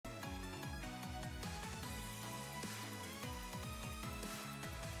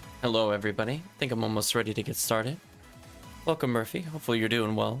Hello everybody, I think I'm almost ready to get started. Welcome Murphy, hopefully you're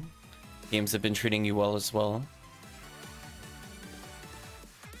doing well. Games have been treating you well as well.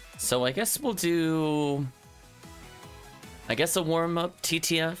 So I guess we'll do... a warm-up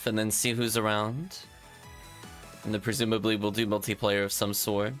TTF and then see who's around. And then presumably we'll do multiplayer of some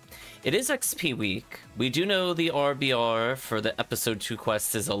sort. It is XP week. We do know the RBR for the episode 2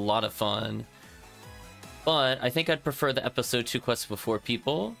 quest is a lot of fun. But I think I'd prefer the episode 2 quest with 4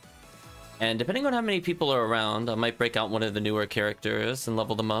 people. And depending on how many people are around, I might break out one of the newer characters and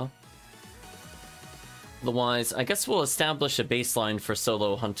level them up. Otherwise, I guess we'll establish a baseline for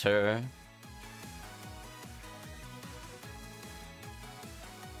solo hunter.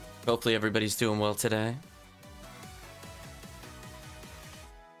 Hopefully everybody's doing well today.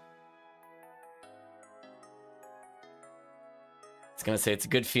 I was gonna say, it's a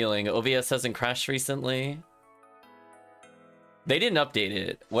good feeling. OBS hasn't crashed recently. They didn't update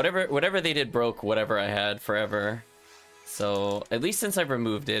it. Whatever they did broke whatever I had forever. So, at least since I've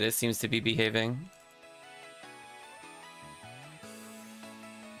removed it, it seems to be behaving.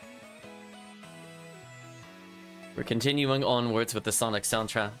 We're continuing onwards with the Sonic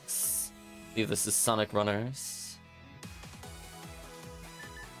soundtracks. I believe this is Sonic Runners.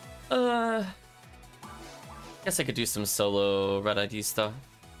 Guess I could do some solo Red ID stuff.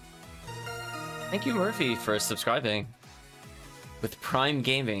 Thank you, Murphy, for subscribing. With Prime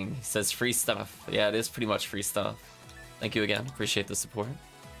Gaming, he says free stuff. Yeah, it is pretty much free stuff. Thank you again. Appreciate the support.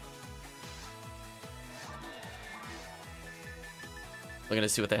 We're gonna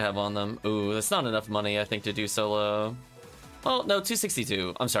see what they have on them. Ooh, that's not enough money, I think, to do solo. Oh, no,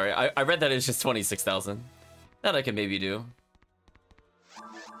 262. I'm sorry. I read that it's just 26,000. That I can maybe do.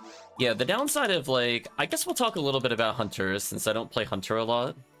 Yeah, the downside of, like... I guess we'll talk a little bit about hunters, since I don't play hunter a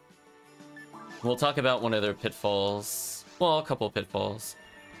lot. We'll talk about one of their pitfalls. Well, a couple of pitfalls.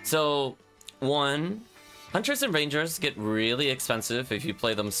 So, one, hunters and rangers get really expensive if you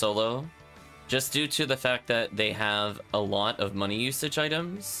play them solo, just due to the fact that they have a lot of money usage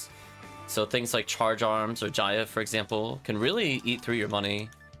items. So things like charge arms or Jaya, for example, can really eat through your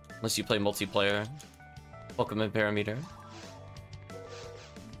money, unless you play multiplayer. Welcome, ertamperometer.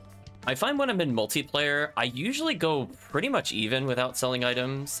 I find when I'm in multiplayer, I usually go pretty much even without selling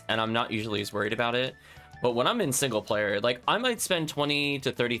items, and I'm not usually as worried about it. But when I'm in single player, like, I might spend 20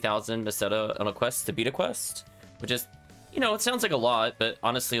 to 30,000 Meseta on a quest to beat a quest, which is, you know, it sounds like a lot, but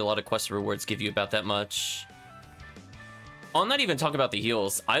honestly, a lot of quest rewards give you about that much. I'll not even talk about the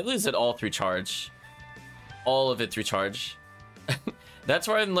heals. I lose it all through charge. All of it through charge. That's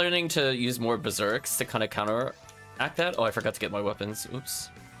where I'm learning to use more berserks to kind of counteract that. Oh, I forgot to get my weapons. Oops.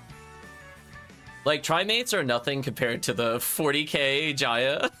 Like, trimates are nothing compared to the 40k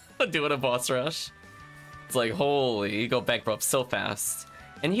Jaya doing a boss rush. It's like, holy, you go bankrupt so fast.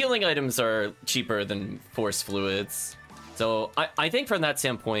 And healing items are cheaper than force fluids. So I think from that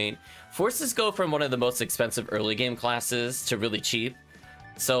standpoint, forces go from one of the most expensive early game classes to really cheap.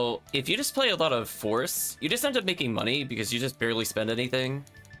 So if you just play a lot of force, you just end up making money because you just barely spend anything.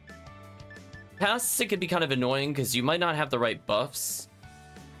 Pasts, it can be kind of annoying because you might not have the right buffs.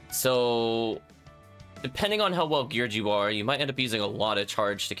 So depending on how well geared you are, you might end up using a lot of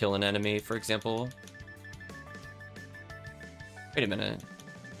charge to kill an enemy, for example. Wait a minute.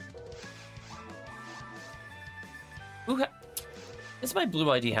 Does my blue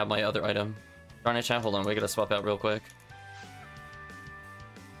ID have my other item? Darn it, chat. Hold on, we gotta swap out real quick.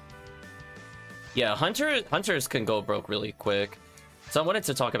 Yeah, hunters can go broke really quick. So I wanted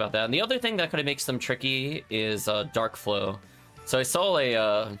to talk about that. And the other thing that kind of makes them tricky is dark flow. So I saw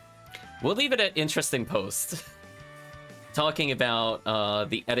a... we'll leave it at interesting post. Talking about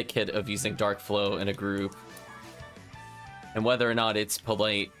the etiquette of using dark flow in a group. And whether or not it's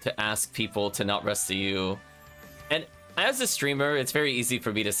polite to ask people to not rest to you. And as a streamer, it's very easy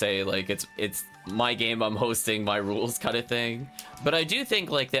for me to say, like, it's my game, I'm hosting, my rules kind of thing. But I do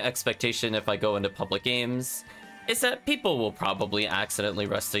think, like, the expectation if I go into public games is that people will probably accidentally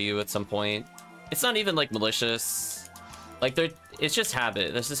rest to you at some point. It's not even, like, malicious. Like, it's just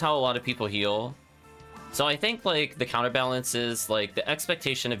habit. This is how a lot of people heal. So I think, like, the counterbalance is, like, the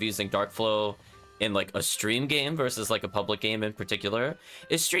expectation of using dark flow in like a stream game versus like a public game in particular.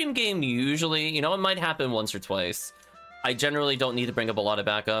 A stream game usually, you know, it might happen once or twice. I generally don't need to bring up a lot of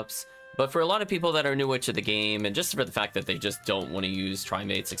backups, but for a lot of people that are newer to the game and just for the fact that they just don't want to use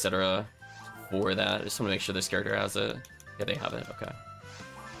trimates, etc. for that, I just want to make sure this character has it. Yeah, they have it, okay.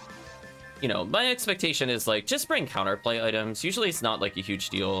 You know, my expectation is like, just bring counterplay items. Usually it's not like a huge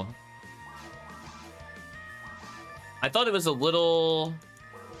deal. I thought it was a little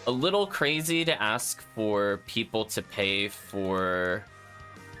crazy to ask for people to pay for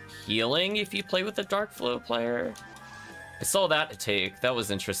healing if you play with a Dark Flow player. I saw that take. That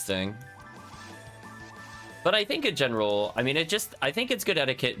was interesting. But I think in general, I mean, I think it's good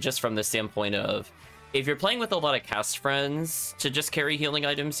etiquette just from the standpoint of, if you're playing with a lot of cast friends, to just carry healing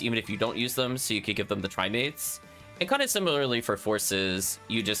items, even if you don't use them, so you could give them the Trimates. And kind of similarly for forces,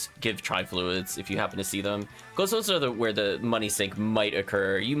 you just give Tri-Fluids if you happen to see them. Because those are where the money sink might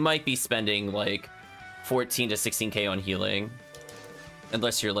occur. You might be spending like 14 to 16k on healing.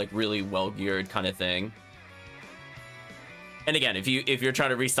 Unless you're like really well-geared kind of thing. And again, if you're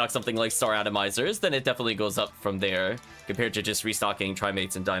trying to restock something like Star Atomizers, then it definitely goes up from there, compared to just restocking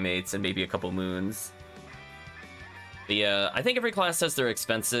Trimates and Dimates and maybe a couple Moons. But yeah, I think every class has their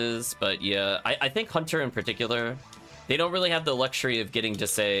expenses, but yeah, I think Hunter in particular, they don't really have the luxury of getting to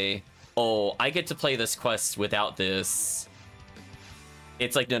say, oh, I get to play this quest without this.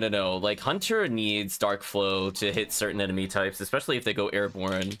 It's like, no. Like, Hunter needs Dark Flow to hit certain enemy types, especially if they go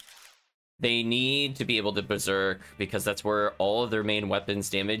airborne. They need to be able to berserk, because that's where all of their main weapons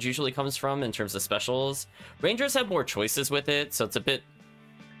damage usually comes from in terms of specials. Rangers have more choices with it, so it's a bit,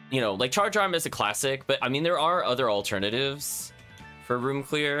 you know, like Charge Arm is a classic, but I mean, there are other alternatives for room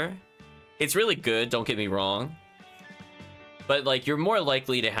clear. It's really good, don't get me wrong. But like, you're more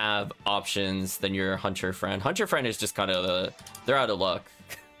likely to have options than your Hunter friend. Hunter friend is just kind of, they're out of luck.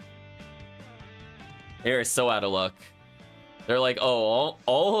 They're so out of luck. They're like, oh,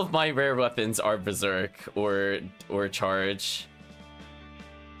 all of my rare weapons are Berserk or Charge.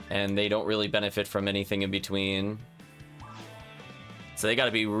 And they don't really benefit from anything in between. So they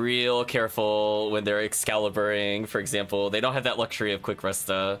gotta be real careful when they're Excaliburing, for example. They don't have that luxury of Quick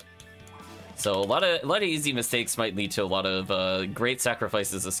Resta. So a lot of easy mistakes might lead to a lot of great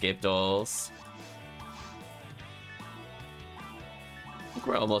sacrifices escape dolls. I think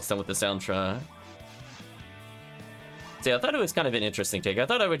we're almost done with the soundtrack. So yeah, I thought it was kind of an interesting take. I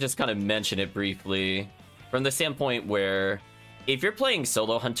thought I would just kind of mention it briefly from the standpoint where if you're playing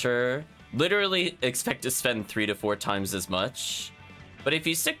solo Hunter, literally expect to spend 3 to 4 times as much. But if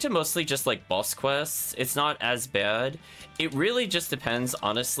you stick to mostly just like boss quests, it's not as bad. It really just depends,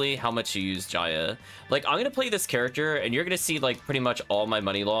 honestly, how much you use Jaya. Like, I'm gonna play this character and you're gonna see like pretty much all my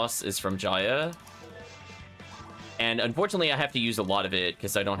money loss is from Jaya. And unfortunately, I have to use a lot of it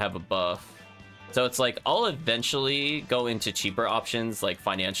because I don't have a buff. So it's like, I'll eventually go into cheaper options, like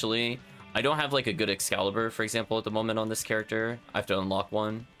financially. I don't have like a good Excalibur, for example, at the moment on this character. I have to unlock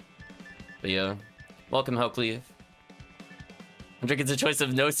one. But yeah, welcome HellCleave. I'm drinking the choice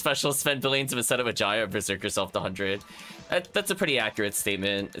of no special, spend billions of a setup with Jaya or berserk yourself to 100. That's a pretty accurate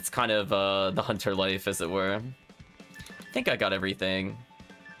statement. It's kind of the Hunter life, as it were. I think I got everything.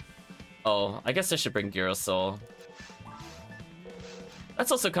 Oh, I guess I should bring Girasol.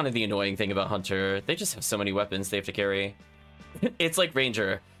 That's also kind of the annoying thing about Hunter. They just have so many weapons they have to carry. It's like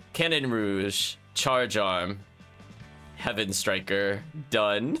Ranger, Cannon Rouge, Charge Arm, Heaven Striker,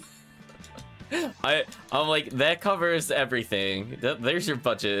 done. I'm like, that covers everything. There's your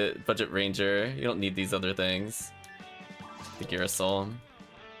budget Ranger. You don't need these other things. The Girasol.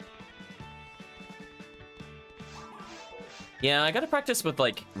 Yeah, I gotta practice with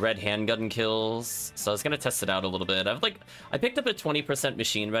like red handgun kills, so I was gonna test it out a little bit. I picked up a 20%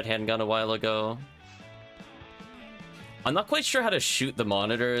 machine red handgun a while ago. I'm not quite sure how to shoot the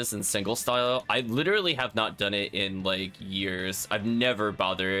monitors in single style. I literally have not done it in like years. I've never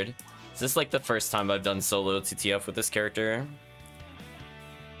bothered. This is like the first time I've done solo TTF with this character.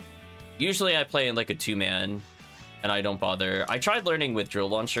 Usually I play in like a 2-man and I don't bother. I tried learning with Drill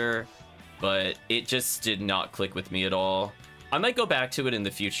Launcher, but it just did not click with me at all. I might go back to it in the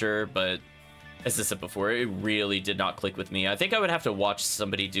future, but as I said before, it really did not click with me. I think I would have to watch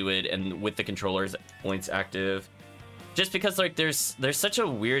somebody do it and with the controller's points active. Just because like there's such a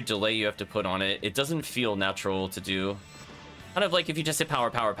weird delay you have to put on it. It doesn't feel natural to do. Kind of like if you just hit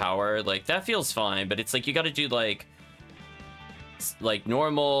power, like that feels fine, but it's like you gotta do like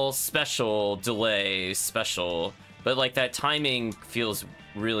normal, special, delay, special. But like that timing feels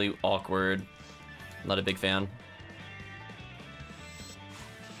really awkward. Not a big fan.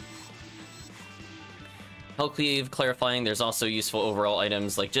 HellCleave clarifying there's also useful overall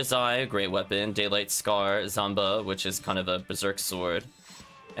items like Jizai, great weapon, Daylight Scar, Zamba, which is kind of a berserk sword,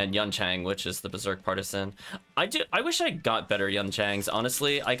 and Yunchang, which is the berserk partisan. I wish I got better Yunchangs,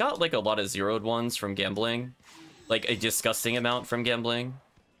 honestly. I got like a lot of zeroed ones from gambling, like a disgusting amount from gambling.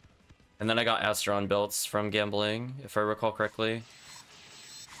 And then I got Astron belts from gambling, if I recall correctly.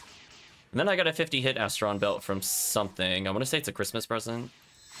 And then I got a 50-hit Astron belt from something. I want to say it's a Christmas present.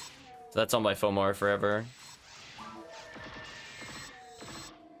 So that's on my Fomar forever.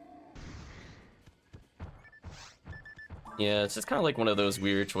 Yeah, it's just kind of like one of those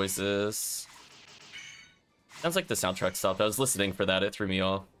weird choices. Sounds like the soundtrack stopped. I was listening for that. It threw me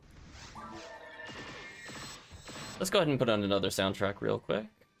off. Let's go ahead and put on another soundtrack real quick.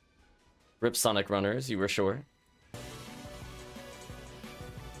 Rip Sonic Runners, you were short.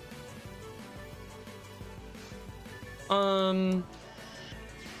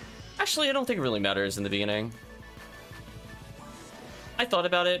 Actually, I don't think it really matters in the beginning. I thought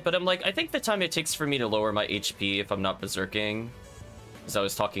about it, but I'm like, I think the time it takes for me to lower my HP if I'm not berserking, because I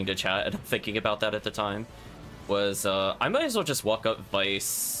was talking to chat and thinking about that at the time, was I might as well just walk up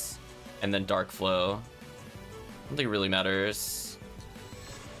Vice and then Dark Flow. I don't think it really matters.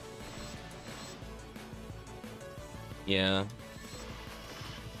 Yeah.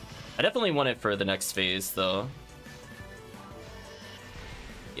 I definitely want it for the next phase, though.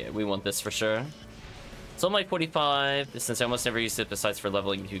 Yeah, we want this for sure. So my 45, since I almost never used it besides for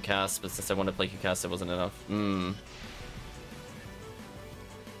leveling Q-Cast, but since I want to play Q-Cast, it wasn't enough.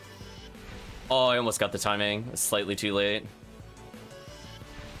 Oh, I almost got the timing. It's slightly too late.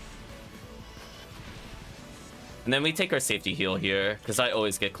 And then we take our safety heal here, because I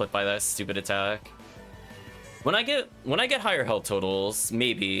always get clipped by that stupid attack. When I get higher health totals,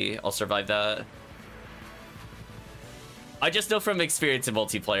 maybe I'll survive that. I just know from experience in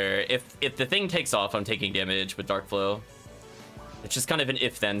multiplayer, if the thing takes off, I'm taking damage with Dark Flow. It's just kind of an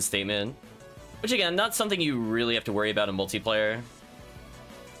if-then statement. Which again, not something you really have to worry about in multiplayer.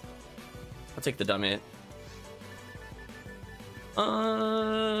 I'll take the dummy.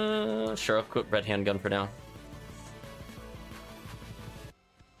 Sure, I'll quit red handgun for now.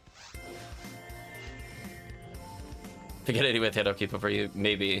 Forget it with hit, I'll keep it for you.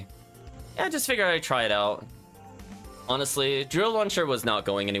 Maybe. Yeah, just figure I'd try it out. Honestly, drill launcher was not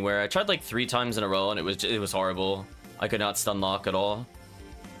going anywhere. I tried like 3 times in a row and it was horrible. I could not stun lock at all.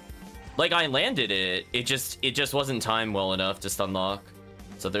 Like I landed it, it just wasn't timed well enough to stun lock.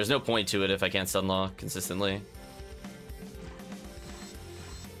 So there's no point to it if I can't stun lock consistently.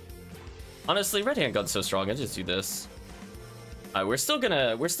 Honestly, red handgun's so strong. I just do this. We're still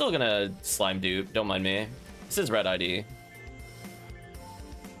gonna slime dupe. Don't mind me. This is red ID.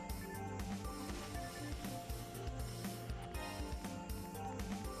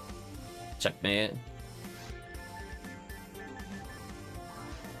 Checkmate.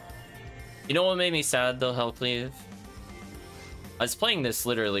 You know what made me sad though, HellCleave? I was playing this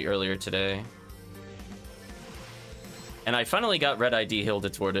literally earlier today. And I finally got red ID Hill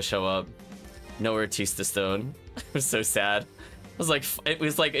Detour to show up. No Artista Stone. It was so sad. It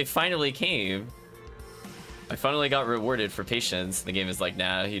was like it finally came. I finally got rewarded for patience. The game is like,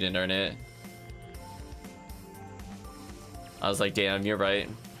 nah, you didn't earn it. I was like, damn, you're right.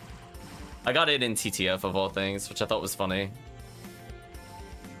 I got it in TTF of all things, which I thought was funny.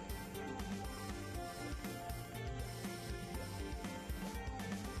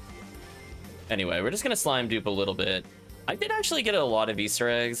 Anyway, we're just gonna slime dupe a little bit. I did actually get a lot of Easter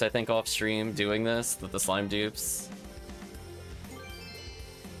eggs, I think, off stream doing this, with the slime dupes.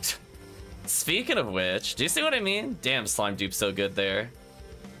 Speaking of which, do you see what I mean? Damn, slime dupe's so good there.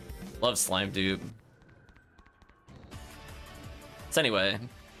 Love slime dupe. So anyway,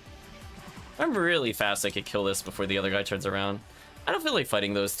 I'm really fast. I could kill this before the other guy turns around. I don't feel like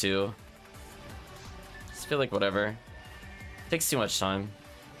fighting those two. Just feel like whatever. Takes too much time.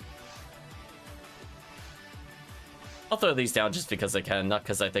 I'll throw these down just because I can, not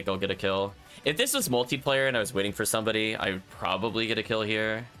because I think I'll get a kill. If this was multiplayer and I was waiting for somebody, I would probably get a kill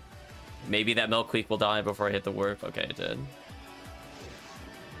here. Maybe that Milkweek will die before I hit the warp. Okay, it did.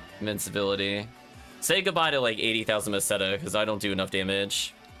 Invincibility. Say goodbye to like 80,000 Meseta because I don't do enough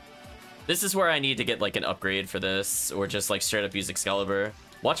damage. This is where I need to get like an upgrade for this, or just like straight up use Excalibur.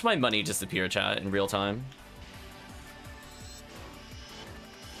 Watch my money disappear, chat, in real time.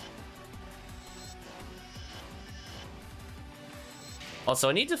 Also,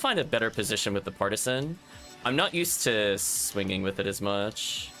 I need to find a better position with the Partisan. I'm not used to swinging with it as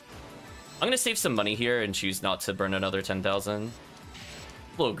much. I'm gonna save some money here and choose not to burn another 10,000. A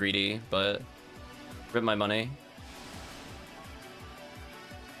little greedy, but rip my money.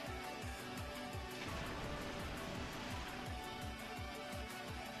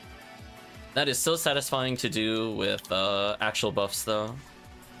 That is so satisfying to do with actual buffs, though.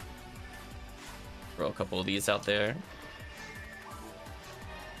 Throw a couple of these out there.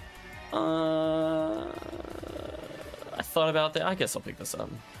 I thought about that. I guess I'll pick this up.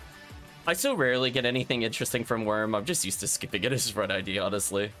 I so rarely get anything interesting from Worm. I'm just used to skipping it as red ID,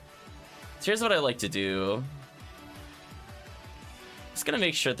 honestly. So here's what I like to do. Just gonna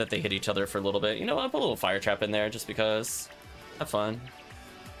make sure that they hit each other for a little bit. You know, I'll put a little fire trap in there just because. Have fun.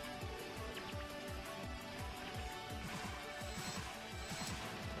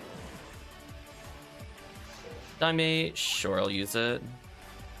 Dime, sure, I'll use it.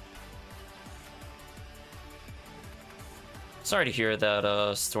 Sorry to hear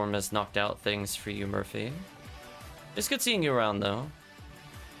that Storm has knocked out things for you, Murphy. It's good seeing you around, though.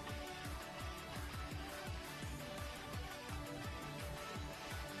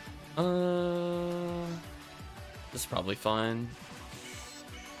 This is probably fine.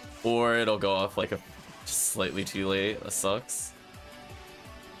 Or it'll go off like just slightly too late. That sucks.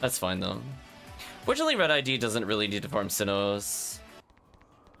 That's fine, though. Fortunately, Red ID doesn't really need to farm Sinnohs.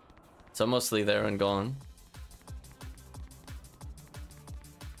 So mostly there and gone.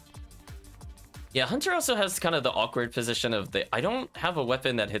 Yeah, Hunter also has kind of the awkward position of I don't have a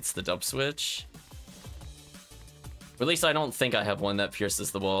weapon that hits the dub switch. Or at least I don't think I have one that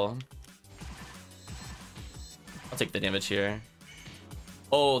pierces the wall. I'll take the damage here.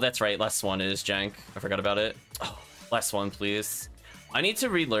 Oh, that's right. Last one is jank. I forgot about it. Oh, last one, please. I need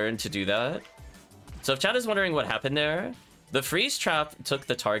to relearn to do that. So if chat is wondering what happened there, the freeze trap took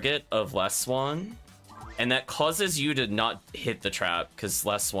the target of Last Swan, and that causes you to not hit the trap because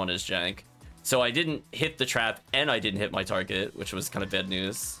Last Swan is jank. So I didn't hit the trap and I didn't hit my target, which was kind of bad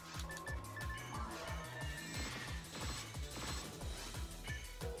news.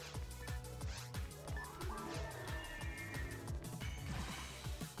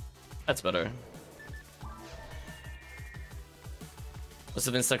 That's better. Must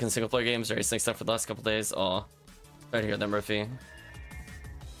have been stuck in single player games, very sync stuff for the last couple days. Aw. Sorry to hear that, Murphy.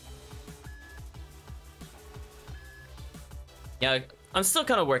 Yeah, I'm still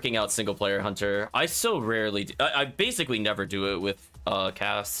kind of working out single player Hunter. I so rarely I basically never do it with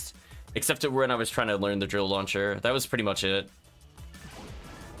cast, except when I was trying to learn the drill launcher. That was pretty much it.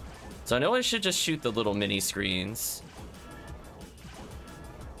 So I know I should just shoot the little mini screens.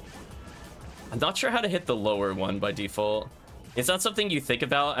 I'm not sure how to hit the lower one by default. It's not something you think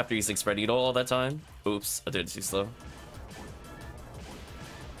about after using spread needle all that time. Oops, I did it too slow.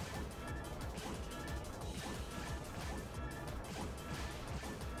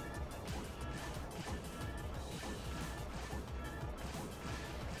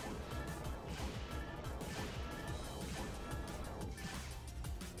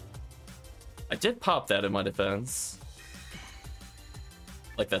 I did pop that in my defense.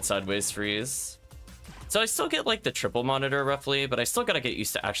 Like that sideways freeze. So I still get like the triple monitor roughly, but I still gotta get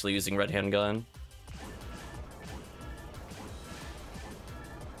used to actually using red handgun.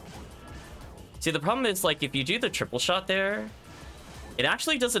 See, the problem is like if you do the triple shot there, it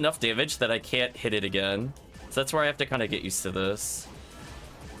actually does enough damage that I can't hit it again. So that's where I have to kind of get used to this.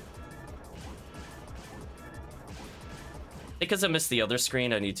 Because I missed the other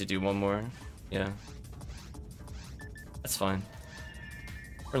screen, I need to do one more. Yeah. That's fine.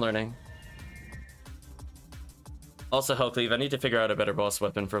 We're learning. Also, HellCleave, I need to figure out a better boss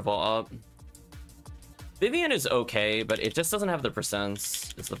weapon for Vault Up. Vivian is okay, but it just doesn't have the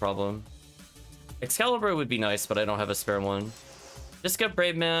percents, is the problem. Excalibur would be nice, but I don't have a spare one. Just get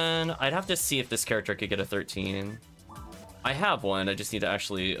Brave Man. I'd have to see if this character could get a 13. I have one, I just need to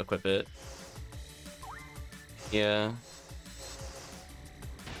actually equip it. Yeah.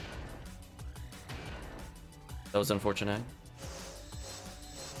 That was unfortunate.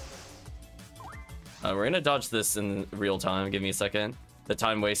 We're gonna dodge this in real time. Give me a second. The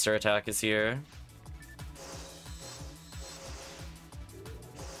time waster attack is here.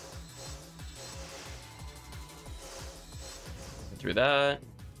 Through that.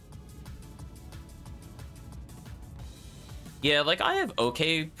 Yeah, like I have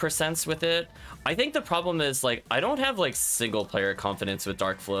okay percents with it. I think the problem is like I don't have like single player confidence with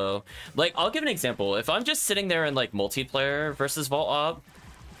Dark Flow. Like I'll give an example. If I'm just sitting there in like multiplayer versus Vault Op,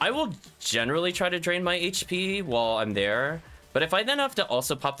 I will generally try to drain my HP while I'm there. But if I then have to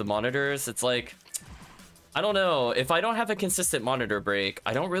also pop the monitors, it's like, I don't know. If I don't have a consistent monitor break,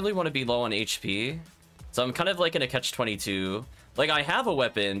 I don't really want to be low on HP. So I'm kind of like in a catch-22. Like I have a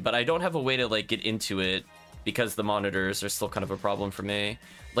weapon, but I don't have a way to like get into it because the monitors are still kind of a problem for me.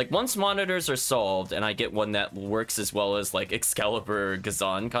 Like once monitors are solved and I get one that works as well as like Excalibur,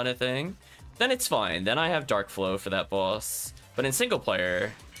 Gazan kind of thing, then it's fine. Then I have Dark Flow for that boss. But in single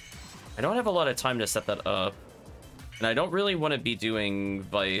player, I don't have a lot of time to set that up. And I don't really want to be doing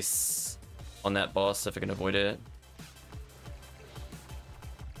Vice on that boss if I can avoid it.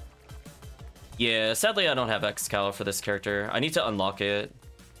 Yeah, sadly I don't have Excalibur for this character. I need to unlock it.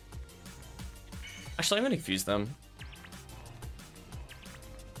 Actually, I'm gonna confuse them.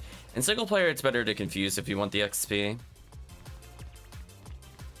 In single player, it's better to confuse if you want the XP.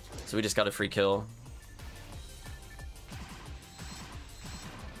 So we just got a free kill.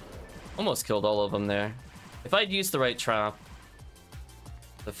 Almost killed all of them there. If I'd used the right trap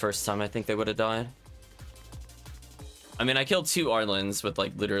the first time, I think they would have died. I mean, I killed 2 Arlins with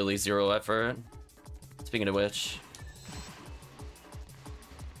like literally 0 effort. Speaking of which.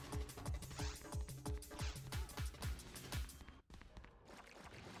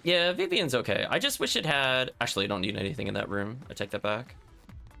 Yeah, Vivian's okay. I just wish it had... Actually, I don't need anything in that room. I take that back.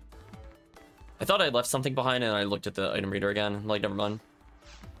 I thought I left something behind and I looked at the item reader again. I'm like, never mind.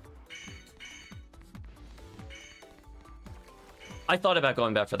 I thought about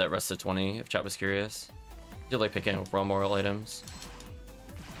going back for that rest of 20 if chat was curious. I do like picking up raw moral items.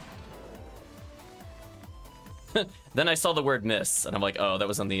 Then I saw the word miss and I'm like, oh, that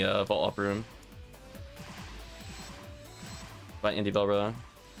was in the vault up room. By Indy Belra.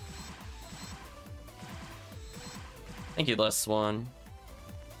 Thank you, Les Swan.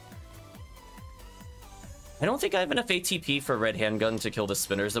 I don't think I have enough ATP for red handgun to kill the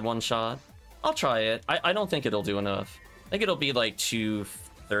spinners in one shot. I'll try it. I don't think it'll do enough. I think it'll be like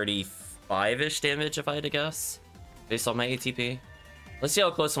 235-ish damage if I had to guess, based on my ATP. Let's see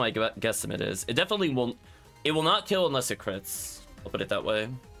how close my guesstimate is. It definitely won't. It will not kill unless it crits. I'll put it that way.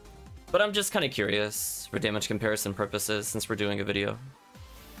 But I'm just kind of curious for damage comparison purposes since we're doing a video.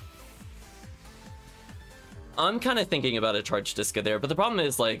 I'm kind of thinking about a charge Disca there, but the problem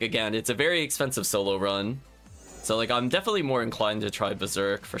is, like, again, it's a very expensive solo run. So, like, I'm definitely more inclined to try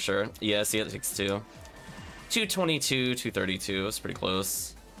Berserk for sure. Yeah, see, it takes 2. 222, 232. It's pretty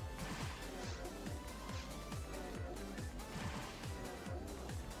close.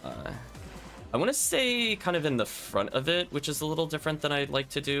 I want to stay kind of in the front of it, which is a little different than I'd like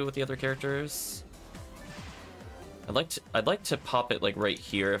to do with the other characters. I'd like to pop it like right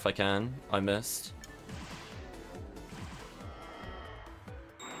here if I can. I missed.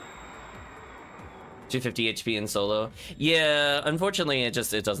 $250 HP in solo. Yeah, unfortunately, it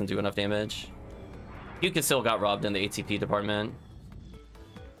doesn't do enough damage. You could still got robbed in the ATP department.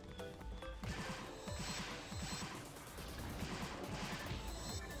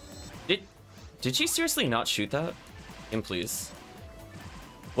 Did she seriously not shoot that? And please.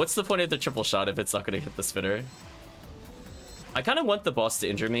 What's the point of the triple shot if it's not going to hit the spinner? I kind of want the boss to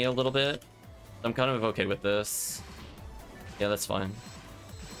injure me a little bit. I'm kind of okay with this. Yeah, that's fine.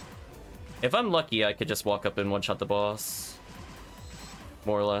 If I'm lucky, I could just walk up and one-shot the boss.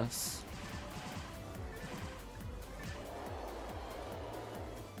 More or less.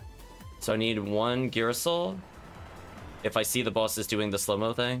 So I need 1 Girasol. If I see the boss is doing the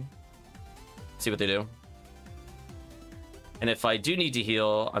slow-mo thing. See what they do. And if I do need to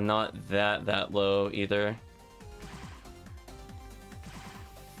heal, I'm not that low either.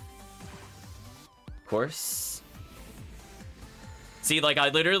 Of course. See, like, I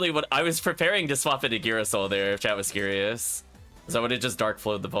literally, I was preparing to swap into Girasol there if chat was curious. So I would have just Dark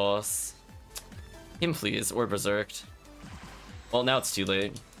Flowed the boss. Him, please, or Berserked. Well, now it's too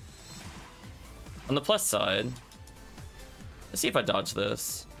late. On the plus side, let's see if I dodge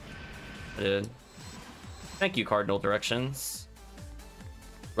this. I did. Thank you, Cardinal Directions.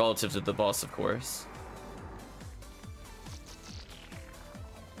 Relative to the boss, of course.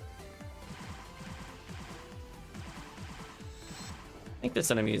 I think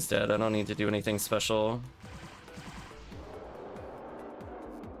this enemy is dead. I don't need to do anything special.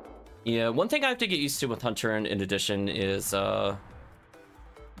 Yeah, one thing I have to get used to with Hunter in addition is I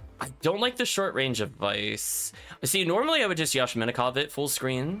don't like the short range of Vice. See, normally I would just Yashminikov it full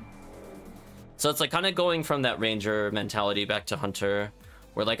screen. So it's like kind of going from that Ranger mentality back to Hunter,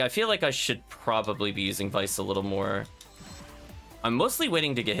 where like I feel like I should probably be using Vice a little more. I'm mostly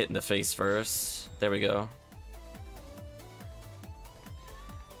waiting to get hit in the face first. There we go.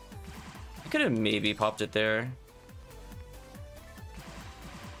 I could have maybe popped it there.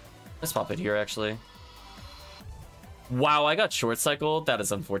 Let's pop it here, actually. Wow, I got short cycled. That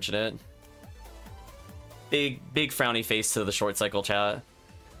is unfortunate. Big frowny face to the short cycle chat.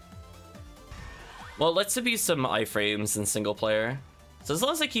 Well, let's abuse some iframes in single player. So as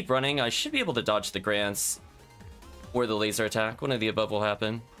long as I keep running, I should be able to dodge the grants or the laser attack. One of the above will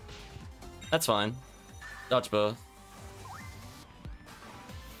happen. That's fine. Dodge both.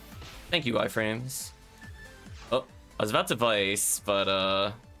 Thank you, iframes. Oh, I was about to Vice, but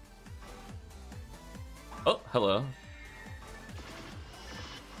oh, hello.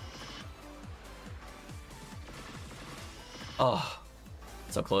 Oh,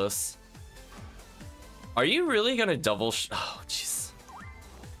 so close. Are you really gonna double oh, jeez.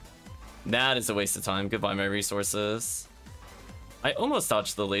 That is a waste of time. Goodbye, my resources. I almost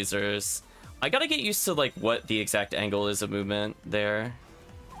dodged the lasers. I gotta get used to, like, what the exact angle is of movement there.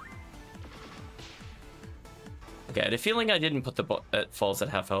 Okay, I had a feeling I didn't put the falls at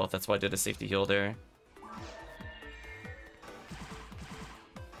half health. That's why I did a safety heal there.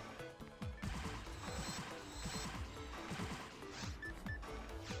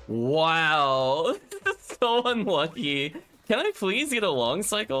 Wow. So unlucky. Can I please get a long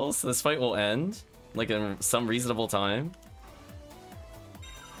cycle so this fight will end? Like in some reasonable time?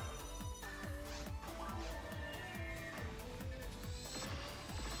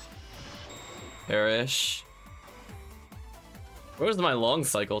 Perish. Where's my long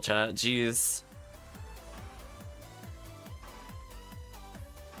cycle, chat? Jeez.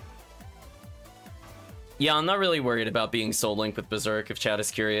 Yeah, I'm not really worried about being Soul Link with Berserk if chat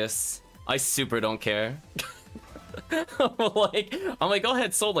is curious. I super don't care. I'm like, go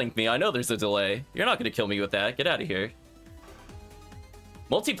ahead, Soul Link me. I know there's a delay. You're not gonna kill me with that. Get out of here.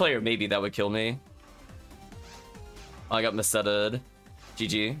 Multiplayer, maybe that would kill me. Oh, I got Meseta'd.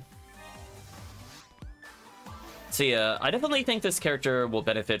 GG. So yeah, I definitely think this character will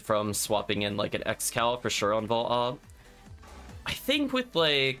benefit from swapping in like an X-Cal for sure on Vault Op. I think with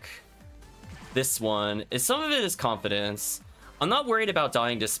like this one, some of it is confidence. I'm not worried about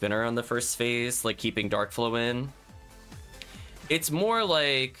dying to Spinner on the first phase, like keeping Dark Flow in. It's more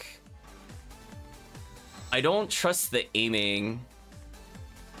like I don't trust the aiming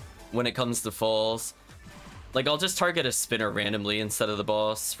when it comes to falls. Like I'll just target a Spinner randomly instead of the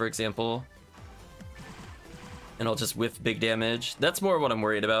boss, for example. And I'll just whiff big damage. That's more what I'm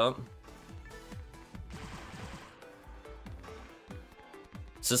worried about.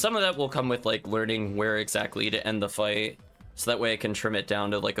 So some of that will come with like learning where exactly to end the fight. So that way I can trim it down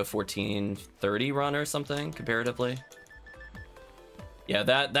to like a 14:30 run or something comparatively. Yeah,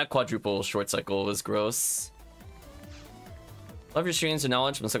 that quadruple short cycle was gross. Love your streams and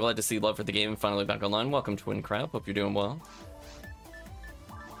knowledge. I'm so glad to see love for the game finally back online. Welcome Twin Crab. Hope you're doing well.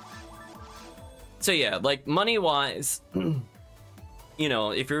 So yeah, like money-wise, you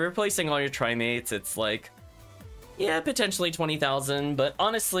know, if you're replacing all your trimates, it's like, yeah, potentially 20,000, but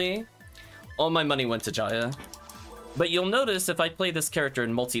honestly, all my money went to Jaya. But you'll notice if I play this character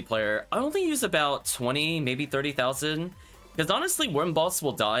in multiplayer, I only use about 20, maybe 30,000, because honestly, one boss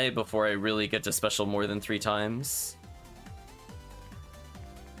will die before I really get to special more than 3 times.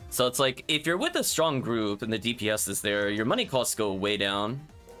 So it's like, if you're with a strong group and the DPS is there, your money costs go way down.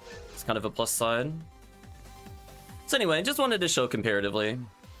 It's kind of a plus side. So anyway, just wanted to show comparatively.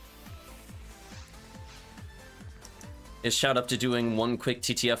 Is shout up to doing one quick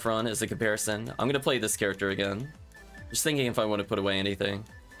TTF run as a comparison. I'm gonna play this character again. Just thinking if I want to put away anything.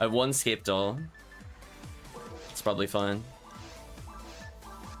 I have one Scape Doll. It's probably fine.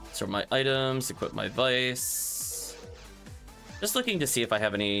 Sort my items, equip my Vice. Just looking to see if I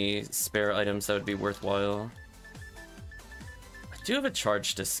have any spare items that would be worthwhile. I do have a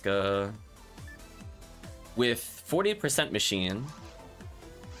charge disc with 40% machine.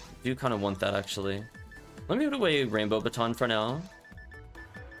 I do kind of want that actually. Let me put away Rainbow Baton for now,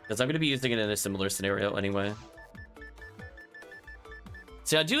 because I'm going to be using it in a similar scenario anyway.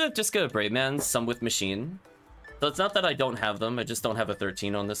 See, I do have Disco Brave Man, some with machine. So it's not that I don't have them, I just don't have a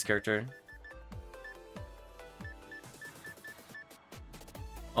 13 on this character.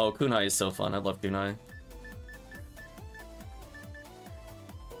 Oh, Kunai is so fun. I love Kunai.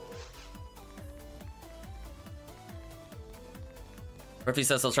 Murphy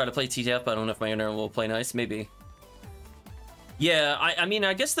says I'll try to play TTF, but I don't know if my owner will play nice. Maybe. Yeah, I mean,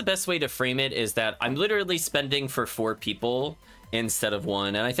 I guess the best way to frame it is that I'm literally spending for 4 people instead of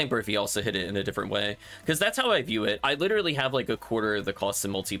 1, and I think Murphy also hit it in a different way, because that's how I view it. I literally have like a quarter of the cost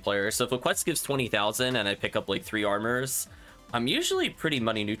in multiplayer, so if a quest gives 20,000 and I pick up like 3 armors, I'm usually pretty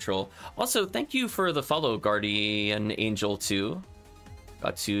money neutral. Also, thank you for the follow, Guardian Angel 2.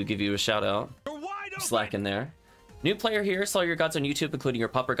 Got to give you a shout out. Slacking there. New player here, saw your gods on YouTube, including your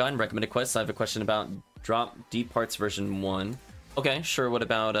popper guide and recommended quests. I have a question about drop deep parts version 1. Okay, sure. What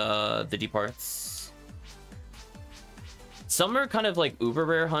about the deep parts? Some are kind of like uber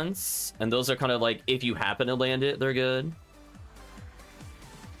rare hunts, and those are kind of like if you happen to land it, they're good.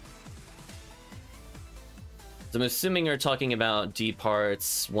 So I'm assuming you're talking about deep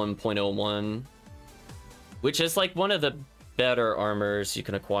parts 1.01, which is like one of the better armors you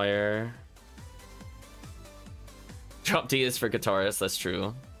can acquire. Drop D is for guitarists, that's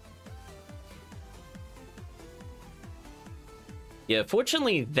true. Yeah,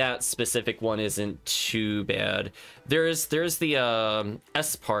 fortunately that specific one isn't too bad. There's the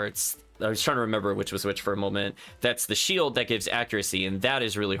S parts. I was trying to remember which was which for a moment. That's the shield that gives accuracy, and that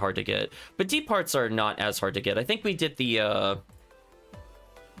is really hard to get. But D parts are not as hard to get. I think we did the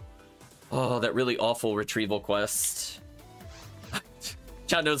oh, that really awful retrieval quest.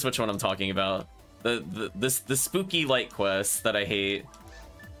 Chat knows which one I'm talking about. The spooky light quest that I hate.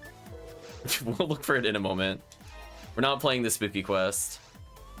 We'll look for it in a moment. We're not playing the spooky quest.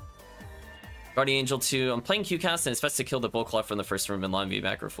 Guardian Angel 2. I'm playing Qcast and it's best to kill the Bullclaw from the first room in line V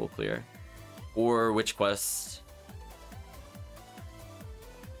back or full clear. Or which quest?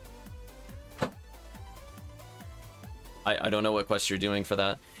 I don't know what quest you're doing for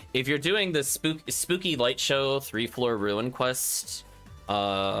that. If you're doing the Spooky Light Show 3-floor ruin quest,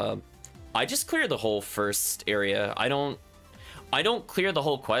 I just clear the whole first area. I don't clear the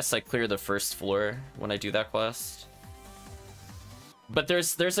whole quest. I clear the first floor when I do that quest. But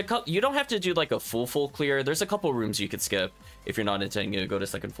there's a couple. You don't have to do like a full clear. There's a couple rooms you could skip if you're not intending to go to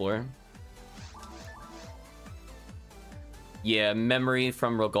second floor. Yeah, memory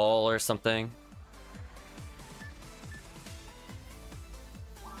from Rogal or something.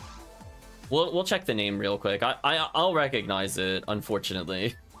 We'll check the name real quick. I'll recognize it,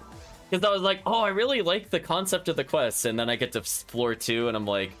 unfortunately. Because I was like, oh, I really like the concept of the quest, and then I get to floor 2, and I'm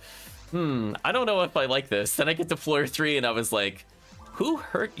like, I don't know if I like this. Then I get to floor 3, and I was like, who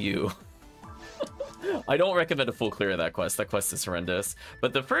hurt you? I don't recommend a full clear of that quest. That quest is horrendous.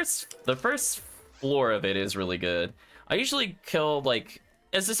 But the first floor of it is really good. I usually kill, like,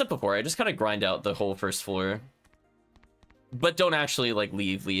 as I said before, I just kind of grind out the whole first floor. But don't actually, like,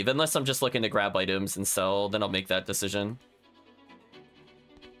 leave. Unless I'm just looking to grab items and sell, then I'll make that decision.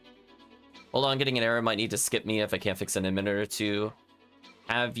 Hold on, getting an error. Might need to skip me if I can't fix it in a minute or two.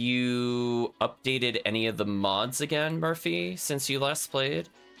 Have you updated any of the mods again, Murphy, since you last played?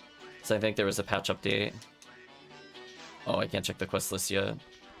 So I think there was a patch update. Oh, I can't check the quest list yet.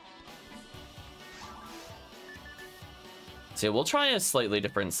 So we'll try a slightly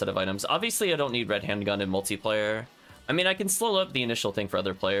different set of items. Obviously, I don't need red handgun in multiplayer. I mean, I can slow up the initial thing for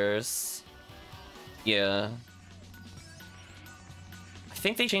other players. Yeah. I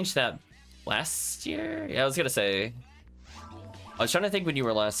think they changed that last year? Yeah, I was gonna say. I was trying to think when you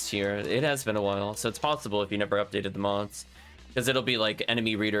were last here. It has been a while, so it's possible if you never updated the mods. Because it'll be like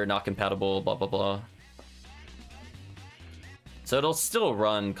enemy reader not compatible, blah, blah, blah. So it'll still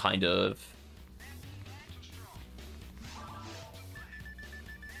run, kind of.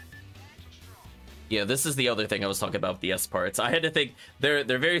 Yeah, this is the other thing I was talking about with the S parts. I had to think, they're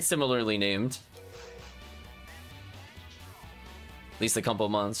very similarly named. At least the combo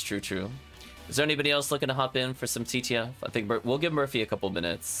mods, true. Is there anybody else looking to hop in for some TTF? I think we'll give Murphy a couple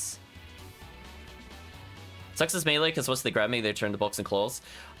minutes. Sucks as melee, because once they grab me, they turn to bulks and claws.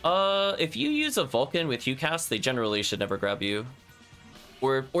 If you use a Vulcan with Qcast, they generally should never grab you.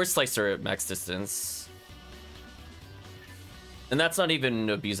 Or Slicer at max distance. And that's not even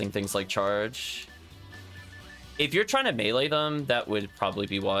abusing things like charge. If you're trying to melee them, that would probably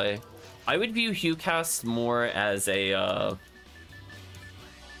be why. I would view Qcast more as a,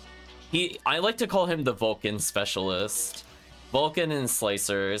 I like to call him the Vulcan specialist. Vulcan and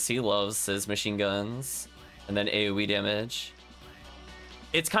slicers, he loves his machine guns. And then AoE damage.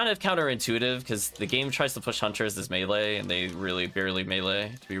 It's kind of counterintuitive, because the game tries to push hunters as melee, and they really barely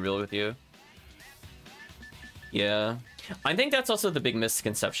melee, to be real with you. Yeah. I think that's also the big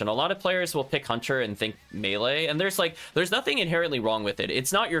misconception. A lot of players will pick hunter and think melee, and there's nothing inherently wrong with it.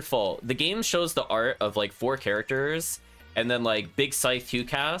 It's not your fault. The game shows the art of like 4 characters, and then like Big Scythe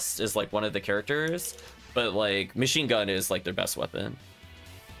Qcast is like one of the characters, but like machine gun is like their best weapon.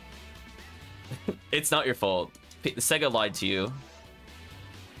 It's not your fault. Sega lied to you.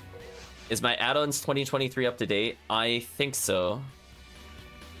 Is my add-ons 2023 up to date? I think so.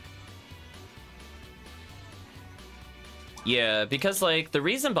 Yeah, because like the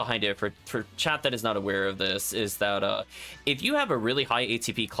reason behind it for chat that is not aware of this is that if you have a really high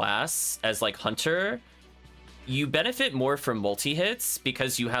ATP class as like hunter, you benefit more from multi-hits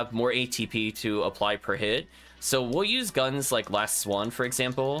because you have more ATP to apply per hit. So we'll use guns like Last Swan, for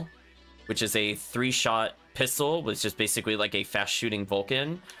example, which is a 3-shot pistol, which is basically like a fast shooting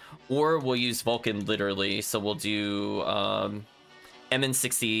Vulcan, or we'll use Vulcan literally. So we'll do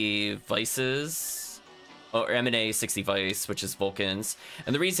MN60 Vices, or MNA 60 Vice, which is Vulcans.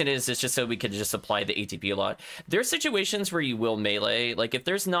 And the reason is it's just so we can just apply the ATP a lot. There are situations where you will melee, like if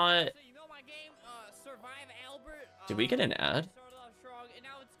there's not... Did we get an ad?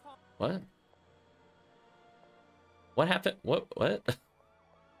 What? What happened? What?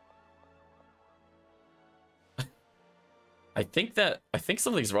 I think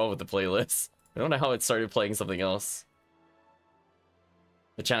something's wrong with the playlist. I don't know how it started playing something else.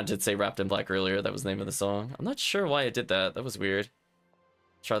 The chat did say Wrapped in Black earlier. That was the name of the song. I'm not sure why it did that. That was weird.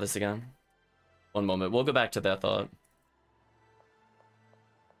 Try this again. One moment. We'll go back to that thought.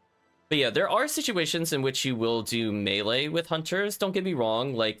 But yeah, there are situations in which you will do melee with hunters. Don't get me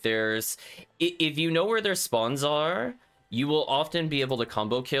wrong. Like there's... If you know where their spawns are, you will often be able to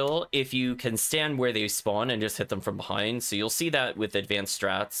combo kill if you can stand where they spawn and just hit them from behind. So you'll see that with advanced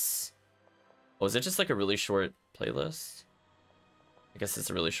strats. Oh, is it just like a really short playlist? I guess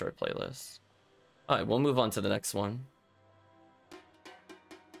it's a really short playlist. Alright, we'll move on to the next one.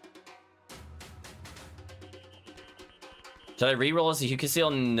 Should I reroll as a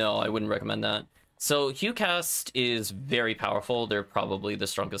HuCastile? No, I wouldn't recommend that. So, HuCast is very powerful. They're probably the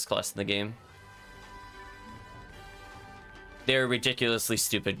strongest class in the game. They're ridiculously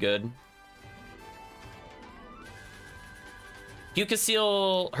stupid good.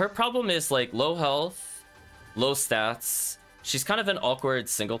 HuCastile, her problem is like low health, low stats. She's kind of an awkward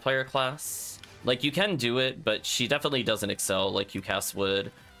single player class. Like you can do it, but she definitely doesn't excel like HuCast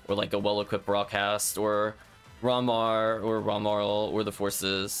would, or like a well-equipped Rawcast, or Ramar, or Ramarl, or the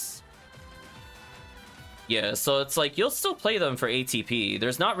Forces. Yeah, so it's like you'll still play them for ATP.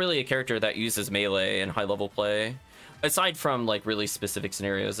 There's not really a character that uses melee in high-level play. Aside from like really specific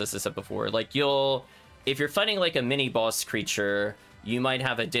scenarios, as I said before. Like if you're fighting like a mini boss creature, you might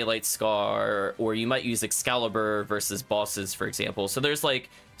have a Daylight Scar, or you might use Excalibur versus bosses, for example. So there's like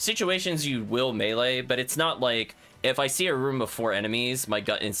situations you will melee, but it's not like if I see a room of 4 enemies, my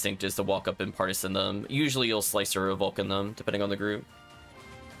gut instinct is to walk up and partisan them. Usually you'll slice or Vulcan them, depending on the group.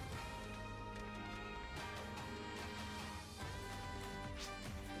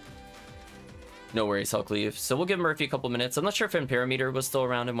 No worries, HellCleave. So we'll give Murphy a couple minutes. I'm not sure if Ertamperometer was still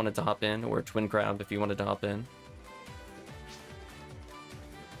around and wanted to hop in, or Twin Crab if he wanted to hop in.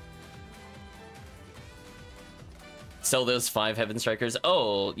 Sell those 5 Heaven Strikers.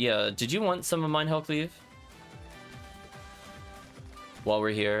 Oh, yeah. Did you want some of mine, HellCleave? While we're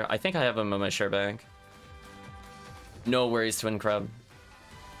here. I think I have them on my share bank. No worries, Twin Crab.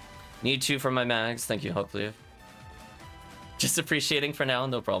 Need 2 from my mags. Thank you, HellCleave. Just appreciating for now,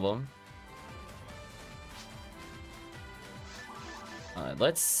 no problem.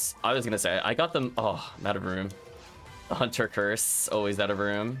 I was gonna say, I got them. Oh, I'm out of room. The Hunter Curse, always out of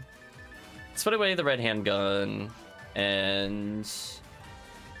room. Let's put away the red handgun, and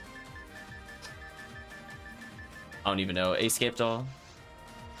I don't even know. Escape Doll.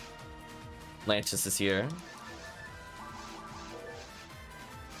 Lantis is here.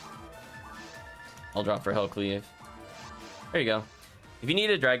 I'll drop for HellCleave. There you go. If you need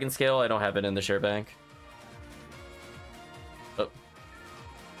a Dragon Scale, I don't have it in the share bank. Oh.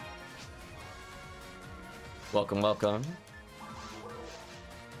 Welcome, welcome.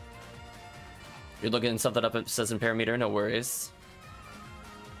 You're looking something up, it says Ertamperometer, no worries.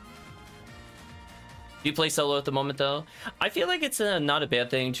 Do you play solo at the moment, though? I feel like it's not a bad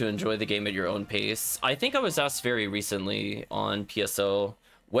thing to enjoy the game at your own pace. I think I was asked very recently on PSO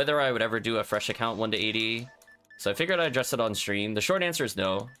whether I would ever do a fresh account 1 to 80. So I figured I'd address it on stream. The short answer is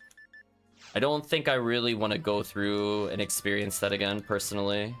no. I don't think I really want to go through and experience that again,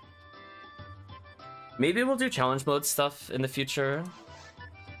 personally. Maybe we'll do challenge mode stuff in the future.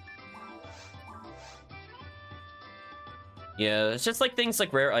 Yeah, it's just like things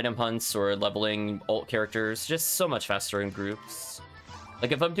like rare item hunts or leveling alt characters, just so much faster in groups.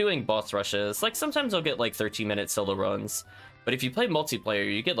 Like if I'm doing boss rushes, like sometimes I'll get like 13-minute solo runs, but if you play multiplayer,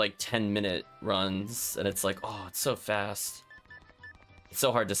 you get like 10-minute runs, and it's like, oh, it's so fast. It's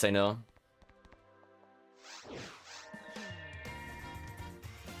so hard to say no.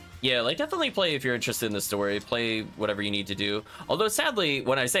 Yeah, like definitely play if you're interested in the story, play whatever you need to do. Although sadly,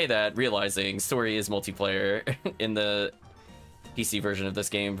 when I say that, realizing story is multiplayer in the PC version of this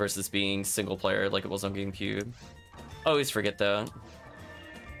game versus being single player like it was on GameCube. Always forget that.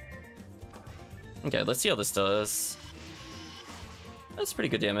 Okay, let's see how this does. That's pretty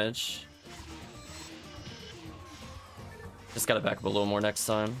good damage. Just gotta back up a little more next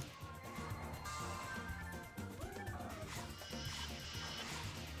time.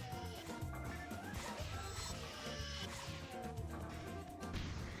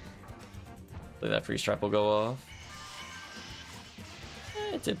 That freeze trap will go off.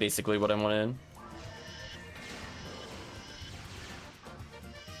 It did basically what I wanted.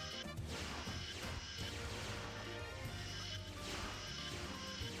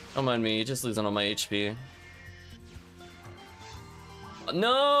 Don't mind me, just losing all my HP.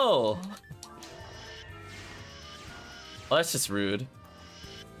 No! Well, that's just rude.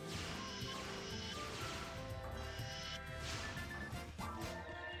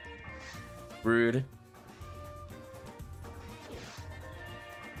 Rude.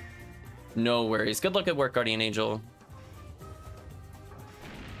 No worries. Good luck at work, Guardian Angel.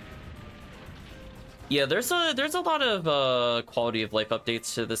 Yeah, there's a lot of quality of life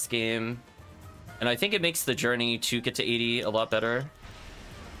updates to this game, and I think it makes the journey to get to 80 a lot better.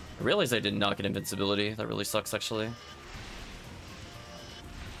 I realized I did not get invincibility. That really sucks, actually.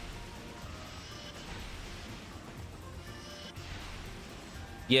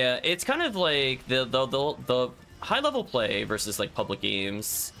 Yeah, it's kind of like the high level play versus like public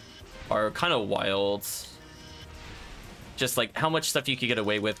games are kind of wild. Just like how much stuff you could get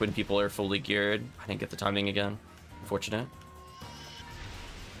away with when people are fully geared. I didn't get the timing again. Unfortunate.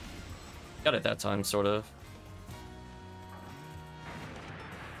 Got it that time, sort of.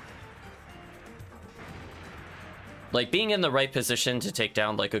 Like, being in the right position to take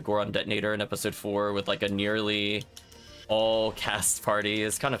down, like, a Goron Detonator in episode 4 with, like, a nearly all-cast party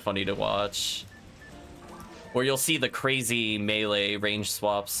is kind of funny to watch. Or you'll see the crazy melee range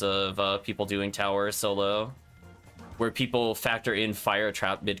swaps of people doing tower solo, where people factor in Fire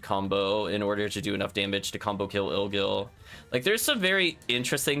Trap mid-combo in order to do enough damage to combo kill Ilgil. Like, there's some very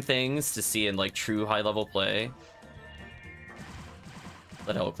interesting things to see in, like, true high-level play.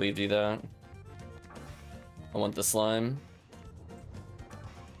 Let HellCleave do that. I want the slime.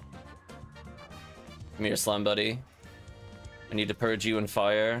 Come here, slime buddy. I need to purge you in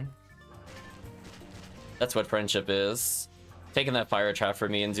fire. That's what friendship is. Taking that fire trap for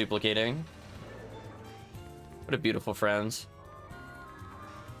me and duplicating. What a beautiful friend.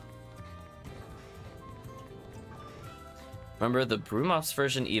 Remember the Broomops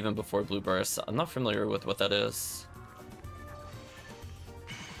version even before Blue Burst? I'm not familiar with what that is.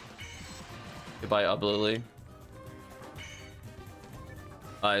 Goodbye, Oblily.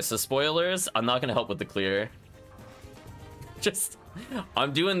 Alright, so spoilers, I'm not gonna help with the clear. Just,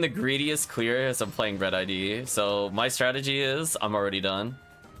 I'm doing the greediest clear as I'm playing Red ID, so my strategy is, I'm already done.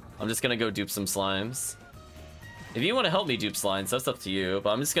 I'm just gonna go dupe some slimes. If you want to help me dupe slimes, that's up to you, but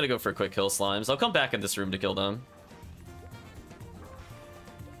I'm just gonna go for quick kill slimes. I'll come back in this room to kill them.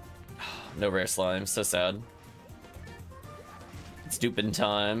 No rare slimes, so sad. It's duping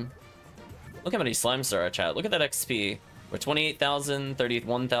time. Look how many slimes there are, chat. Look at that XP. We're 28,000,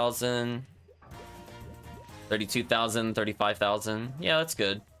 31,000, 32,000, 35,000. Yeah, that's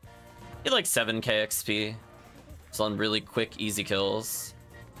good. Get like 7k XP. So on really quick, easy kills.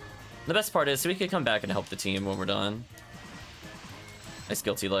 The best part is we can come back and help the team when we're done. Nice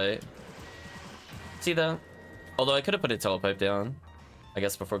guilty light. See that? Although I could have put a telepipe down, I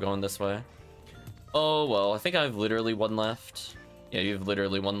guess, before going this way. Oh, well, I think I have literally one left. Yeah, you have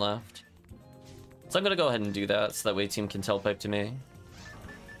literally one left. So I'm gonna go ahead and do that, so that way team can telepipe to me.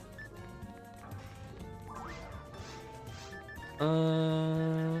 I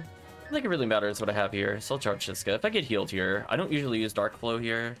don't think it really matters what I have here, so I'll charge this guy. If I get healed here, I don't usually use Dark Flow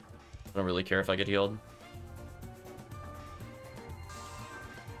here. I don't really care if I get healed.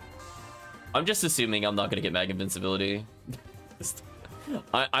 I'm just assuming I'm not gonna get Mag Invincibility.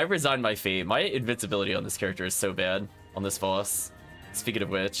 I resign my fate. My invincibility on this character is so bad on this boss. Speaking of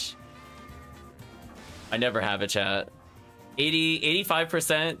which, I never have it, chat.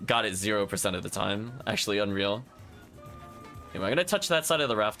 85% got it 0% of the time. Actually, unreal. Anyway, I'm gonna touch that side of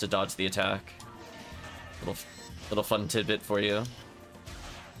the raft to dodge the attack. Little fun tidbit for you.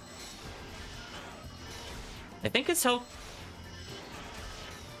 I think it's how...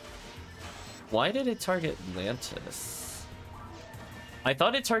 Why did it target Lantis? I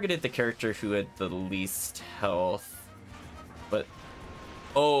thought it targeted the character who had the least health. But...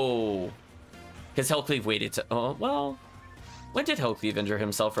 Oh... Because HellCleave waited to... Oh, well... When did HellCleave injure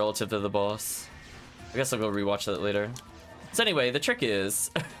himself relative to the boss? I guess I'll go rewatch that later. So anyway, the trick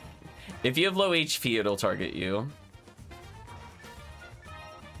is... if you have low HP, it'll target you.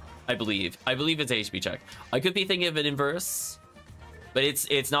 I believe. I believe it's HP check. I could be thinking of an inverse, but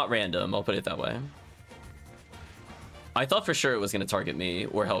it's not random, I'll put it that way. I thought for sure it was going to target me,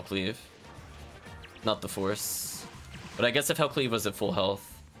 or HellCleave. Not the Force. But I guess if HellCleave was at full health,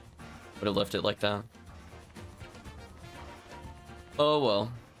 would have left it like that. Oh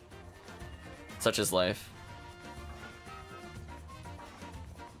well. Such is life.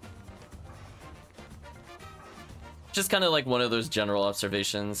 Just kind of like one of those general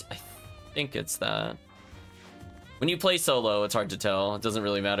observations. I think it's that. When you play solo, it's hard to tell. It doesn't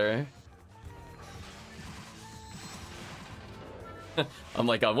really matter. I'm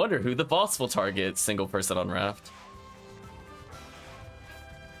like, I wonder who the boss will target. Single person on raft.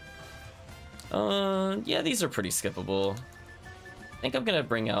 Yeah, these are pretty skippable. I think I'm gonna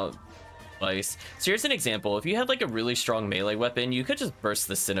bring out Vice. So here's an example. If you had like a really strong melee weapon, you could just burst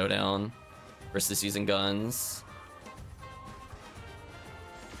the Sinnoh down versus using guns.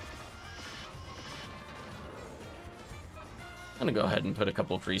 I'm gonna go ahead and put a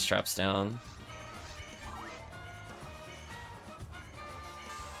couple freeze traps down.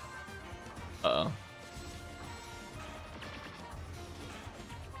 Uh-oh.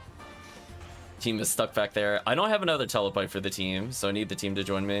 Team is stuck back there. I don't have another telepipe for the team, so I need the team to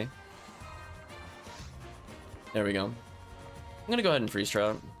join me. There we go. I'm gonna go ahead and freeze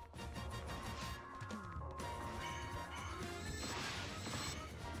trap.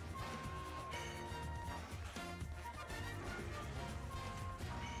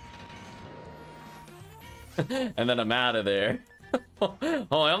 And then I'm out of there.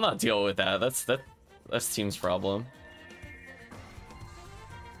 Oh, I'm not dealing with that. That's team's problem.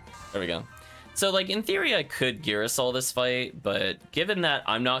 There we go. So, like, in theory, I could Gear Assault this fight, but given that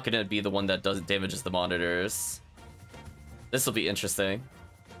I'm not going to be the one that damages the monitors, this will be interesting.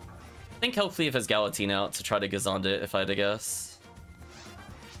 I think HellCleave has Galatine out to try to Gazond it, if I had to guess.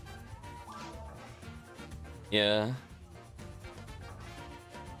 Yeah.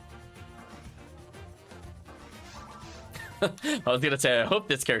 I was gonna say, I hope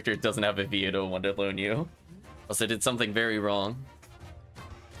this character doesn't have a VO to Wonderloan you. Else I did something very wrong.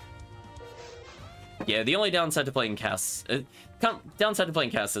 Yeah, the only downside to playing Cass... downside to playing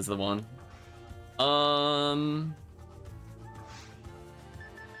Cass is the one.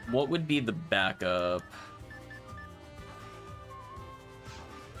 What would be the backup?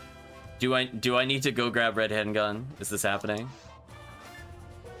 Do I need to go grab Red Handgun? Is this happening?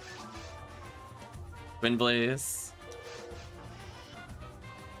 Twin Blaze.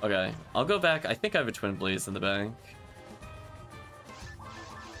 Okay, I'll go back. I think I have a Twin Blaze in the bank.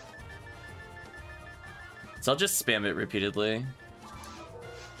 So I'll just spam it repeatedly.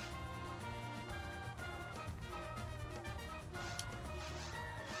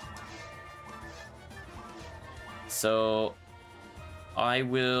 So I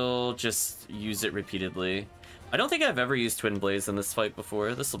will just use it repeatedly. I don't think I've ever used Twin Blaze in this fight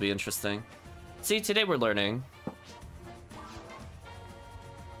before. This will be interesting. See, today we're learning.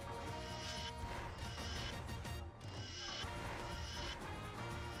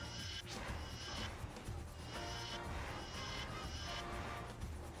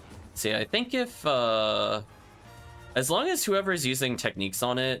 See, I think if, as long as whoever is using techniques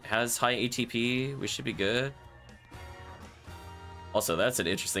on it has high ATP, we should be good. Also, that's an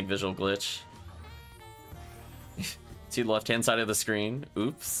interesting visual glitch. See the left-hand side of the screen?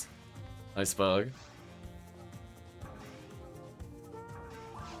 Oops. Nice bug.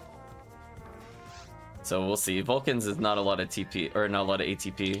 So we'll see. Vulcans is not a lot of TP, or not a lot of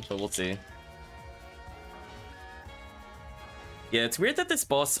ATP, but we'll see. Yeah, it's weird that this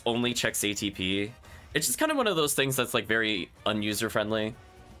boss only checks ATP. It's just kind of one of those things that's like very unuser-friendly.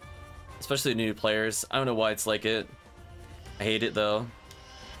 Especially new players. I don't know why it's like it. I hate it though.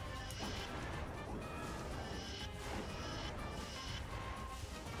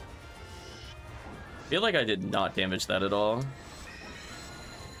 I feel like I did not damage that at all.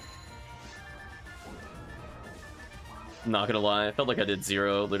 I'm not gonna lie, I felt like I did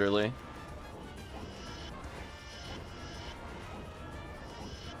 0, literally.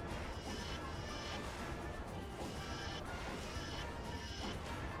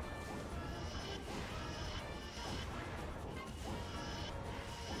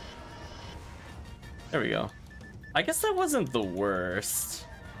 There we go. I guess that wasn't the worst.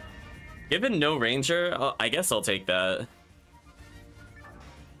 Given no ranger, I guess I'll take that.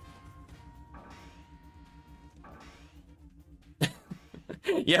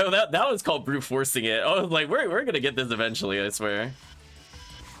 Yeah, that was called brute forcing it. I was like, we're gonna get this eventually, I swear.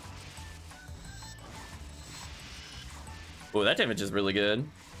 Oh, that damage is really good.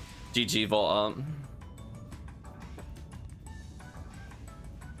 GG Vault Up.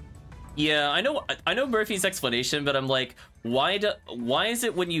 Yeah, I know Murphy's explanation, but I'm like, why is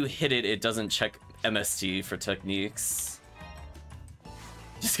it when you hit it, it doesn't check MST for techniques?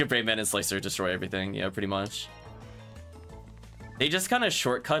 Just get Brave Man and Slicer, destroy everything. Yeah, pretty much. They just kind of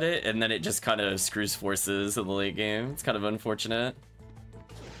shortcut it, and then it just kind of screws forces in the late game. It's kind of unfortunate.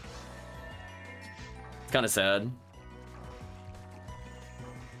 It's kind of sad.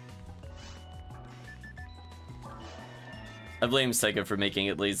 I blame Sega for making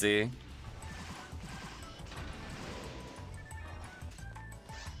it lazy.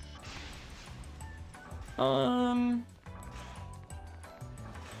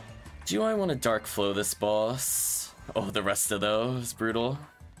 Do I want to Dark Flow this boss? Oh, the rest of those, brutal.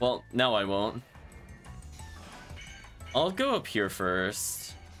 Well, now I won't. I'll go up here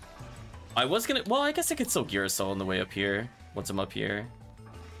first. I was gonna, well, I guess I could still Gear Assault on the way up here, once I'm up here.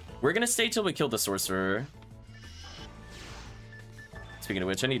 We're gonna stay till we kill the Sorcerer. Speaking of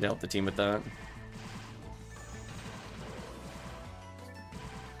which, I need to help the team with that.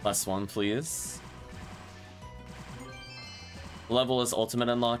 Last one, please. Level is ultimate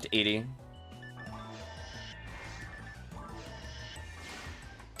unlocked, 80.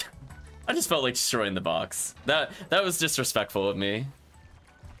 I just felt like destroying the box. That was disrespectful of me.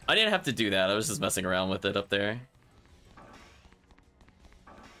 I didn't have to do that, I was just messing around with it up there.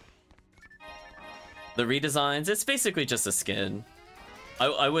 The redesigns, it's basically just a skin.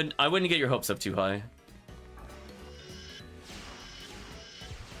 I wouldn't get your hopes up too high.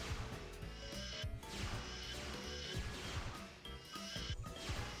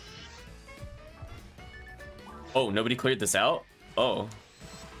 Oh, nobody cleared this out? Oh.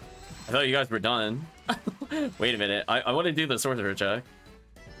 I thought you guys were done. Wait a minute. I want to do the sorcerer check.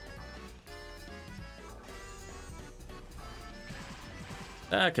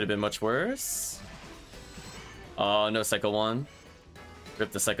 That could have been much worse. Oh, no cycle one.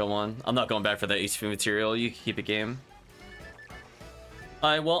 Rip the cycle one. I'm not going back for that HP material. You keep it game.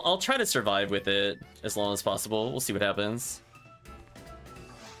 Well, I'll try to survive with it as long as possible. We'll see what happens.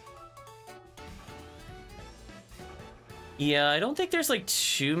 Yeah, I don't think there's like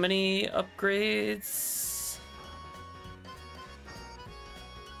too many upgrades.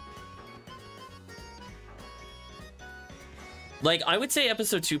 Like, I would say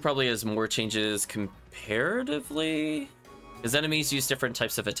episode 2 probably has more changes comparatively, because enemies use different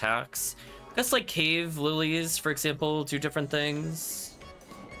types of attacks. I guess like cave lilies, for example, do different things.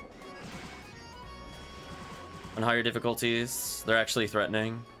 On higher difficulties, they're actually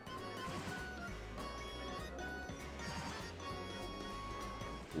threatening.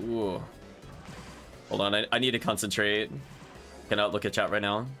 Ooh. Hold on, I need to concentrate. Cannot look at chat right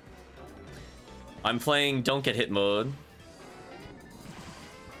now. I'm playing don't get hit mode.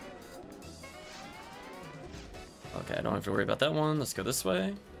 Okay, I don't have to worry about that one. Let's go this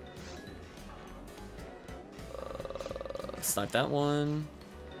way. Snipe that one.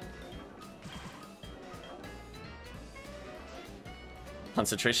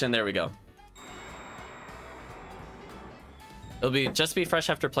 Concentration, there we go. It'll just be fresh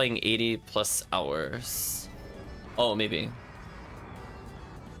after playing 80 plus hours. Oh, maybe.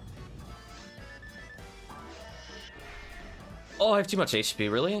 Oh, I have too much HP,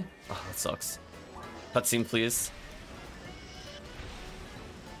 really? Oh, that sucks. Cutscene, please.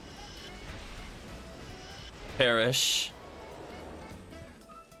 Perish.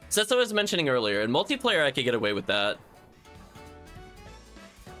 So that's what I was mentioning earlier. In multiplayer, I could get away with that.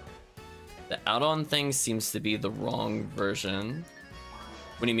 The add-on thing seems to be the wrong version.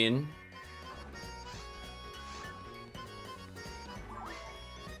 What do you mean?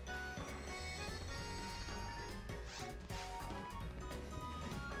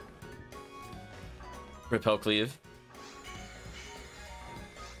 Rip HellCleave.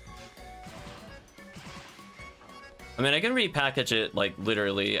 I mean, I can repackage it, like,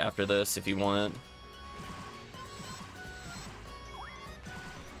 literally after this if you want.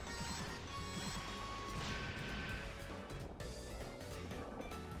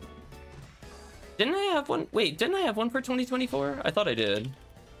 Didn't I have one? Wait, didn't I have one for 2024? I thought I did.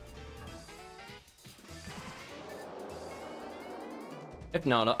 If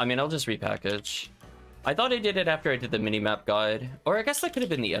not, I mean, I'll just repackage. I thought I did it after I did the mini-map guide. Or I guess that could have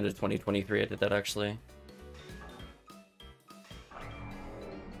been the end of 2023 I did that, actually.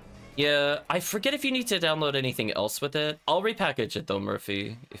 Yeah, I forget if you need to download anything else with it. I'll repackage it, though,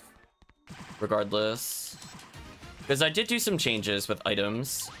 Murphy. Regardless. Because I did do some changes with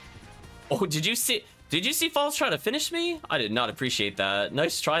items. Oh, did you see Falls try to finish me? I did not appreciate that.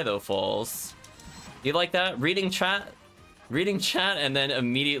 Nice try, though, Falls. You like that? Reading chat and then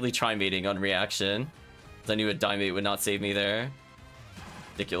immediately try-mating on reaction. I knew a die-mate would not save me there.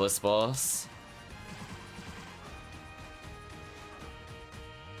 Ridiculous, boss.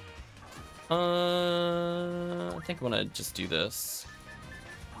 I think I want to just do this.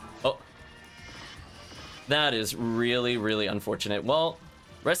 Oh. That is really, really unfortunate. Well,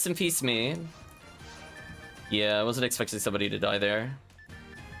 rest in peace, me. Yeah, I wasn't expecting somebody to die there.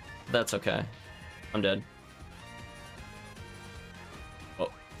 That's okay. I'm dead.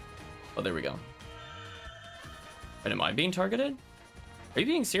 Oh, there we go. And am I being targeted? Are you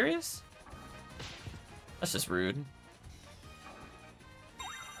being serious? That's just rude.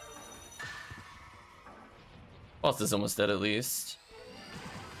 Boss is almost dead at least.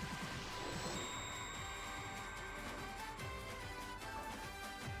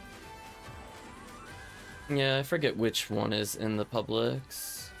 Yeah, I forget which one is in the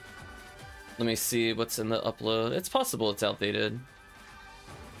publics. Let me see what's in the upload. It's possible it's outdated.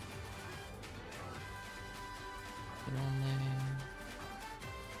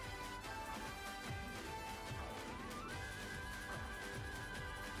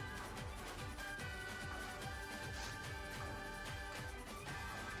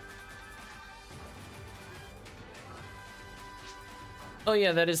 Oh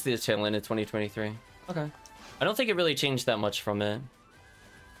yeah, that is the tail end of 2023. Okay. I don't think it really changed that much from it.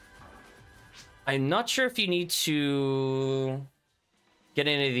 I'm not sure if you need to get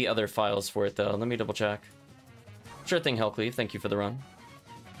any of the other files for it, though. Let me double check. Sure thing, HellCleave. Thank you for the run.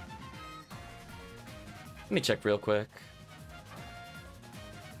 Let me check real quick.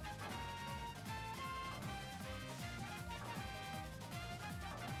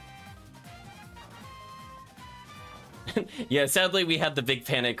 Yeah, sadly, we had the big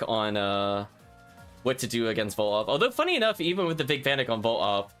panic on what to do against Volt Up. Although, funny enough, even with the big panic on Volt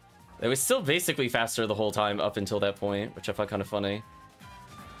Up, it was still basically faster the whole time up until that point, which I found kind of funny.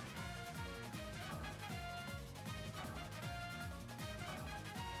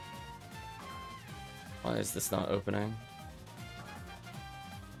 Why is this not opening?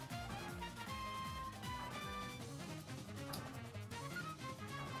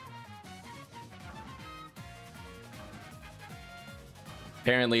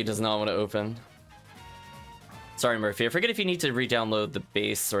 Apparently it does not want to open. Sorry, Murphy. I forget if you need to re-download the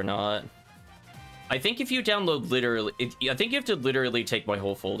base or not. I think if you download literally... I think you have to literally take my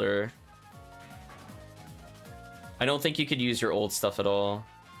whole folder. I don't think you could use your old stuff at all,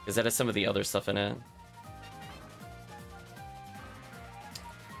 because that has some of the other stuff in it.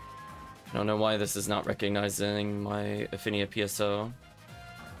 I don't know why this is not recognizing my Ephinea PSO.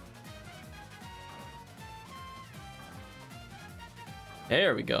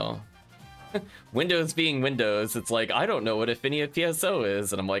 There we go. Windows being Windows, it's like, I don't know what Ephinea PSO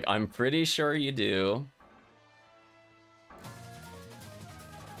is, and I'm like, I'm pretty sure you do.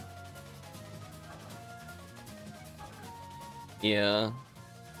 Yeah.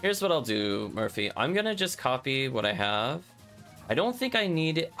 Here's what I'll do, Murphy. I'm gonna just copy what I have. I don't think I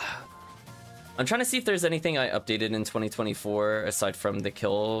need it. I'm trying to see if there's anything I updated in 2024 aside from the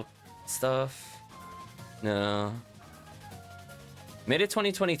kill stuff. No. Made it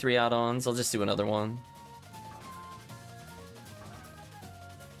 2023 add-ons. I'll just do another one.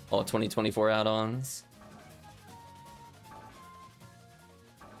 All 2024 add-ons.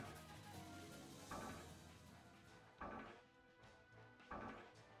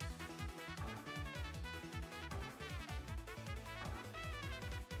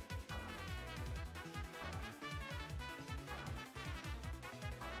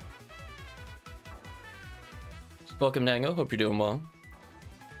 Welcome, Dango. Hope you're doing well.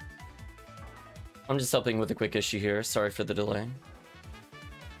 I'm just helping with a quick issue here. Sorry for the delay.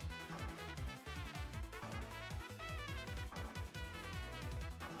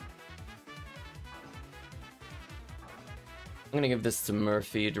 I'm gonna give this to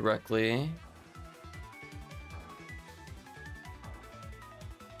Murphy directly.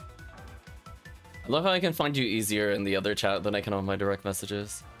 I love how I can find you easier in the other chat than I can on my direct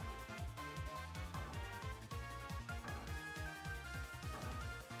messages.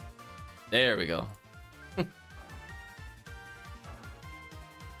 There we go.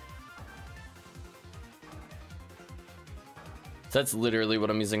 So that's literally what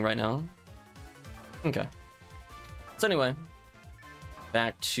I'm using right now. Okay. So anyway,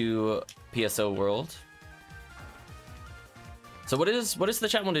 back to PSO world. So what is the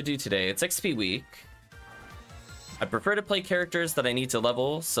chat want to do today? It's XP week. I prefer to play characters that I need to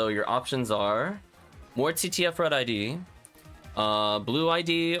level, so your options are more TTF red ID, blue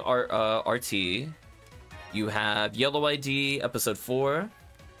ID RT, you have yellow ID episode 4.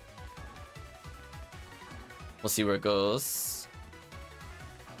 We'll see where it goes.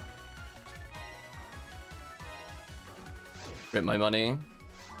 Rip my money.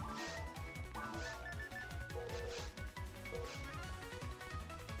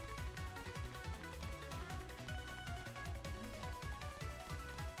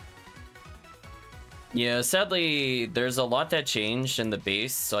 Yeah, sadly, there's a lot that changed in the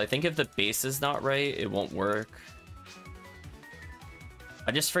base, so I think if the base is not right, it won't work.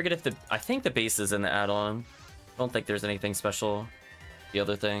 I just forget if I think the base is in the add-on. I don't think there's anything special. The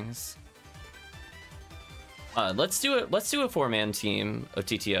other things. Let's do a 4-man team of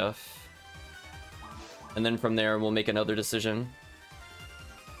TTF. And then from there, we'll make another decision.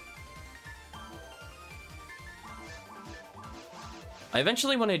 I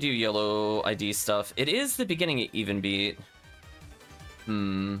eventually want to do yellow ID stuff. It is the beginning of even beat.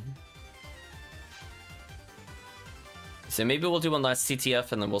 So maybe we'll do one last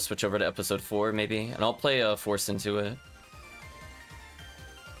TTF and then we'll switch over to episode 4 maybe. And I'll play a Force into it.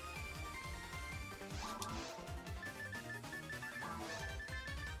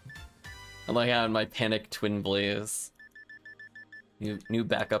 I like how my Panic Twin Blaze. New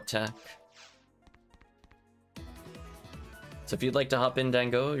backup tech. So if you'd like to hop in,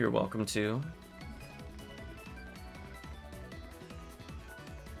 Dango, you're welcome to.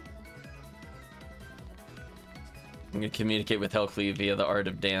 I'm gonna communicate with HellCleave via the art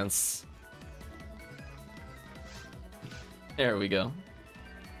of dance. There we go.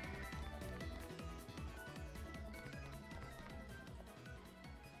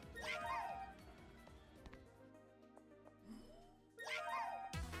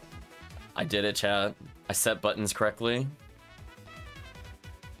 I did it, chat. I set buttons correctly.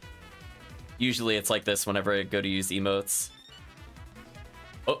 Usually it's like this whenever I go to use emotes.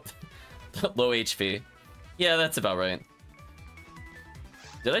 Oh, low HP. Yeah, that's about right.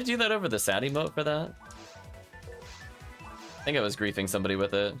 Did I do that over the sad emote for that? I think I was griefing somebody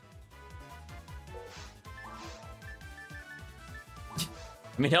with it.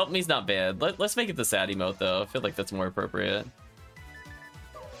 I mean, help me's not bad. Let's make it the sad emote, though. I feel like that's more appropriate.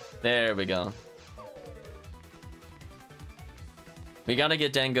 There we go. We gotta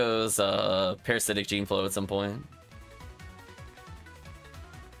get Dango's parasitic gene flow at some point.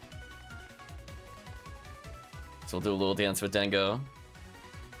 So we'll do a little dance with Dango.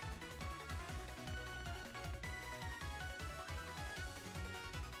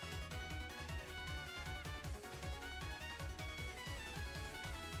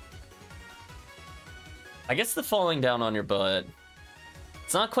 I guess the falling down on your butt.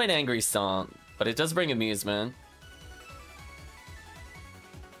 It's not quite angry stomp, but it does bring amusement.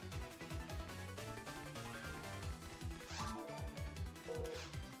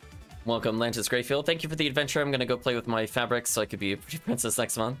 Welcome, LantisGreyField. Thank you for the adventure. I'm gonna go play with my fabrics so I could be a pretty princess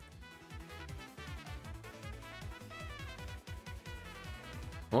next month.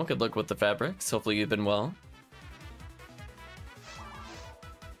 Well, good luck with the fabrics. Hopefully you've been well.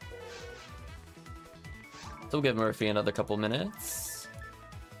 So we'll give Murphy another couple minutes.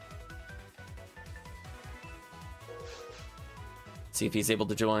 See if he's able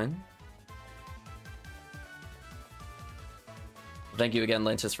to join. Thank you again,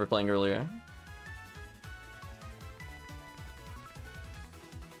 Lantis, for playing earlier.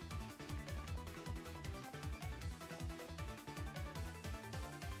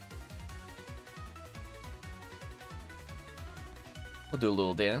 We'll do a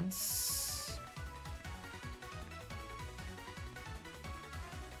little dance.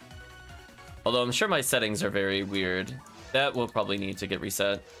 Although I'm sure my settings are very weird. That will probably need to get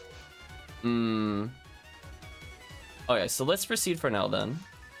reset. Okay, so let's proceed for now then.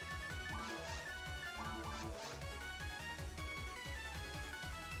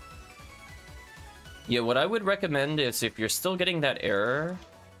 Yeah, what I would recommend is if you're still getting that error,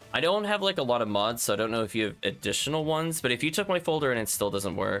 I don't have like a lot of mods, so I don't know if you have additional ones, but if you took my folder and it still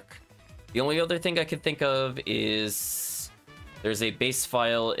doesn't work, the only other thing I could think of is there's a base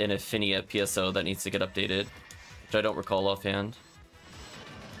file in Ephinea PSO that needs to get updated, which I don't recall offhand.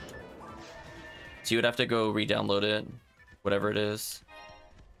 So you would have to go re-download it, whatever it is.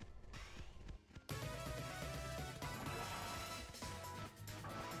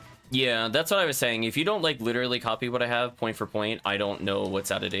 Yeah, that's what I was saying. If you don't like literally copy what I have point for point, I don't know what's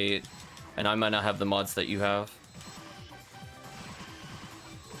out of date, and I might not have the mods that you have.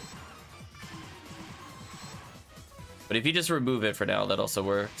 But if you just remove it for now, that also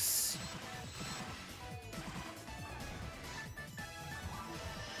works.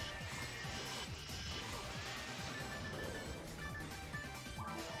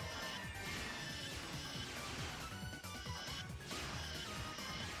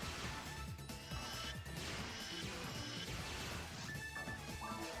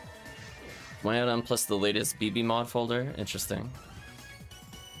 My add-on plus the latest BB mod folder. Interesting.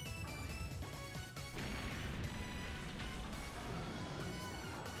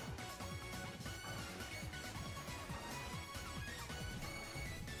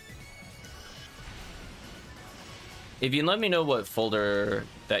 If you let me know what folder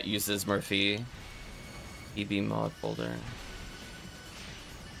that uses Murphy, BB mod folder.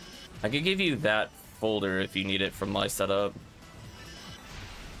 I could give you that folder if you need it from my setup.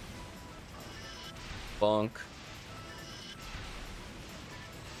 Bonk.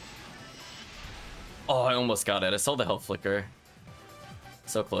 Oh, I almost got it. I saw the health flicker.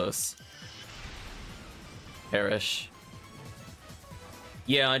 So close. Perish.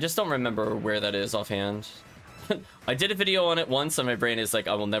 Yeah, I just don't remember where that is offhand. I did a video on it once and my brain is like,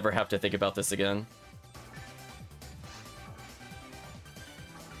 I will never have to think about this again.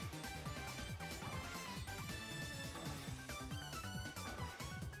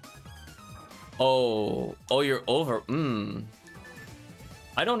 Oh, you're over.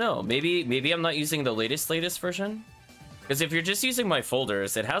 I don't know. Maybe I'm not using the latest version. Because if you're just using my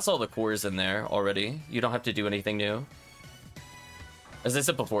folders, it has all the cores in there already. You don't have to do anything new. As I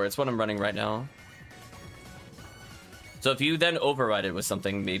said before, it's what I'm running right now. So if you then override it with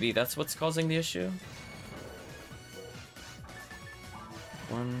something, maybe that's what's causing the issue.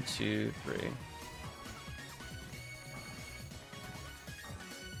 1, 2, 3.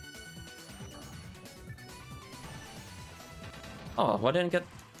 Oh, why didn't I get...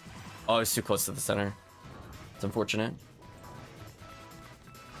 Oh, it's too close to the center. It's unfortunate.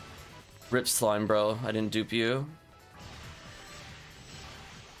 Rip slime, bro. I didn't dupe you.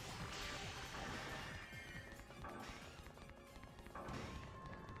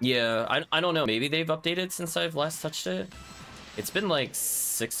 Yeah, I don't know. Maybe they've updated since I've last touched it. It's been like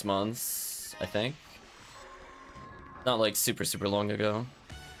 6 months, I think. Not like super long ago.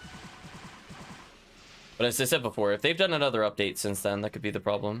 But as I said before, if they've done another update since then, that could be the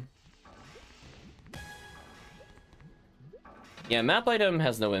problem. Yeah, map item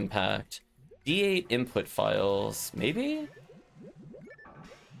has no impact. D8 input files, maybe?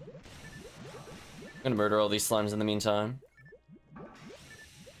 I'm gonna murder all these slimes in the meantime.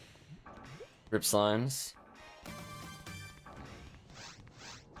 Rip slimes.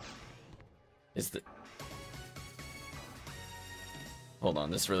 Is the... Hold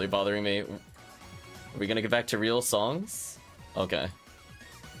on, this is really bothering me. Are we gonna get back to real songs? Okay.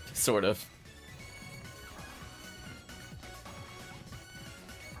 Sort of.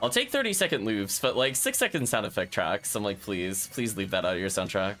 I'll take 30-second loops, but like 6-second sound effect tracks. I'm like, please leave that out of your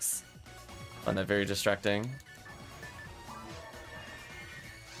soundtracks. I find that very distracting.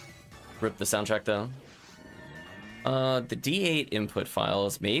 Rip the soundtrack down. The D8 input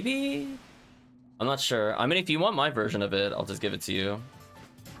files, maybe? I'm not sure. I mean, if you want my version of it, I'll just give it to you.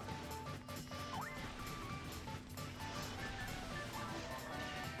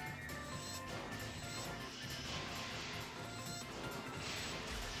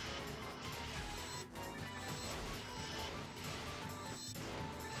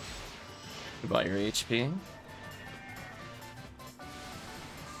 Goodbye your HP.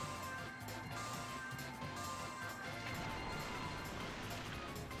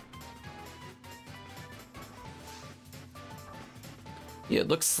 Yeah, it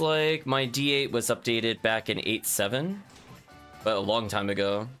looks like my D8 was updated back in 8.7, but a long time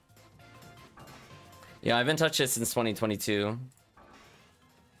ago. Yeah, I haven't touched it since 2022.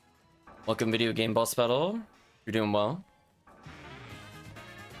 Welcome, Video Game Boss Battle. You're doing well.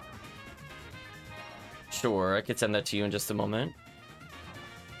 Sure, I could send that to you in just a moment.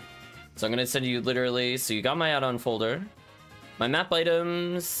 So I'm gonna send you literally, so you got my add-on folder. My map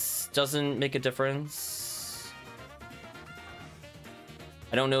items doesn't make a difference.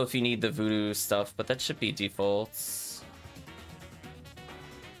 I don't know if you need the voodoo stuff, but that should be defaults.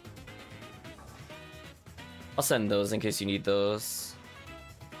 I'll send those in case you need those.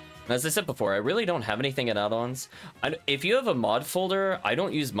 And as I said before, I really don't have anything in add-ons. If you have a mod folder, I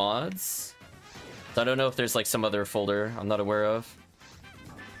don't use mods. So I don't know if there's like some other folder I'm not aware of.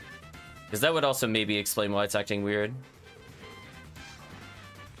 Because that would also maybe explain why it's acting weird.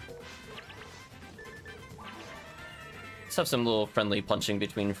 Let's have some little friendly punching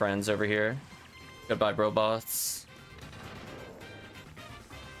between friends over here. Goodbye, robots.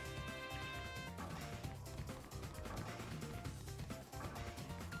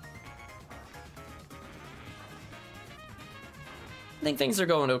 I think things are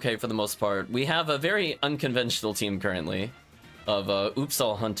going okay for the most part. We have a very unconventional team currently of Oops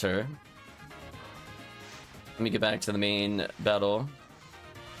All Hunter. Let me get back to the main battle.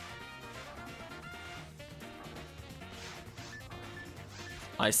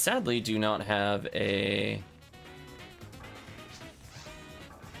 I sadly do not have a...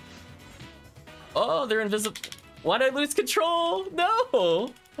 Oh, they're invisible. Why'd I lose control?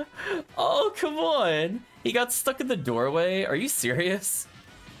 No! Oh, come on. He got stuck in the doorway? Are you serious?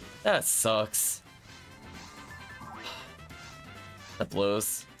 That sucks. That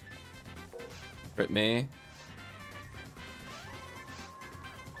blows. Rip me.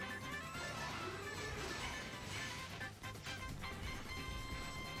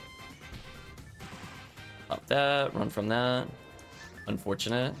 Pop that, run from that.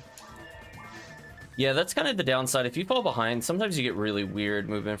 Unfortunate. Yeah, that's kind of the downside. If you fall behind, sometimes you get really weird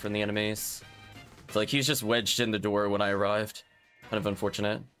movement from the enemies. So, like, he's just wedged in the door when I arrived. Kind of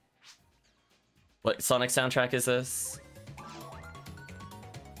unfortunate. What Sonic soundtrack is this?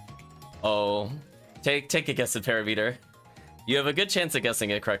 Oh. Take a guess at Parameter. You have a good chance of guessing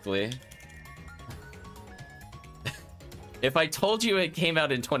it correctly. If I told you it came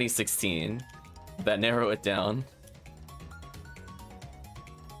out in 2016, that narrow it down.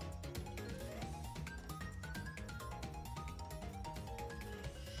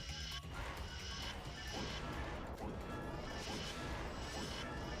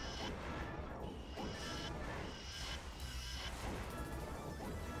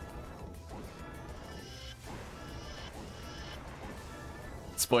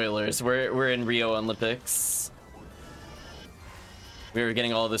 Spoilers, we're in Rio Olympics. We were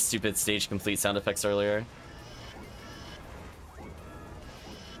getting all the stupid stage complete sound effects earlier.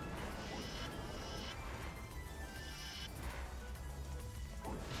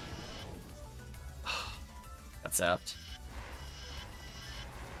 Got zapped.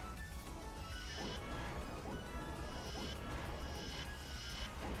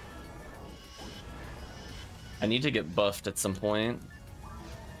 I need to get buffed at some point.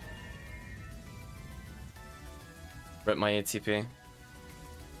 Rip my ATP. I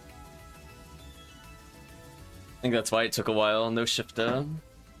think that's why it took a while. No shift down.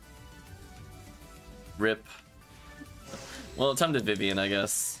 Rip. Well, time to Vivian, I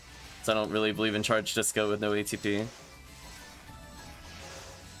guess. So I don't really believe in charge disco with no ATP.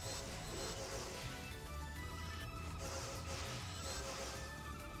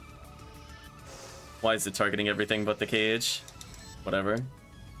 Why is it targeting everything but the cage? Whatever.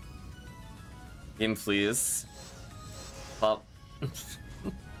 Game flees. Pop.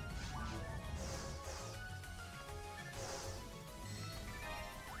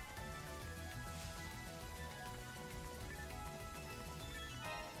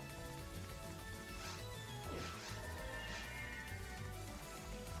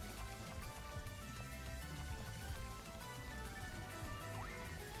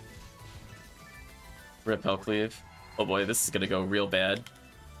 Rip HellCleave. Oh boy, this is gonna go real bad.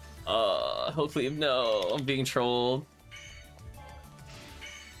 HellCleave, no, I'm being trolled.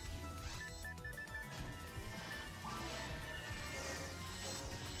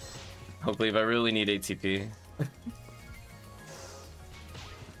 HellCleave, I really need ATP.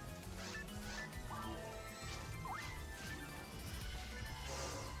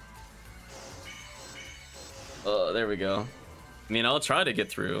 There we go. I mean, I'll try to get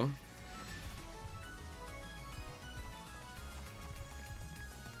through.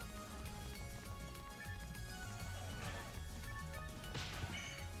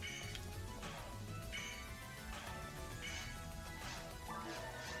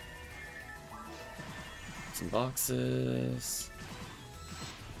 Boxes.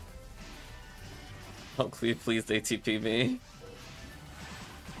 HellCleave, please ATP me.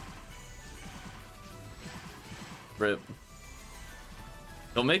 Rip.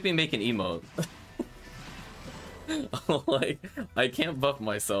 Don't make me make an emote. Like, I can't buff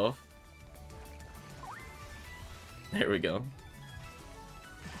myself. There we go.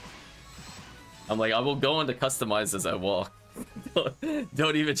 I'm like, I will go into customize as I walk.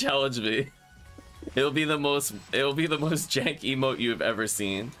 Don't even challenge me. It'll be the most jank emote you've ever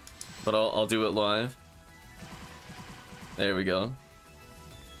seen, but I'll do it live. There we go.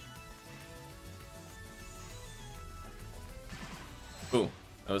 Ooh,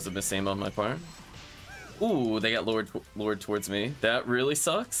 that was a misaim on my part. Ooh, they got lured towards me. That really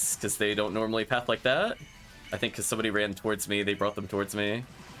sucks, because they don't normally path like that. I think because somebody ran towards me, they brought them towards me.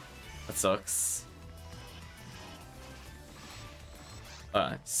 That sucks.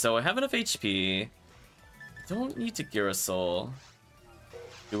 Alright, so I have enough HP. Don't need to Gear a Soul.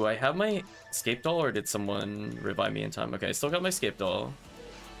 Do I have my escape doll, or did someone revive me in time? Okay, I still got my escape doll.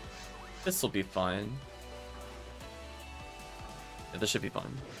 This will be fine. Yeah, this should be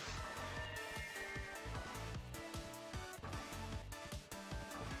fine.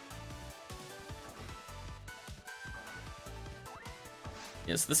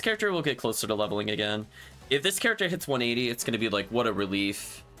 Yes, this character will get closer to leveling again. If this character hits 180, it's going to be like, what a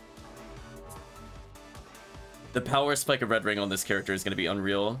relief. The power spike of Red Ring on this character is going to be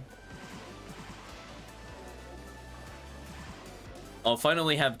unreal. I'll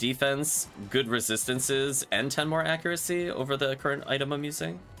finally have defense, good resistances, and 10 more accuracy over the current item I'm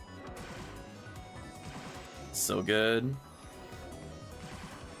using. So good.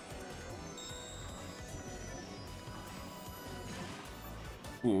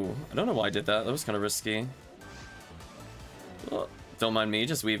 Ooh, I don't know why I did that. That was kind of risky. Oh, don't mind me,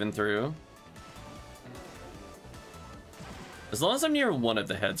 just weaving through. As long as I'm near one of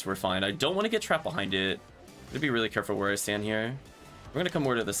the heads, we're fine. I don't want to get trapped behind it. I'm gonna be really careful where I stand here. We're gonna come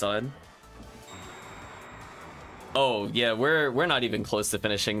more to the side. Oh yeah, we're not even close to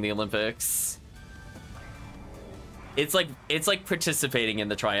finishing the Olympics. It's like participating in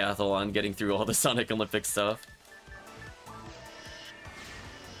the triathlon, getting through all the Sonic Olympic stuff.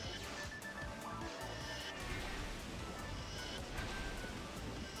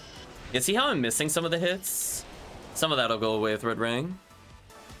 Yeah, see how I'm missing some of the hits? Some of that'll go away with Red Ring.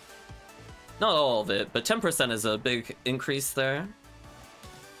 Not all of it, but 10% is a big increase there.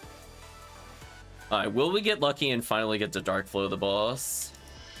 Alright, will we get lucky and finally get to Dark Flow the boss?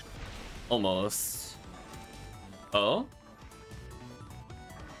 Almost. Oh?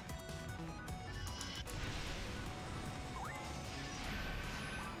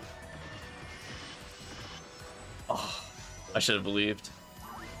 Oh, I should have believed.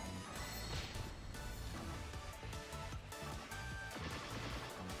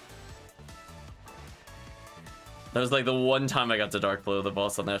 That was like the one time I got to Dark Flow the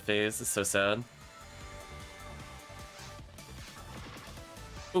boss on that phase. It's so sad.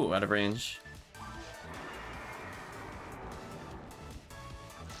 Ooh, out of range.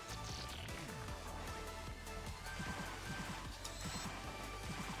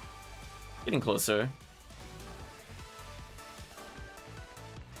 Getting closer.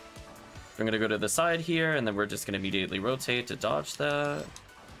 I'm gonna go to the side here, and then we're just gonna immediately rotate to dodge that.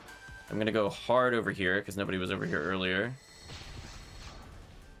 I'm gonna go hard over here, because nobody was over here earlier.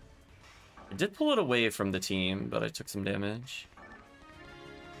 I did pull it away from the team, but I took some damage.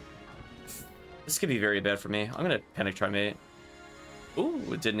 This could be very bad for me. I'm gonna Panic Trimate.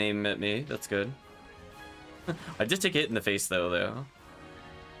 Ooh, it didn't aim at me. That's good. I did take it in the face, though.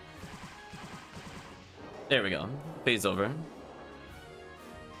 There we go. Phase over.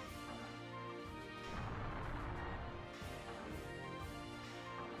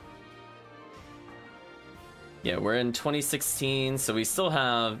 Yeah, we're in 2016, so we still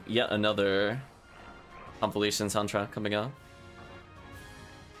have yet another compilation soundtrack coming up.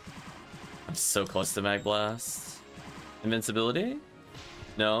 I'm so close to Mag Blast. Invincibility?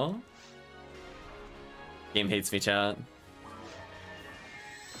 No? Game hates me, chat.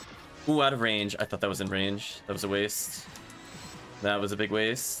 Ooh, out of range. I thought that was in range. That was a waste. That was a big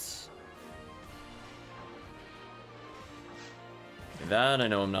waste. That, I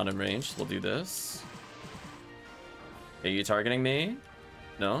know I'm not in range. We'll do this. Are you targeting me?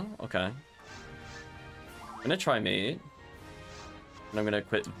 No? Okay. I'm gonna try mate. And I'm gonna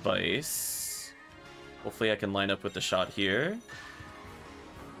quit Vice. Hopefully I can line up with the shot here.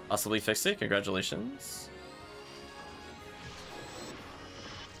 Possibly fix it. Congratulations.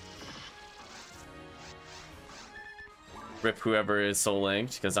 Rip whoever is soul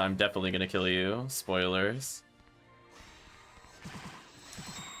linked, because I'm definitely gonna kill you. Spoilers.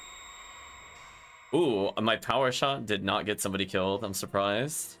 Ooh, my power shot did not get somebody killed. I'm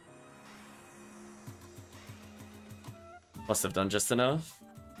surprised. Must have done just enough.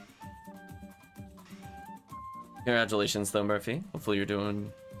 Congratulations though, Murphy. Hopefully you're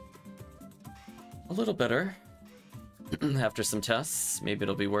doing a little better. After some tests, maybe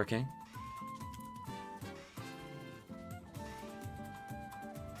it'll be working.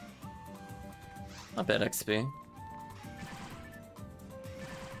 Not bad XP.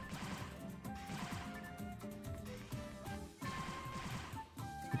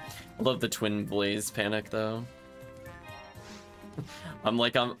 I love the twin blaze panic though. I'm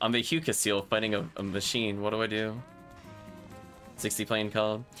a Huka seal fighting a machine. What do I do? 60 plane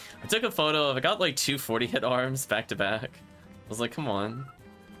cub. I took a photo of, I got like 240 hit arms back to back. I was like, come on.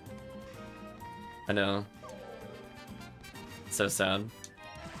 I know. So sad.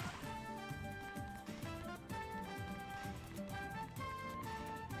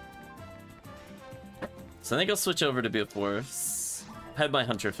 So I think I'll switch over to be a force. Had my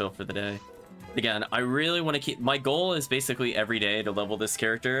hunter fill for the day. Again, I really want to keep... My goal is basically every day to level this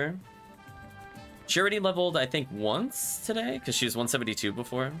character. She already leveled, I think, once today, because she was 172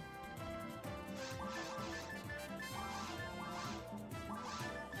 before.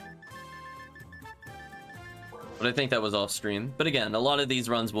 But I think that was off stream. But again, a lot of these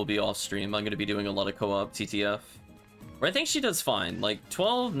runs will be off stream. I'm going to be doing a lot of co-op TTF. Where I think she does fine. Like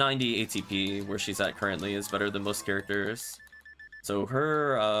 1290 ATP, where she's at currently, is better than most characters. So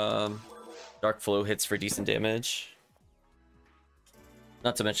her Dark Flow hits for decent damage.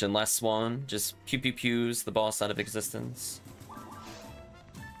 Not to mention Last Swan, just pew-pew-pews the boss out of existence.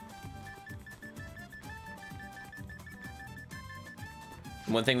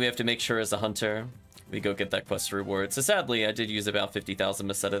 One thing we have to make sure as a hunter, we go get that quest reward. So sadly, I did use about 50,000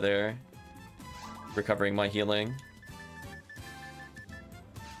 Meseta there, recovering my healing.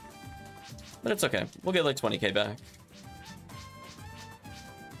 But it's okay. We'll get like 20k back.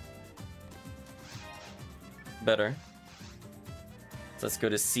 Better. So let's go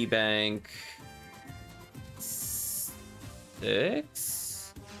to C Bank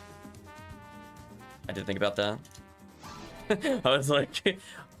 6. I did think about that. I was like...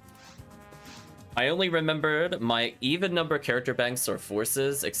 I only remembered my even number character banks are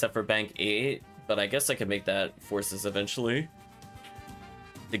forces, except for bank 8, but I guess I could make that forces eventually.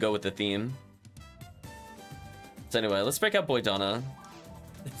 To go with the theme. So anyway, let's break out Boydana.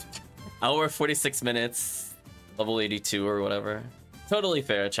 Hour 46 minutes, level 82 or whatever. Totally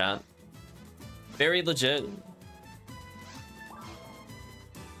fair, chat. Very legit.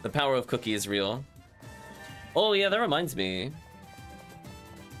 The power of Cookie is real. Oh yeah, that reminds me.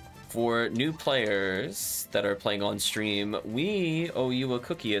 For new players that are playing on stream, we owe you a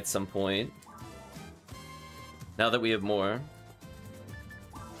cookie at some point. Now that we have more.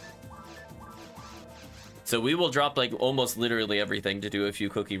 So we will drop like almost literally everything to do a few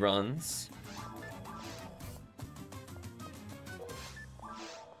cookie runs.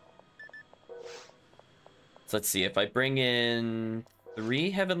 So let's see, if I bring in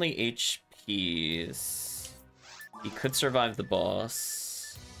 3 heavenly HPs, he could survive the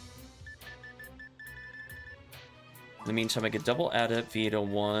boss. In the meantime, I could double adept Vita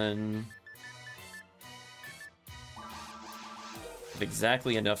 1.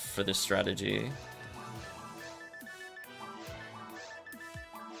 Exactly enough for this strategy.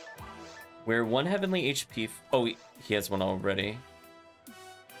 We're 1 heavenly HP. Oh, he has one already.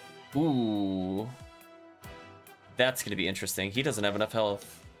 Ooh. That's gonna be interesting. He doesn't have enough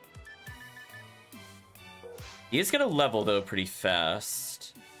health. He is gonna level, though, pretty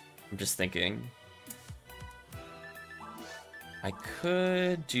fast. I'm just thinking. I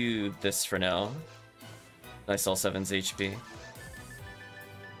could do this for now. Nice all 7's HP.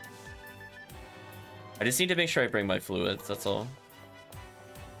 I just need to make sure I bring my fluids, that's all.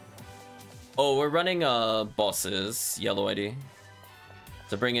 Oh, we're running bosses, yellow ID.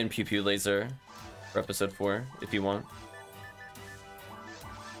 So bring in Pew Pew Laser for episode 4, if you want.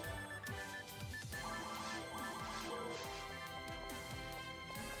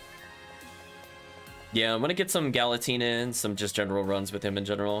 Yeah, I'm gonna get some Galatine in, some just general runs with him in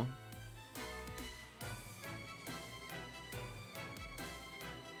general.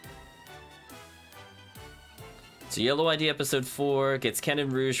 So Yellow ID episode 4 gets Cannon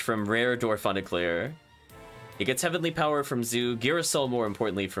Rouge from Rare Door Fonteclair. It gets Heavenly Power from Zoo, Girasol more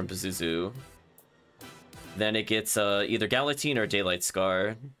importantly from Pazuzu. Then it gets either Galatine or Daylight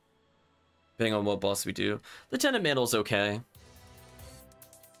Scar, depending on what boss we do. Lieutenant Mantle's okay.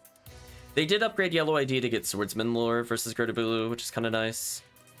 They did upgrade Yellow ID to get Swordsman lore versus Gertabulu, which is kind of nice.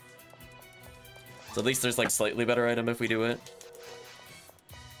 So at least there's like slightly better item if we do it.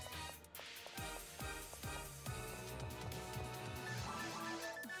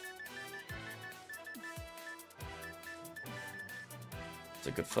 It's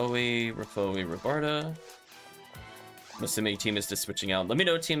a good Foe, Rabarda. I'm assuming team is just switching out. Let me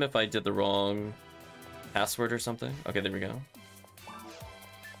know, team, if I did the wrong password or something. Okay, there we go.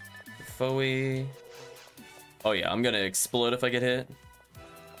 Foe. Oh yeah, I'm gonna explode if I get hit.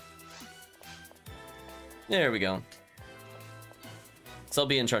 There we go. So I'll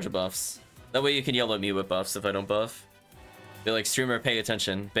be in charge of buffs. That way you can yell at me with buffs if I don't buff. Be like, streamer, pay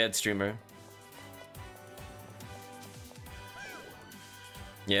attention. Bad streamer.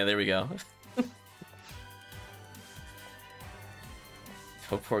 Yeah, there we go.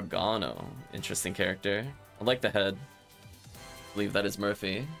 Topurgano. Interesting character. I like the head. I believe that is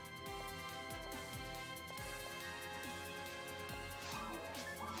Murphy.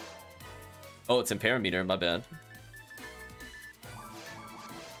 Oh, it's Imperameter, my bad.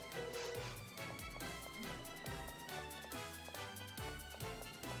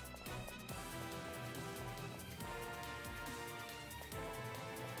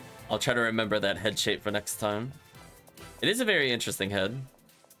 I'll try to remember that head shape for next time. It is a very interesting head.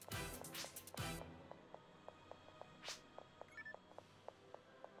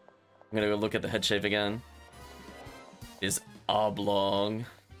 I'm gonna go look at the head shape again. It is oblong.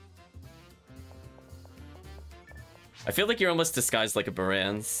 I feel like you're almost disguised like a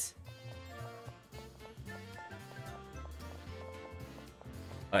Baran's.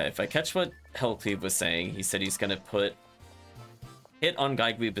 Alright, if I catch what HellCleave was saying, he said he's gonna put hit on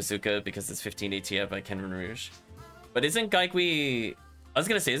Gaigui Bazooka because it's 15 ATF by Cannon Rouge. But isn't Gaigui... I was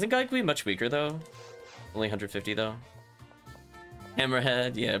gonna say, isn't Gaigui much weaker though? Only 150 though.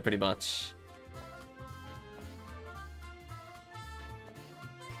 Hammerhead, yeah, pretty much.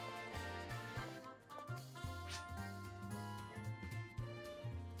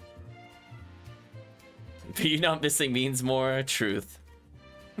 But you not missing means more truth.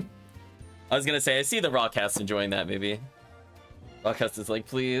 I was gonna say, I see the Rawcast enjoying that, maybe. Rawcast is like,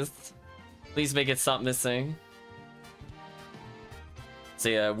 please make it stop missing. So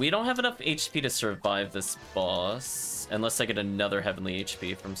yeah, we don't have enough HP to survive this boss, unless I get another heavenly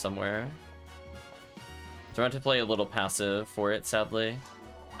HP from somewhere. So I have to play a little passive for it, sadly.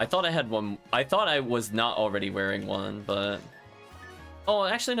 I thought I had one. I thought I was not already wearing one, but... Oh,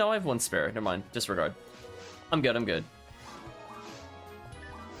 actually, no, I have one spare. Never mind. Disregard. I'm good, I'm good.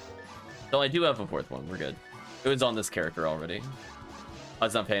 So I do have a fourth one. We're good. It was on this character already. I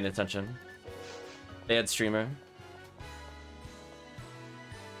was not paying attention. They had streamer.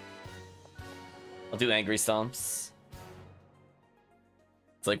 I'll do angry stomps.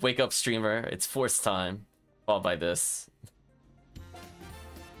 It's like, wake up, streamer. It's force time. Followed by this.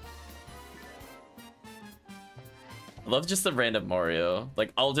 I love just the random Mario.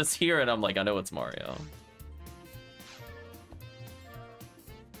 Like, I'll just hear it, I'm like, I know it's Mario.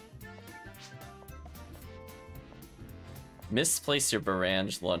 Misplace your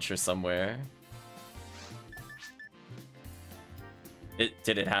barrage launcher somewhere.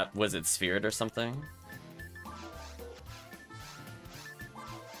 Did it have, was it sphered or something?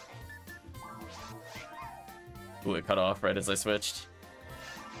 Ooh, it cut off right as I switched.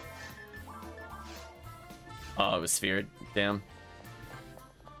 Oh, it was sphered. Damn.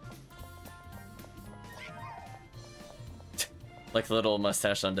 Like the little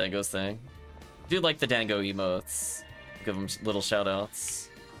mustache on Dango's thing. Do like the Dango emotes. Give them little shoutouts.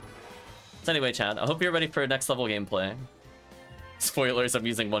 So anyway, chat, I hope you're ready for next level gameplay. Spoilers, I'm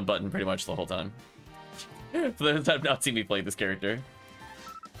using one button pretty much the whole time. For those that have not seen me play this character.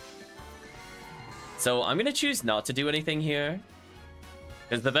 So I'm gonna choose not to do anything here,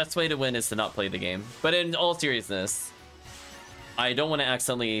 because the best way to win is to not play the game. But in all seriousness, I don't want to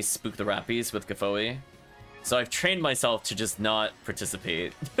accidentally spook the Rappies with Gafoi, so I've trained myself to just not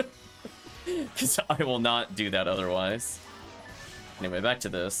participate. Because I will not do that otherwise. Anyway, back to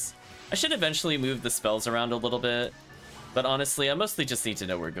this. I should eventually move the spells around a little bit, but honestly, I mostly just need to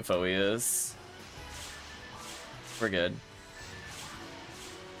know where Gafoi is. We're good.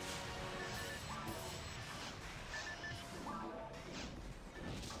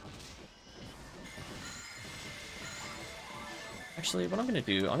 Actually, what I'm gonna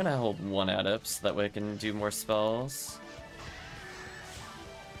do, I'm gonna hold one adept so that way I can do more spells.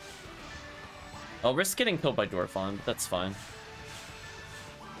 I'll risk getting killed by Dorfon, but that's fine.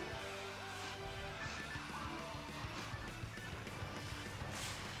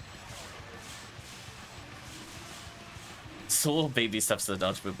 It's a little baby steps to the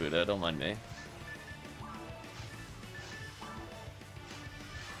dodge Buddha, don't mind me.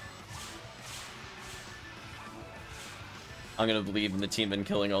 I'm gonna believe in the team in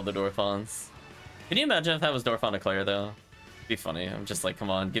killing all the Dorfons. Can you imagine if that was Dorfon Eclair though? It'd be funny. I'm just like, come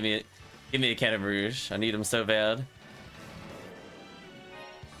on, give me a Cannon Rouge. I need him so bad.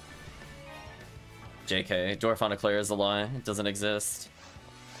 JK, Dorfon Eclair is a lie. It doesn't exist.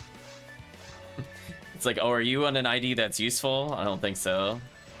 It's like, oh, are you on an ID that's useful? I don't think so.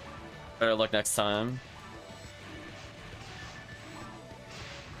 Better luck next time.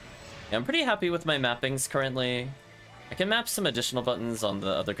 Yeah, I'm pretty happy with my mappings currently. I can map some additional buttons on the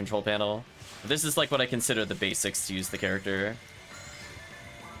other control panel. This is like what I consider the basics to use the character.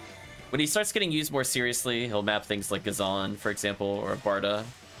 When he starts getting used more seriously, he'll map things like Gazan, for example, or Barda.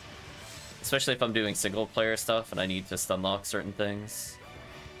 Especially if I'm doing single player stuff and I need to stun lock certain things.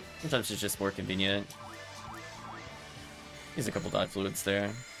 Sometimes it's just more convenient. Use a couple dye fluids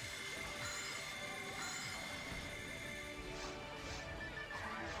there.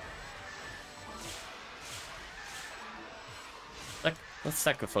 Let's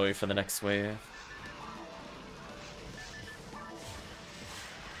stack Gafoi for the next wave.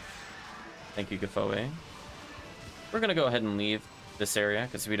 Thank you, Gafoi. We're gonna go ahead and leave this area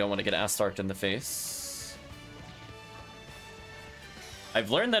because we don't want to get ass-darked in the face. I've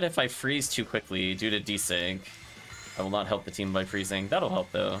learned that if I freeze too quickly due to desync, I will not help the team by freezing. That'll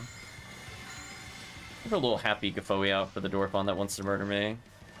help though. Give a little happy Gafoi out for the Dorfon that wants to murder me.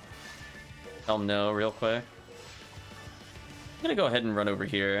 Tell him no real quick. I'm gonna go ahead and run over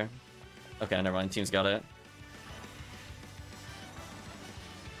here. Okay, never mind. Team's got it.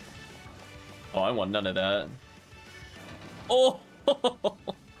 Oh, I want none of that. Oh!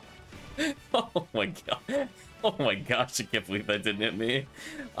 Oh my god. Oh my gosh, I can't believe that didn't hit me.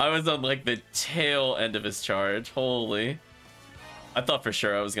 I was on like the tail end of his charge. Holy. I thought for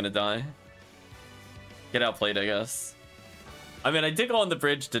sure I was gonna die. Get outplayed, I guess. I mean, I did go on the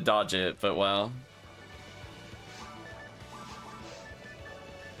bridge to dodge it, but wow.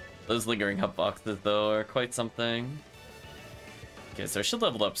 Those lingering hub boxes, though, are quite something. Okay, so I should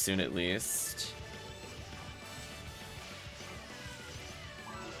level up soon at least.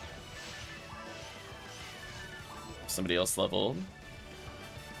 Somebody else leveled.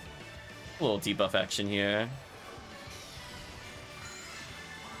 A little debuff action here.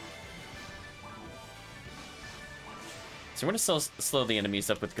 So we're gonna slow the enemies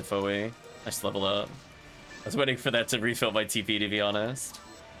up with Gafoi. Nice level up. I was waiting for that to refill my TP, to be honest.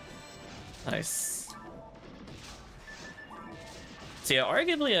 Nice. So yeah,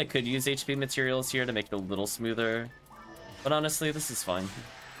 arguably I could use HP materials here to make it a little smoother. But honestly, this is fine.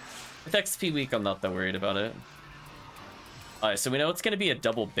 With XP weak, I'm not that worried about it. Alright, so we know it's going to be a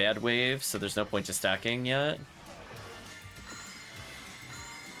double bad wave, so there's no point to stacking yet.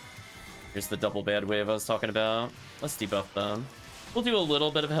 Here's the double bad wave I was talking about. Let's debuff them. We'll do a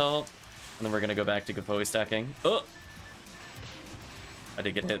little bit of help, and then we're going to go back to Gafoi stacking. Oh! I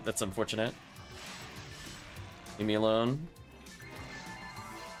did get hit. That's unfortunate. Leave me alone.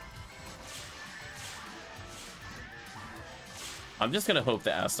 I'm just gonna hope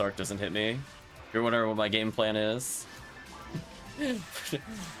the Astark doesn't hit me. You're wondering what my game plan is?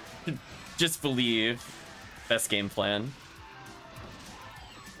 Just believe. Best game plan.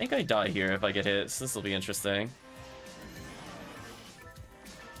 I think I die here if I get hit, so this will be interesting.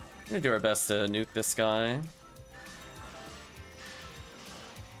 I'm gonna do our best to nuke this guy.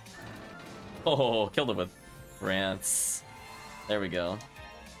 Oh, killed him with rants. There we go.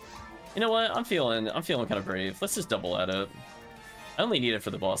 You know what? I'm feeling kind of brave. Let's just double at it. I only need it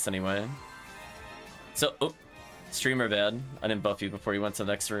for the boss anyway. So, oh, streamer bad. I didn't buff you before you went to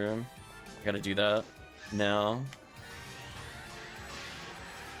the next room. I gotta do that now.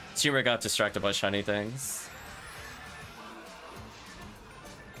 Streamer got distracted by shiny things.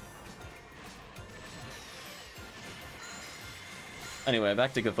 Anyway,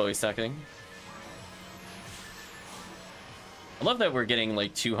 back to Gavoy stacking. I love that we're getting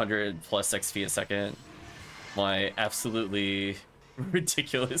like 200 plus XP a second. My absolutely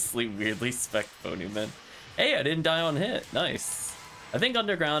ridiculously weirdly spec Bonuman. Hey, I didn't die on hit. Nice. I think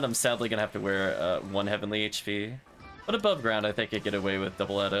underground I'm sadly gonna have to wear 1 heavenly HP. But above ground I think I get away with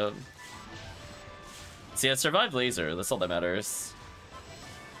double edit. See, I survived laser, that's all that matters.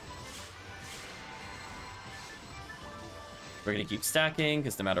 We're gonna keep stacking,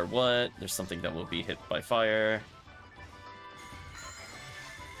 because no matter what, there's something that will be hit by fire.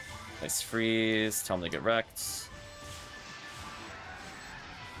 Nice freeze, tell them to get wrecked.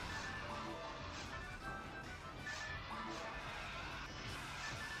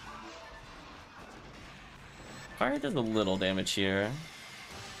 Fire does a little damage here.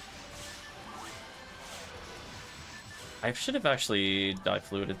 I should have actually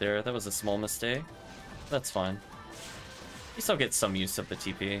fluided there. That was a small mistake. That's fine. At least I'll get some use of the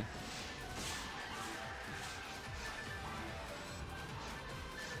TP.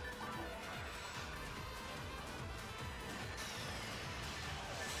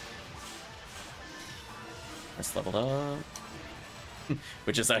 Let's level up.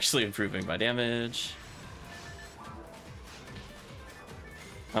 Which is actually improving my damage.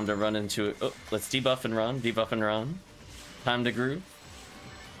 Time to run into it. Oh, let's debuff and run. Debuff and run. Time to group.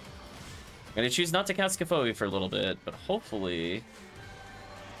 I'm gonna choose not to cast Gavoy for a little bit, but hopefully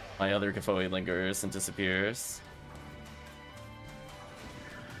my other Gavoy lingers and disappears.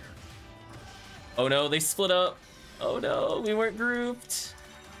 Oh no, they split up. Oh no, we weren't grouped.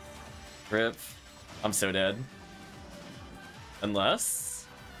 Rip. I'm so dead. Unless...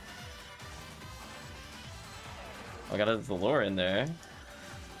 I got the lore in there.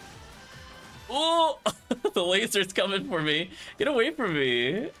 Oh, the laser's coming for me. Get away from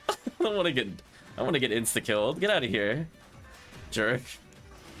me. I want to get insta killed. Get out of here, jerk.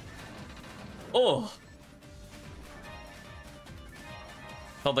 Oh,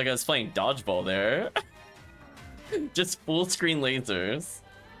 felt like I was playing dodgeball there. Just full screen lasers.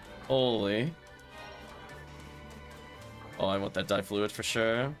 Holy. Oh, I want that dye fluid for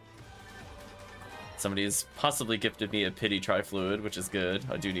sure. Somebody's possibly gifted me a pity tri-fluid, which is good.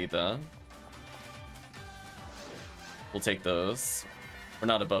 I do need that. We'll take those. We're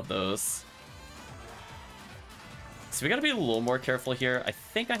not above those. So we gotta be a little more careful here. I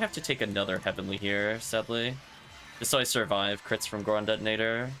think I have to take another Heavenly here, sadly. Just so I survive crits from Goron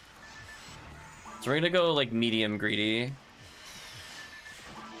Detonator. So we're gonna go, like, medium greedy.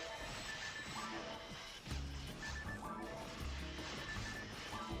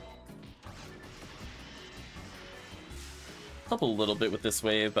 Help a little bit with this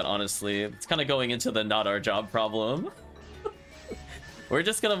wave, but honestly, it's kind of going into the not our job problem. We're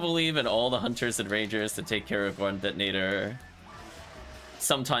just gonna believe in all the hunters and rangers to take care of Goron Detonator.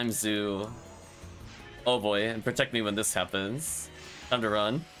 Sometimes Zoo. Oh boy, and protect me when this happens. Time to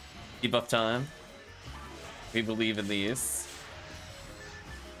run. Debuff time. We believe in these.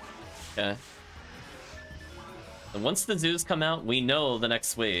 Okay. And once the Zoos come out, we know the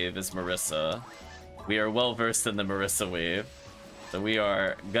next wave is Marissa. We are well versed in the Marissa wave. So we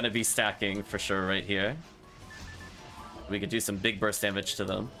are gonna be stacking for sure right here. We could do some big burst damage to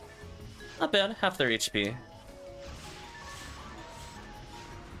them. Not bad, half their HP.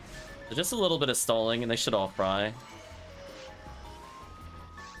 So just a little bit of stalling and they should all fry.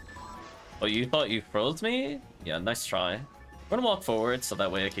 Oh, you thought you froze me? Yeah, nice try. We're gonna walk forward so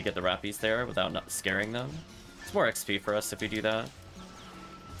that way I could get the Rappies there without not scaring them. It's more XP for us if we do that.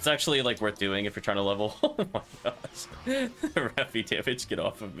 It's actually like worth doing if you're trying to level. Oh my gosh. Rappy damage, get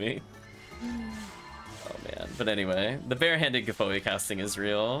off of me. Oh man. But anyway, the barehanded Gavoy casting is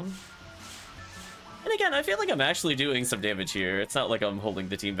real. And again, I feel like I'm actually doing some damage here. It's not like I'm holding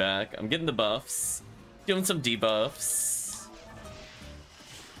the team back. I'm getting the buffs, doing some debuffs.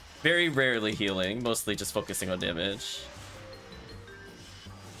 Very rarely healing, mostly just focusing on damage.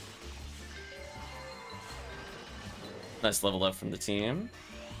 Nice level up from the team.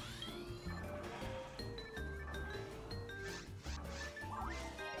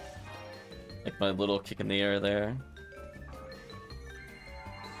 Like my little kick in the air there.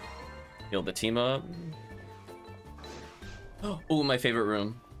 Heal the team up. Oh, my favorite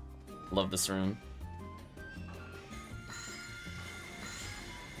room. Love this room.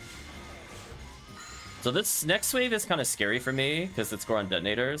 So this next wave is kind of scary for me because it's Goron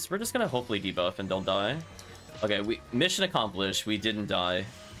detonators. We're just gonna hopefully debuff and don't die. Okay, mission accomplished. We didn't die.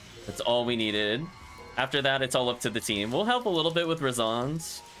 That's all we needed. After that, it's all up to the team. We'll help a little bit with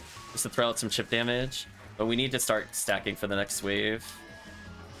Razans just to throw out some chip damage, but we need to start stacking for the next wave.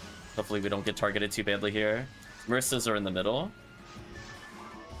 Hopefully we don't get targeted too badly here. Maristas are in the middle.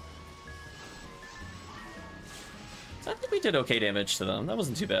 So I think we did okay damage to them. That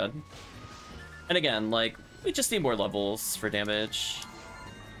wasn't too bad. And again, like, we just need more levels for damage.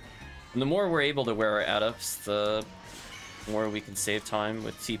 And the more we're able to wear our adapts, the more we can save time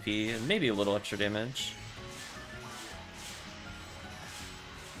with TP and maybe a little extra damage.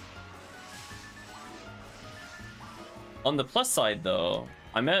 On the plus side, though,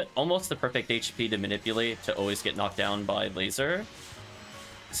 I'm at almost the perfect HP to manipulate to always get knocked down by laser.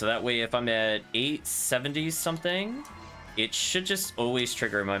 So that way, if I'm at 870 something, it should just always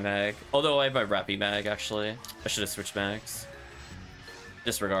trigger my mag. Although I have my Rappy mag, actually. I should have switched mags.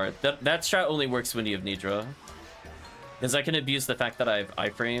 Disregard. That strat only works when you have Nidra. Because I can abuse the fact that I have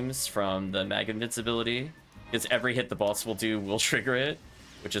iframes from the mag invincibility. Because every hit the boss will do will trigger it.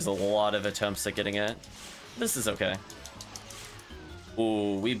 Which is a lot of attempts at getting it. This is okay.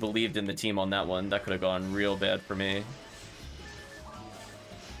 Ooh, we believed in the team on that one. That could have gone real bad for me.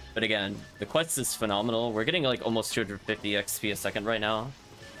 But again, the quest is phenomenal. We're getting like almost 250 XP a second right now.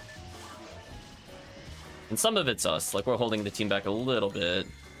 And some of it's us. Like, we're holding the team back a little bit.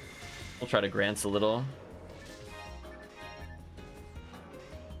 We'll try to grant a little.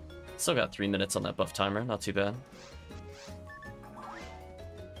 Still got 3 minutes on that buff timer. Not too bad.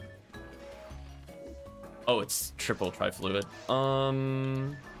 Oh, it's triple trifluid.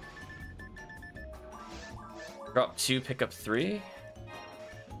 Drop 2, pick up 3.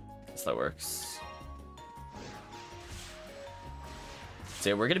 Guess that works. So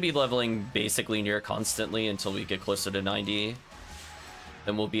yeah, we're gonna be leveling basically near constantly until we get closer to 90.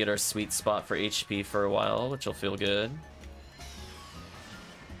 Then we'll be at our sweet spot for HP for a while, which will feel good.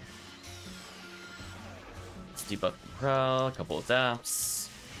 Let's debuff the Prowl, a couple of zaps.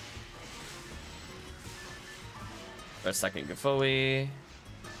 Our second Gafoe.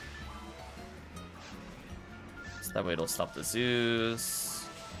 So that way it'll stop the Zeus.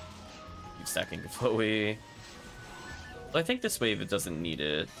 Keep stacking Gafoe. Well, I think this wave, it doesn't need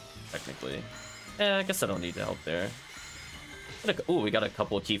it, technically. Yeah, I guess I don't need to help there. Oh, we got a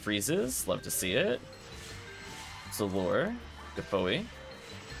couple of key freezes. Love to see it. Zalor, Gafoe.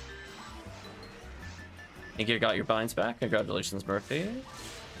 Think you got your binds back. Congratulations, Murphy.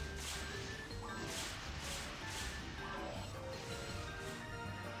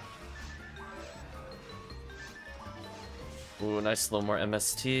 Ooh, nice little more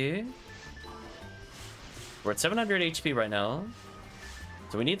MST. We're at 700 HP right now.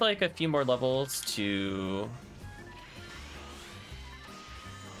 So we need like a few more levels to...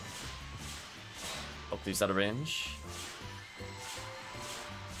 Hopefully he's out of range.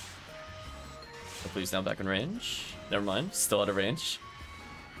 Hopefully he's now back in range. Never mind, still out of range.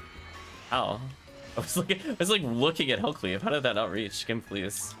 Ow. I was like looking at HellCleave. How did that not reach? Kim,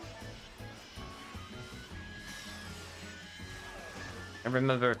 please. I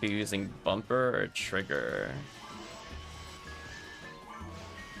remember if you're using bumper or trigger.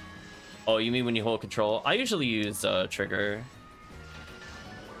 Oh, you mean when you hold control? I usually use trigger.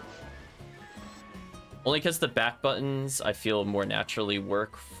 Only because the back buttons I feel more naturally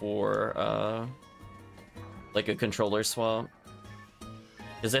work for like a controller swap.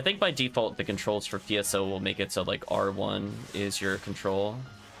 Because I think by default the controls for PSO will make it so like R1 is your control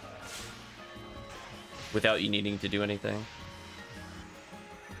without you needing to do anything.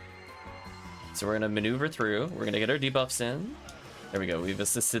 So we're gonna maneuver through. We're gonna get our debuffs in. There we go. We've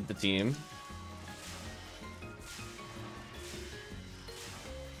assisted the team.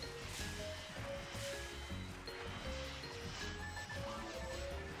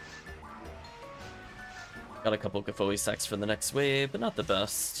 Got a couple Gafoe sacks for the next wave, but not the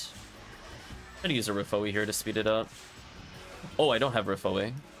best. I'm gonna use a Rafoe here to speed it up. Oh, I don't have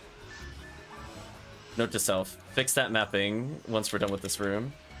Rafoe. Note to self: fix that mapping once we're done with this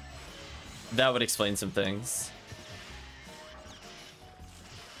room. That would explain some things.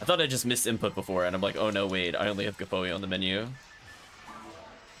 I thought I just missed input before, and I'm like, oh no, wait, I only have Gafoe on the menu.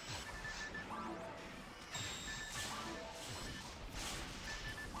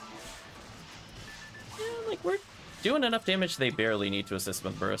 we're doing enough damage they barely need to assist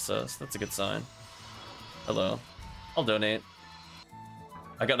with Barista, so that's a good sign. Hello. I'll donate.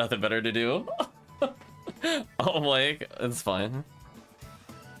 I got nothing better to do. Oh, like, it's fine.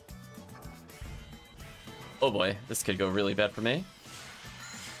 Oh boy, this could go really bad for me.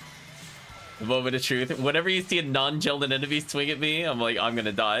 Moment of truth. Whenever you see a non-Gelden enemy swing at me, I'm like, I'm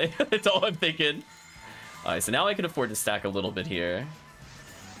gonna die. That's all I'm thinking. Alright, so now I can afford to stack a little bit here.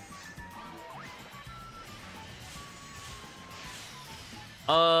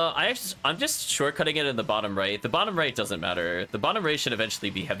 I'm just shortcutting it in the bottom right. The bottom right doesn't matter. The bottom right should eventually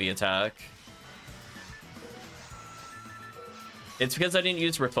be heavy attack. It's because I didn't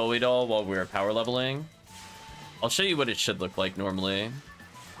use Refoid all while we were power leveling. I'll show you what it should look like normally.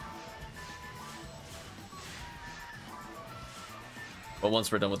 But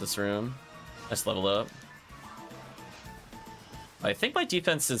once we're done with this room, let's level up. I think my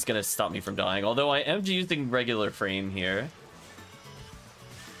defense is gonna stop me from dying, although I am using regular frame here.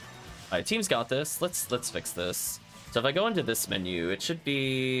 Alright, team's got this. Let's fix this. So if I go into this menu, it should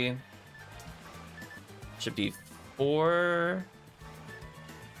be 4,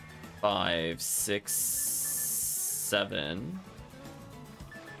 5, 6, 7.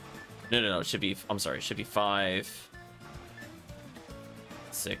 No, it should be, I'm sorry, it should be 5,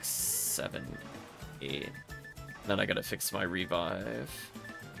 6, 7, 8. Then I gotta fix my revive.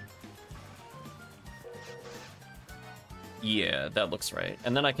 Yeah, that looks right.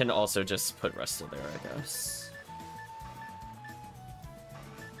 And then I can also just put Resto there, I guess.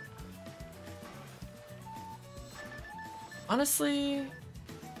 Honestly, you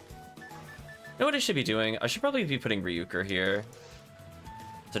know what I should be doing? I should probably be putting Ryuker here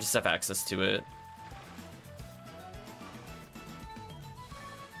to just have access to it.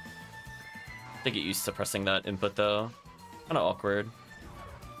 To get used to pressing that input though. Kind of awkward.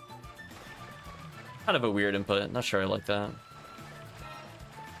 Kind of a weird input. Not sure I like that.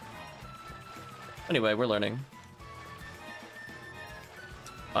 Anyway, we're learning.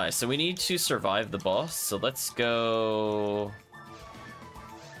 Alright, so we need to survive the boss. So let's go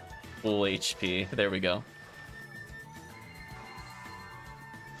full HP. There we go.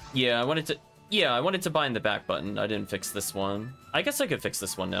 Yeah, I wanted to bind the back button. I didn't fix this one. I guess I could fix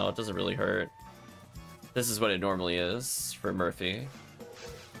this one now. It doesn't really hurt. This is what it normally is for Murphy.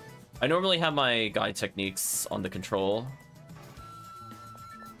 I normally have my guide techniques on the control.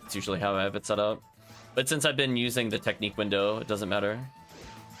 It's usually how I have it set up. But since I've been using the technique window, it doesn't matter.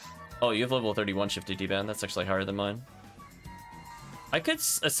 Oh, you have level 31 shifted D-band. That's actually higher than mine. I could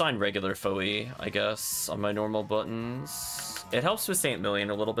assign regular FOE, I guess, on my normal buttons. It helps with Saint Million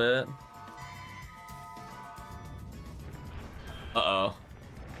a little bit. Uh-oh.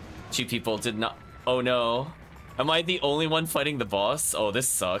 2 people did not... Oh no. Am I the only one fighting the boss? Oh, this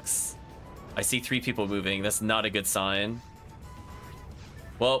sucks. I see 3 people moving. That's not a good sign.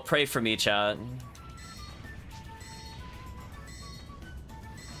 Well, pray for me, chat.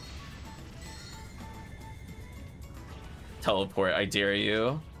 Teleport, I dare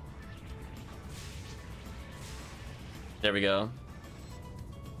you. There we go.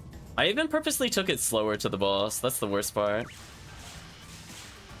 I even purposely took it slower to the boss. That's the worst part.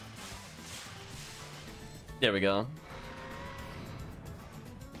 There we go.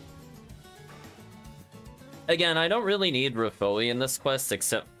 Again, I don't really need Rafoli in this quest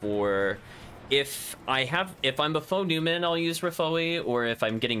except for if I'm a faux Newman, I'll use Rafoli, or if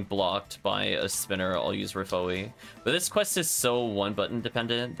I'm getting blocked by a spinner, I'll use Rafoli. But this quest is so one button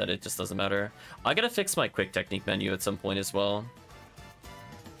dependent that it just doesn't matter. I gotta fix my quick technique menu at some point as well.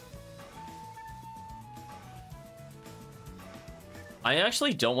 I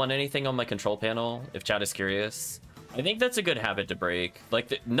actually don't want anything on my control panel, if chat is curious. I think that's a good habit to break.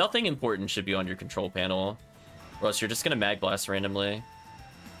 Like, nothing important should be on your control panel, or else you're just gonna mag blast randomly.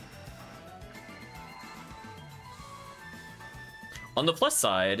 On the plus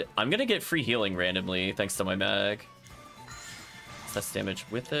side, I'm gonna get free healing randomly thanks to my mag. Less damage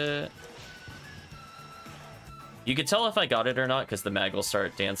with it. You can tell if I got it or not because the mag will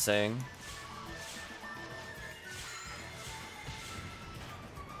start dancing.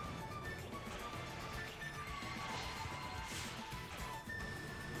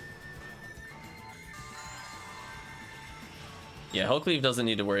 Yeah, HellCleave doesn't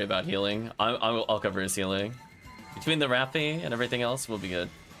need to worry about healing. I'll cover his healing. Between the Rappy and everything else, we'll be good.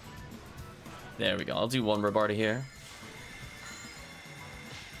 There we go. I'll do one Rabarta here.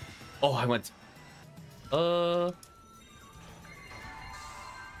 Oh, I went... I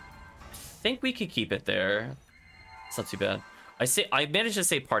think we could keep it there. It's not too bad. I managed to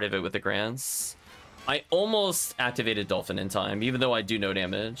save part of it with the grants. I almost activated Dolphin in time, even though I do no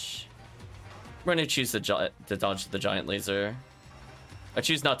damage. We're gonna choose to dodge the giant laser. I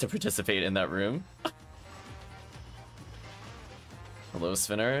choose not to participate in that room. Hello,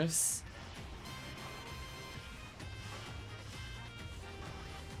 spinners.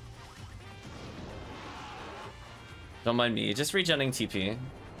 Don't mind me, just regenning TP.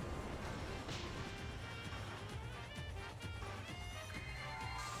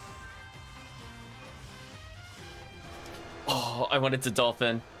 Oh, I wanted to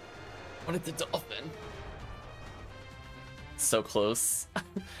dolphin. So close.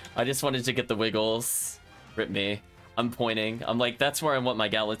 I just wanted to get the wiggles. Rip me. I'm pointing. I'm like, that's where I want my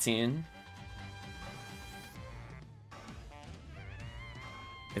Galatine.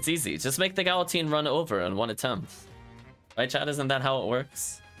 It's easy. Just make the Galatine run over in one attempt. Right, chat? Isn't that how it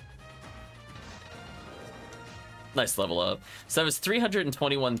works? Nice level up. So that was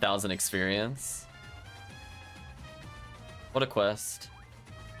 321,000 experience. What a quest.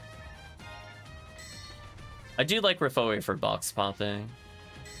 I do like Rifoi for box popping.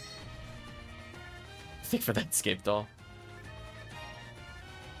 I think for that escape doll.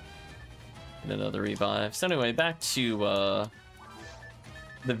 And another revive. So anyway, back to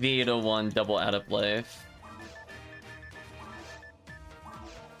the V801 double add-up life.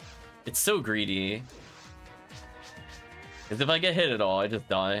 It's so greedy. Because if I get hit at all, I just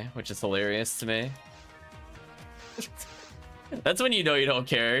die, which is hilarious to me. That's when you know you don't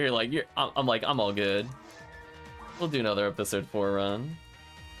care. You're like, I'm like, I'm all good. We'll do another episode 4 run.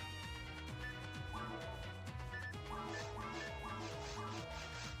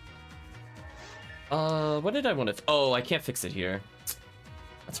 What did I want to... Oh, I can't fix it here.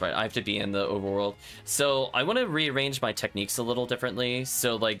 That's right, I have to be in the overworld. So I want to rearrange my techniques a little differently.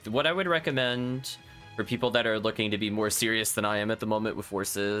 So like what I would recommend for people that are looking to be more serious than I am at the moment with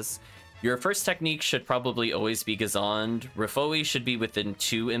forces, your first technique should probably always be Gazond. Rifoi should be within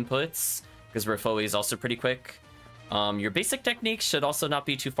 2 inputs, because Rifoi is also pretty quick. Your basic techniques should also not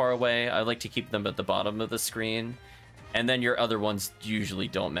be too far away. I like to keep them at the bottom of the screen. And then your other ones usually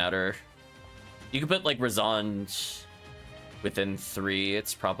don't matter. You can put like Razond within 3,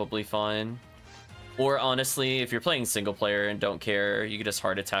 it's probably fine. Or honestly, if you're playing single player and don't care, you can just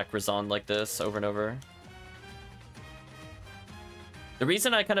hard attack Razond like this over and over. The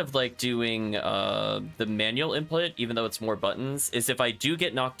reason I kind of like doing the manual input, even though it's more buttons, is if I do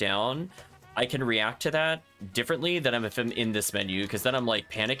get knocked down, I can react to that differently than if I'm in this menu, because then I'm like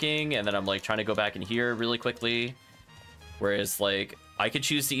panicking and then I'm like trying to go back in here really quickly. Whereas like I could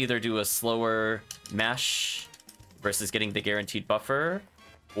choose to either do a slower mash versus getting the guaranteed buffer,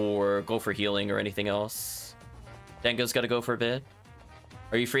 or go for healing or anything else. Dango's got to go for a bit.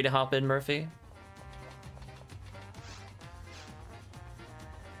 Are you free to hop in, Murphy?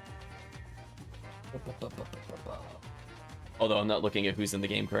 Although I'm not looking at who's in the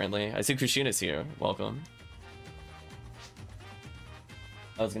game currently. I see Kushina's here. Welcome.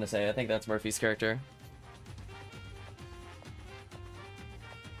 I was gonna say, I think that's Murphy's character.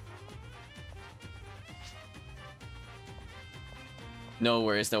 No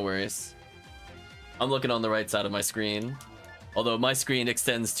worries, no worries. I'm looking on the right side of my screen. Although my screen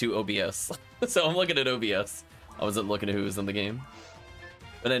extends to OBS. So I'm looking at OBS. I wasn't looking at who was in the game.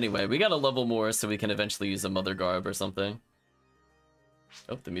 But anyway, we got a level more so we can eventually use a Mother Garb or something.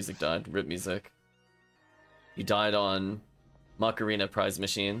 Oh, the music died. Rip music. He died on Macarena Prize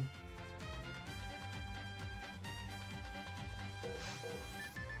Machine.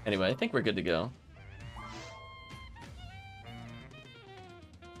 Anyway, I think we're good to go.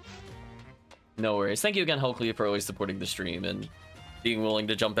 No worries. Thank you again, HellCleave, for always supporting the stream and being willing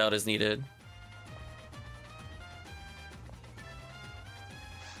to jump out as needed.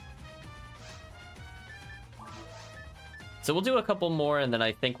 So we'll do a couple more, and then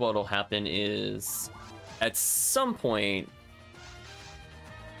I think what'll happen is, at some point,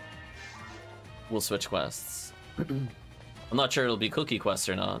 we'll switch quests. I'm not sure it'll be cookie quests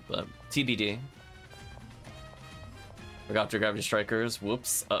or not, but TBD. Forgot to grab your strikers.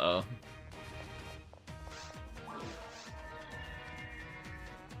 Whoops. Uh-oh.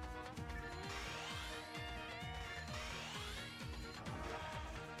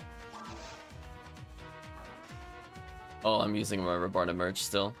 Oh, I'm using my Rabarna merch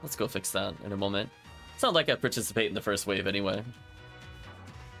still. Let's go fix that in a moment. It's not like I participate in the first wave anyway.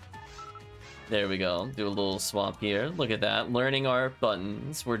 There we go. Do a little swap here. Look at that. Learning our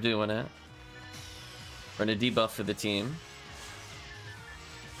buttons. We're doing it. We're gonna debuff for the team.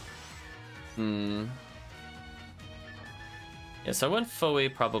 Yeah, so I went Foe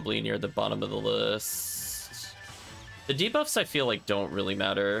probably near the bottom of the list. The debuffs I feel like don't really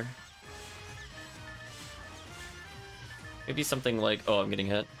matter. Maybe something like... Oh, I'm getting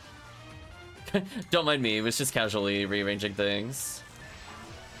hit. Don't mind me, it was just casually rearranging things.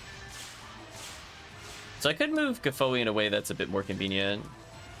 So I could move Gafoi in a way that's a bit more convenient.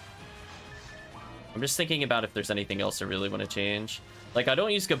 I'm just thinking about if there's anything else I really want to change. Like, I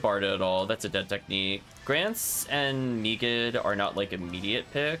don't use Gabarda at all. That's a dead technique. Grants and Megid are not, like, immediate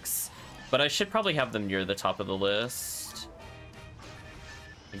picks, but I should probably have them near the top of the list.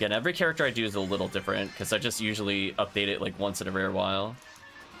 Again, every character I do is a little different, because I just usually update it, like, once in a rare while.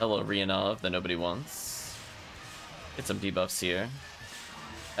 Hello, Rianov, that nobody wants. Get some debuffs here.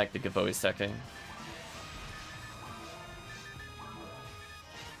 Back to Gafoi stacking.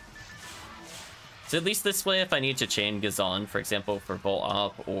 So at least this way, if I need to chain Gazan, for example, for Volt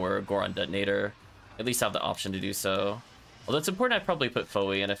Op or Goron Detonator, at least have the option to do so. Although it's important I probably put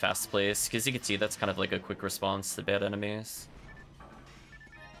Foe in a fast place, because you can see that's kind of like a quick response to bad enemies.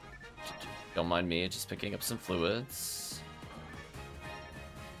 Don't mind me, just picking up some fluids.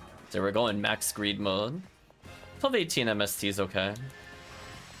 So we're going max greed mode. 1218 MST is okay.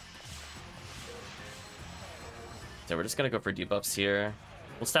 So we're just gonna go for debuffs here.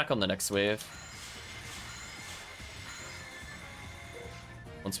 We'll stack on the next wave.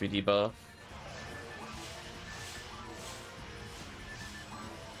 Once we debuff.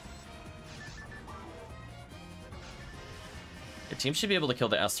 The team should be able to kill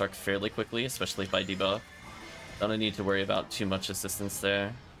the Astark fairly quickly, especially if I debuff. Don't need to worry about too much assistance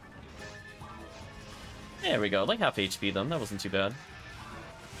there. There we go, like half HP them, that wasn't too bad.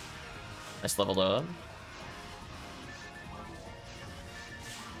 Nice leveled up.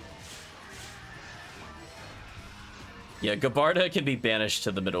 Yeah, Gabarda can be banished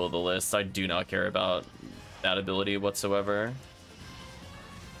to the middle of the list. I do not care about that ability whatsoever.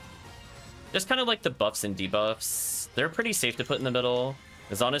 Just kind of like the buffs and debuffs. They're pretty safe to put in the middle.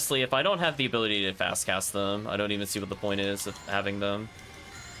 Because honestly, if I don't have the ability to fast cast them, I don't even see what the point is of having them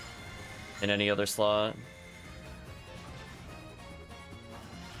in any other slot.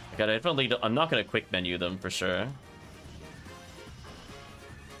 I'm not going to quick menu them for sure.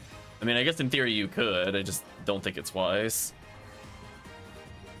 I mean, I guess in theory you could, I just don't think it's wise.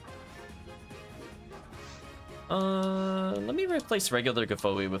 Let me replace regular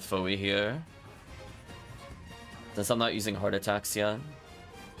Gafoi with Foe here. Since I'm not using heart attacks yet.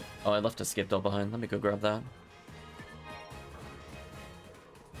 Oh, I left a skip doll behind. Let me go grab that.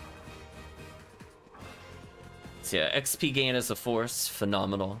 So yeah, XP gain as a force,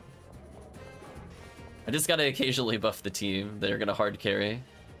 phenomenal. I just gotta occasionally buff the team. They're gonna hard carry.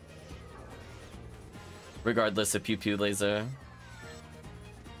 Regardless of Pew Pew Laser.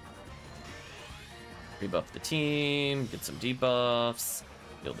 Rebuff the team, get some debuffs,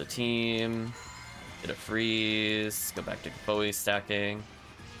 heal the team, get a freeze, go back to Gafoi stacking.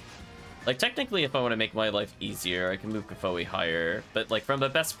 Like, technically, if I want to make my life easier, I can move Gafoi higher, but like, from a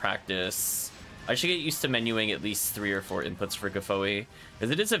best practice, I should get used to menuing at least 3 or 4 inputs for Gafoi,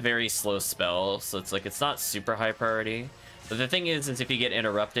 because it is a very slow spell, so it's like, it's not super high priority. But the thing is if you get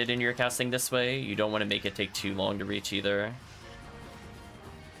interrupted and you're casting this way, you don't want to make it take too long to reach either.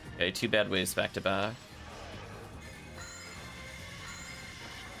 Okay, 2 bad waves back to back.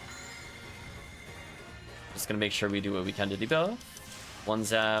 Just gonna make sure we do what we can to debuff. 1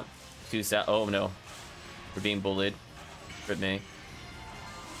 zap, 2 zap. Oh no, we're being bullied. Rip me.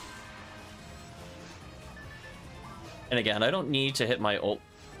 And again, I don't need to hit my ult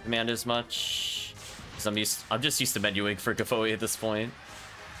command as much, because I'm just used to menuing for Gafoi at this point.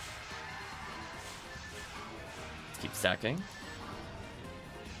 Let's keep stacking.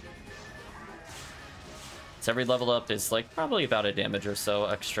 So every level up is like probably about a damage or so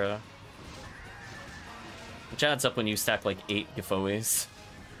extra, which adds up when you stack like 8 Gafois.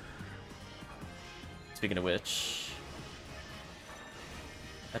 Speaking of which,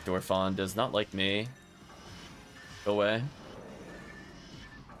 that Dorfon does not like me. Go away.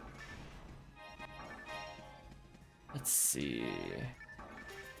 Let's see.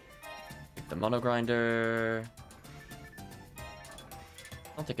 Take the Mono Grinder. I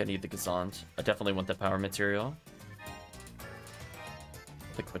don't think I need the Gazant. I definitely want the power material.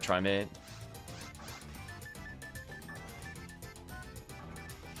 Pick up a Trimate.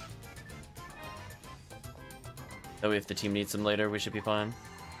 That way if the team needs them later, we should be fine.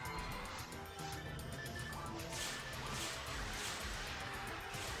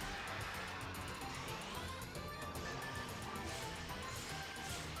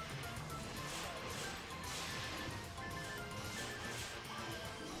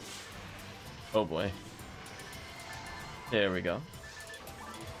 Oh boy. There we go.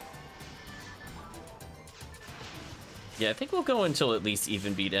 Yeah, I think we'll go until at least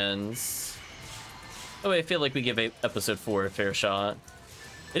even beat ends. Oh, I feel like we give episode 4 a fair shot.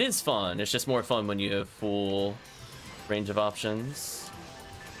 It is fun. It's just more fun when you have full range of options.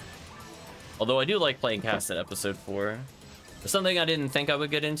 Although I do like playing cast in episode 4. There's something I didn't think I would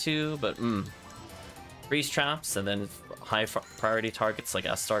get into, but freeze traps and then high priority targets like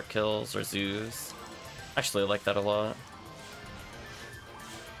S-Start kills or zoos. Actually, I like that a lot.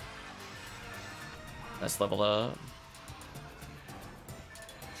 Nice level up.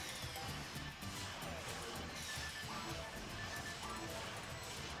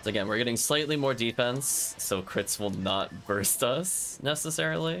 So again, we're getting slightly more defense, so crits will not burst us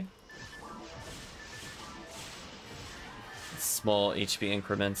necessarily. Small HP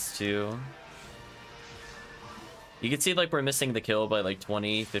increments too. You can see like we're missing the kill by like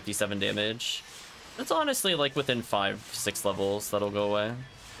 20, 57 damage. That's honestly like within 5-6 levels that'll go away.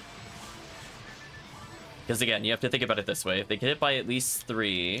 Because again, you have to think about it this way. If they get hit by at least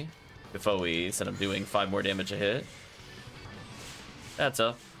 3 Gfoes and I'm doing 5 more damage a hit, that's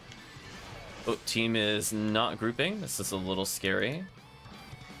up. Oh, team is not grouping. This is a little scary.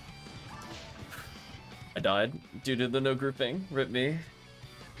 I died due to the no grouping. Rip me.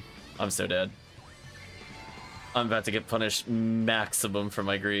 I'm so dead. I'm about to get punished maximum for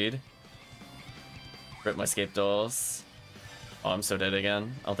my greed. Rip my scape dolls. Oh, I'm so dead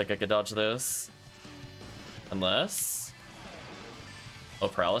again. I don't think I could dodge this. Unless... Oh,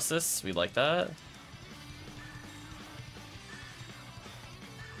 paralysis. We like that.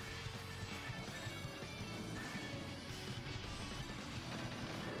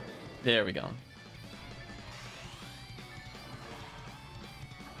 There we go.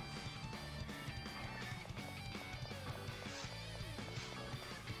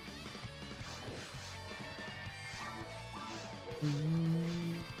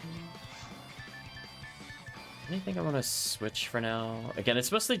 Anything I want to switch for now? Again,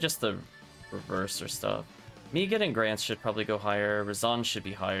 it's mostly just the reverse or stuff. Megan and Grants should probably go higher. Razan should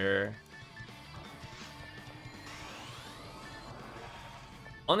be higher.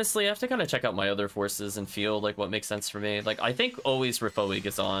 Honestly, I have to kind of check out my other forces and feel like what makes sense for me. Like, I think always Gfoe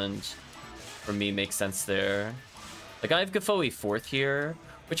Gazand for me makes sense there. Like, I have Gfoe 4th here,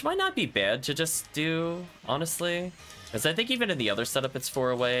 which might not be bad to just do, honestly. Because I think even in the other setup it's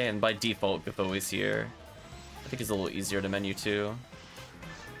 4 away, and by default Gfoe's here. I think it's a little easier to menu too.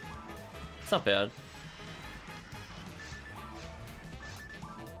 It's not bad.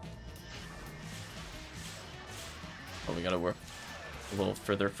 Oh, we gotta work a little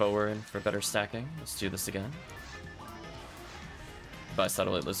further forward for better stacking. Let's do this again. By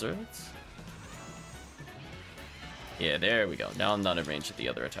satellite lizards. Yeah, there we go. Now I'm not in range of the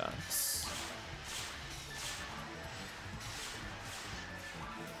other attacks.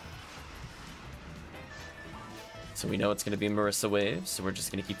 So we know it's going to be Marissa waves, so we're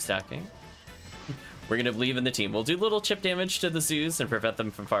just going to keep stacking. We're going to believe in the team. We'll do little chip damage to the zoos and prevent them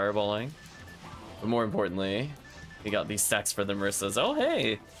from fireballing. But more importantly, we got these stacks for the Marissas. Oh,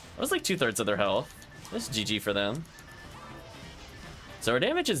 hey! That was like 2/3 of their health. That's GG for them. So our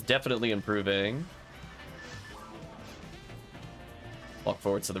damage is definitely improving. Walk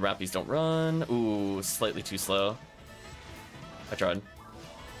forward so the Rappies don't run. Ooh, slightly too slow. I tried.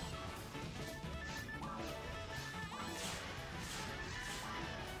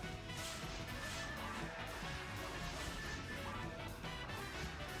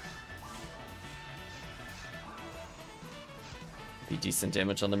 Be decent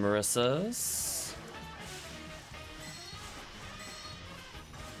damage on the Marissas.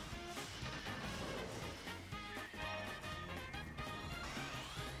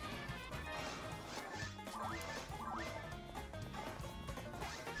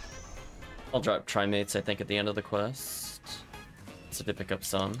 I'll drop Trimates, I think, at the end of the quest. So to pick up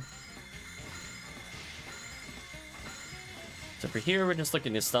some. So for here, we're just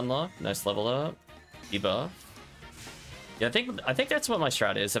looking to stun lock. Nice level up. Debuff. Yeah, I think that's what my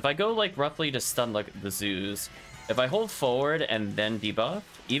strat is. If I go like roughly to stun like the zoos, if I hold forward and then debuff,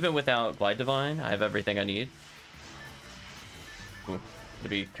 even without Glide Divine, I have everything I need. Ooh, to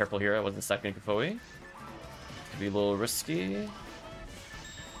be careful here, I wasn't stacking Gfoe. Could be a little risky.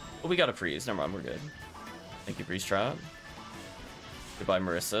 But we got a freeze. Never mind, we're good. Thank you, Freeze Trap. Goodbye,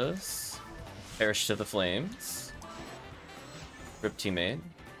 Marissas. Perish to the flames. Rip teammate.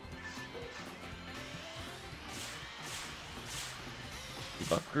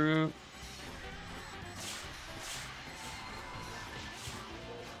 Debuff group.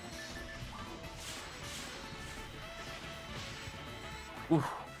 Ooh, look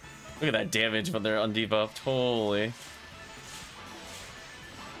at that damage when they're undebuffed. Holy.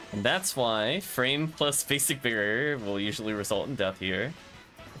 And that's why frame plus basic barrier will usually result in death here.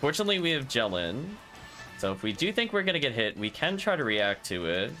 Fortunately, we have Jellin, So if we do think we're gonna get hit, we can try to react to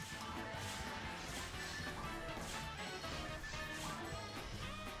it.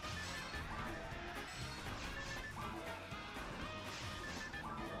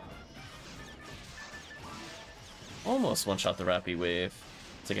 Almost one-shot the Rappy Wave.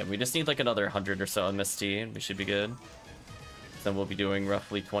 So again, we just need like another 100 or so on Misty, and we should be good. Then we'll be doing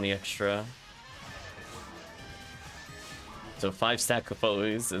roughly 20 extra. So 5 stack of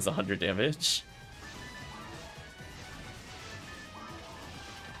foes is 100 damage.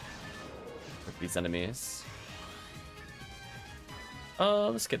 With these enemies.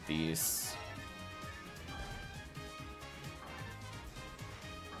 Let's get these.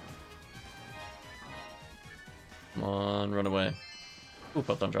 Come on, run away. Ooh,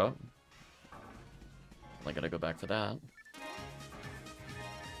 pop on drop. I gotta go back for that.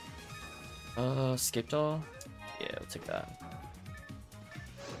 Escape doll? Yeah, we'll take that.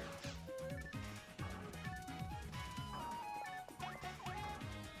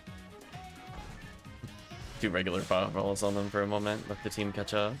 Do regular fireballs on them for a moment, let the team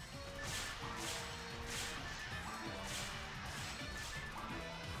catch up.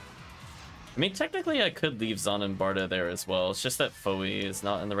 I mean, technically I could leave Zon and Barda there as well, it's just that Foey is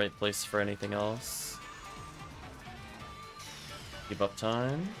not in the right place for anything else. Keep up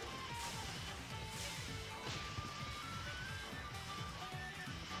time.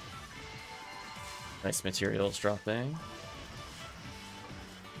 Nice materials dropping.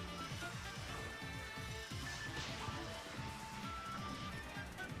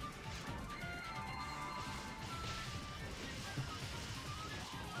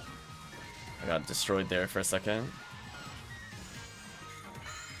 I got destroyed there for a second.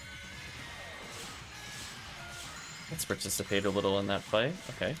 Let's participate a little in that fight.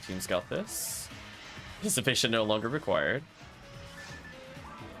 Okay, team's got this. Participation no longer required.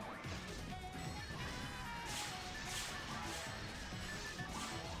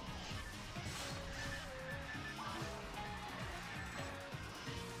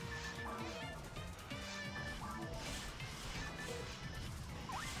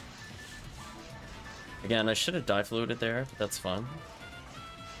 Again, I should have dive fluided there, but that's fun.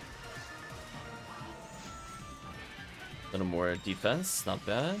 A little more defense, not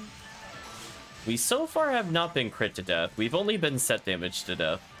bad. We so far have not been crit to death. We've only been set damage to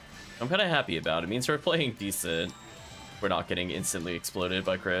death. I'm kind of happy about it. It means we're playing decent. We're not getting instantly exploded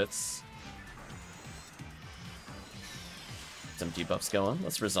by crits. Some debuffs going.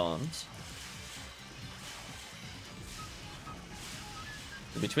 Let's resound.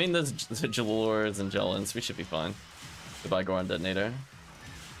 Between those Jalors and Jelens, we should be fine. Goodbye, Goron Detonator.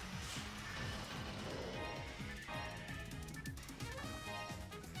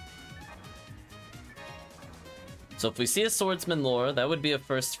 So if we see a Swordsman lore, that would be a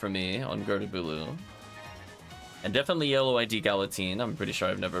first for me on Gerdabulu. And definitely yellow ID Galatine, I'm pretty sure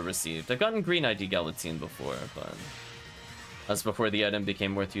I've never received. I've gotten green ID Galatine before, but that's before the item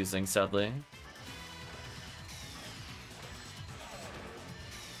became worth using, sadly.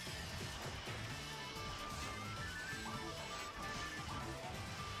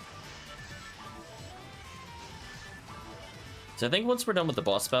 So I think once we're done with the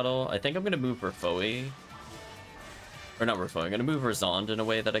boss battle, I think I'm going to move Refoe. Or not Refoe, I'm going to move Razond in a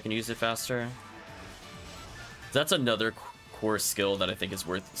way that I can use it faster. That's another core skill that I think is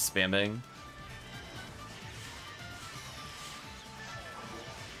worth spamming.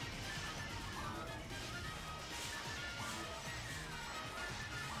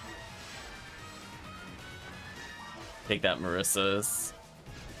 Take that, Marissa's.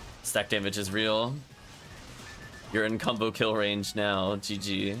 Stack damage is real. You're in combo kill range now,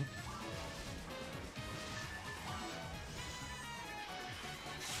 GG.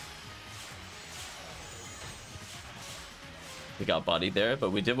 We got bodied there,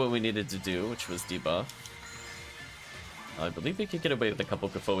 but we did what we needed to do, which was debuff. I believe we could get away with a couple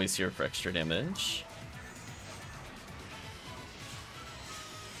Kafoes here for extra damage.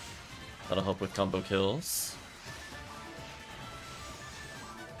 That'll help with combo kills.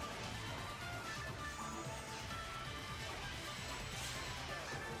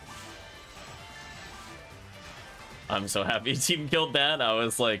 I'm so happy team killed that. I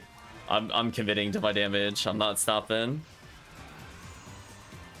was like, I'm committing to my damage. I'm not stopping.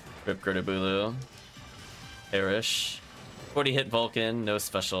 Rip Gerdabulu. Perish. 40 hit Vulcan, no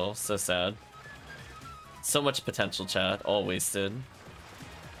special. So sad. So much potential, chat. All wasted.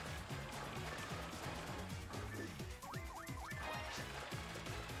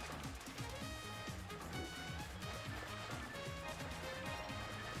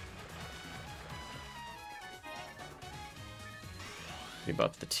 We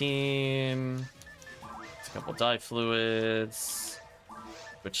buff the team. a couple dye fluids.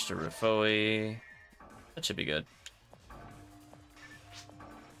 Switch to Rufoi. That should be good.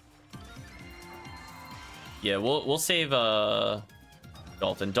 Yeah, we'll save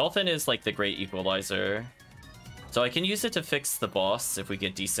Dolphin. Dolphin is like the great equalizer. So I can use it to fix the boss if we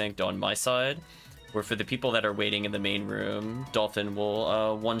get desynced on my side. Or for the people that are waiting in the main room, Dolphin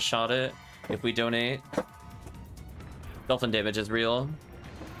will one-shot it if we donate. Dolphin damage is real.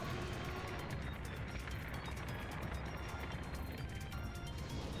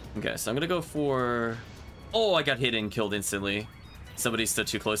 Okay, so I'm gonna go for... Oh, I got hit and killed instantly. Somebody stood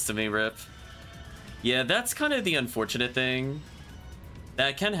too close to me, rip. Yeah, that's kind of the unfortunate thing.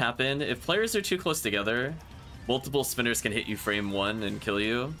 That can happen. If players are too close together, multiple spinners can hit you frame one and kill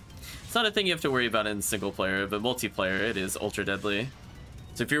you. It's not a thing you have to worry about in single player, but multiplayer, it is ultra deadly.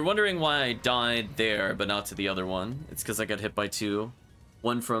 So if you're wondering why I died there, but not to the other one, it's because I got hit by two.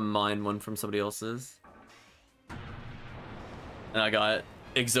 One from mine, one from somebody else's. And I got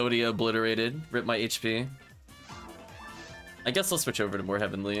Exodia obliterated, ripped my HP. I guess I'll switch over to more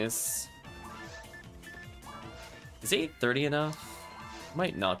Heavenlies. Is 830 enough?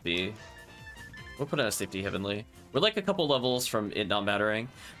 Might not be. We'll put out a safety Heavenly. We're like a couple levels from it not mattering.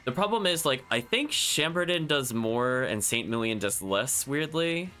 The problem is, like, I think Chambertin does more and Saint Million does less,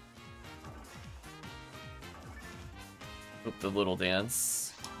 weirdly. Oop, the little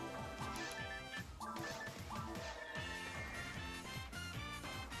dance.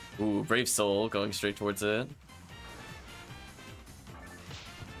 Ooh, Brave Soul going straight towards it.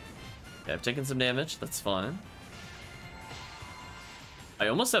 Okay, I've taken some damage, that's fine. I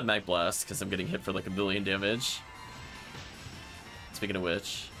almost have Mag Blast because I'm getting hit for like 1 billion damage. Speaking of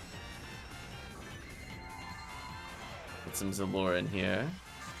which, put some Zalora in here.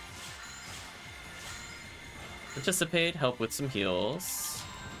 Participate, help with some heals.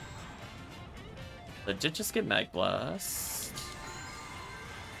 I did just get Mag Blast.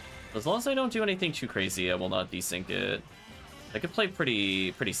 As long as I don't do anything too crazy, I will not desync it. I could play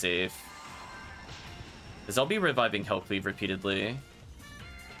pretty safe. Because I'll be reviving HellCleave repeatedly.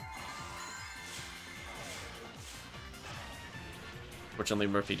 Fortunately,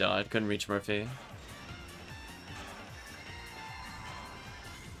 Murphy died. Couldn't reach Murphy.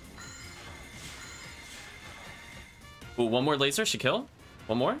 Ooh, one more laser should kill.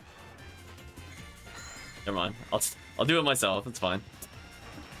 One more. Never mind. I'll do it myself. It's fine.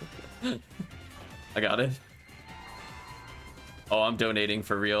 I got it. Oh, I'm donating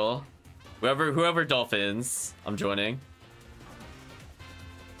for real. Whoever dolphins, I'm joining.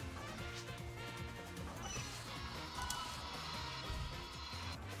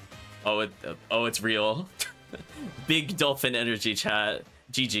 Oh, it's real. Big dolphin energy chat.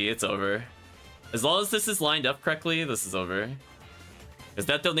 GG, it's over. As long as this is lined up correctly, this is over. Is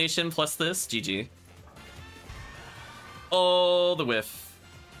that donation plus this? GG. Oh, the whiff.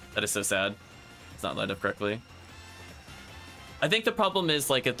 That is so sad. It's not lined up correctly. I think the problem is,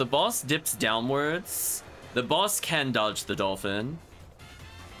 like, if the boss dips downwards, the boss can dodge the dolphin.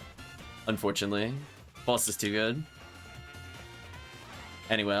 Unfortunately. Boss is too good.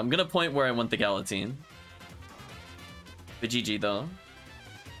 Anyway, I'm gonna point where I want the Galatine. The GG, though.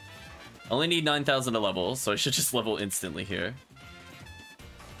 I only need 9,000 to level, so I should just level instantly here.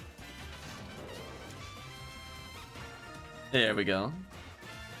 There we go.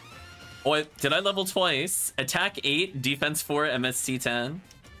 Oh, did I level twice? Attack 8, defense 4, MST 10.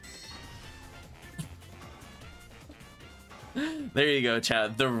 There you go,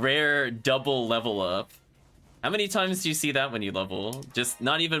 chat. The rare double level up. How many times do you see that when you level? Just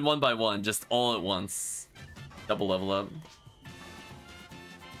not even one by one, just all at once. Double level up.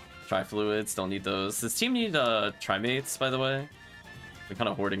 Tri-fluids, don't need those. Does team need trimates, by the way? We're kind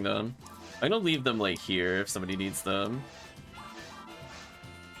of hoarding them. I'm gonna leave them like here if somebody needs them.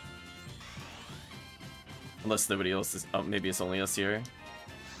 Unless nobody else is... Oh, maybe it's only us here.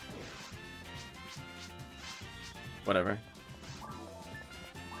 Whatever.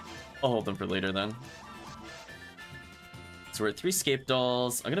 I'll hold them for later then. So we're at 3 scape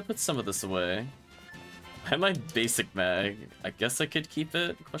dolls. I'm gonna put some of this away. I have my basic mag. I guess I could keep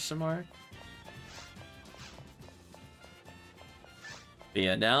it? Question mark. But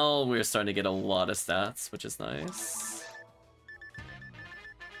yeah, now we're starting to get a lot of stats, which is nice.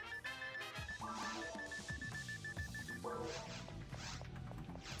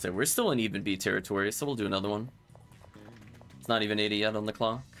 So we're still in even B territory, so we'll do another one. It's not even 80 yet on the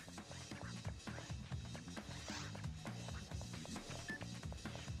clock.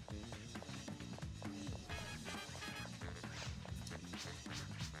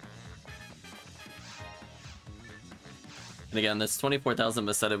 And again, this 24,000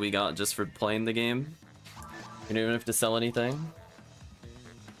 Meseta we got just for playing the game. You don't even have to sell anything.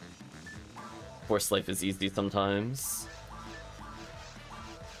 Force life is easy sometimes.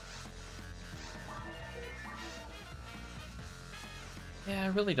 Yeah, I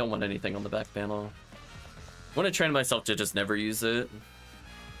really don't want anything on the back panel. I want to train myself to just never use it.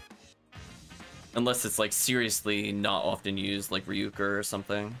 Unless it's like seriously not often used, like Ryuker or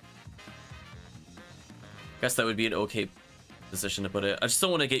something. Guess that would be an okay position to put it. I just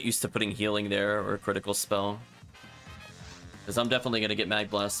don't want to get used to putting healing there or a critical spell. Because I'm definitely going to get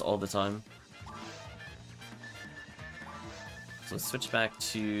Mag Blast all the time. So let's switch back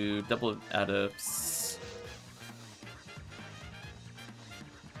to double Adepts.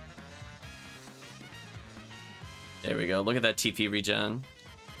 There we go. Look at that TP regen.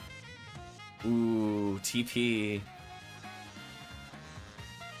 Ooh, TP.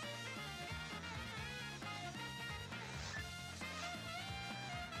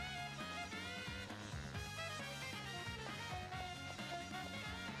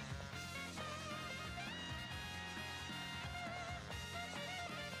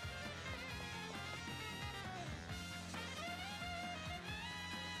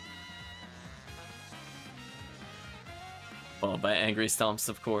 Followed by Angry Stomps,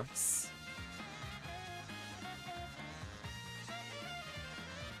 of course.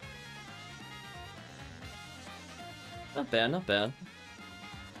 Not bad, not bad.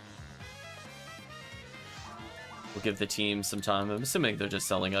 We'll give the team some time. I'm assuming they're just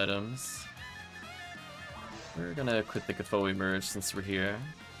selling items. We're gonna quit the Konvoy merge since we're here.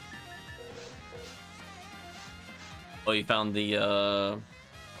 Oh, you found the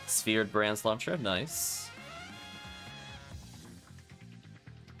sphered Brands launcher? Nice.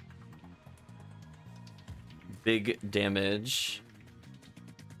 Big damage.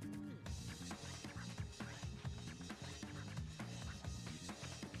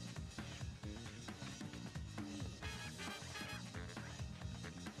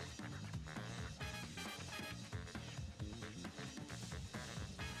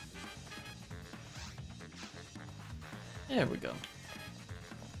 There we go.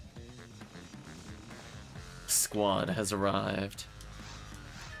 Squad has arrived.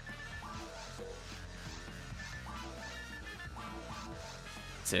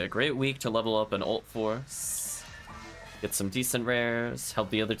 A great week to level up an ult force, get some decent rares, help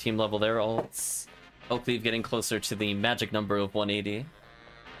the other team level their ults, HellCleave getting closer to the magic number of 180.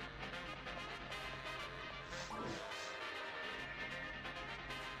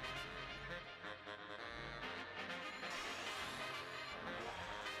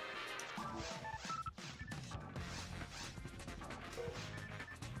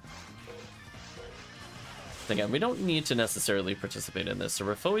 Again, we don't need to necessarily participate in this. So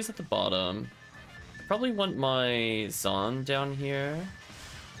Refoe's at the bottom. Probably want my Zon down here.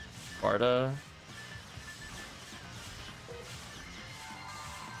 Barda.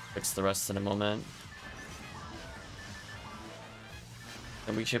 Fix the rest in a moment.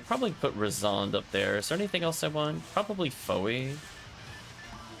 And we should probably put Razond up there. Is there anything else I want? Probably Foe.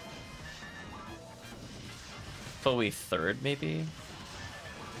 Foe third, maybe?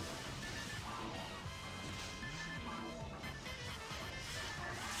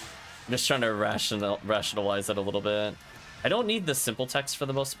 I'm just trying to rationalize it a little bit. I don't need the simple text for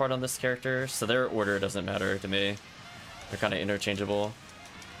the most part on this character, so their order doesn't matter to me. They're kind of interchangeable.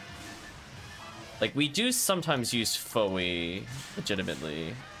 Like, we do sometimes use Foe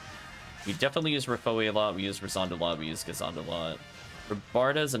legitimately. We definitely use Refoe a lot, we use Razond a lot, we use Gazond a lot.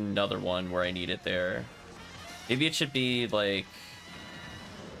 Barda's another one where I need it there. Maybe it should be like...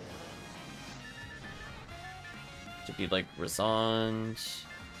 Razond...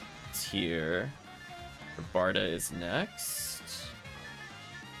 here. Barda is next.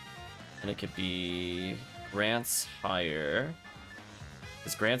 And it could be Grant's higher.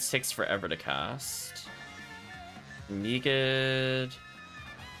 Because Grant's takes forever to cast. Megid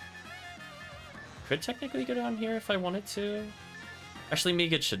could technically go down here if I wanted to. Actually,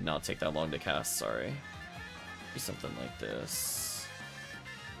 Megid should not take that long to cast, sorry. Do something like this.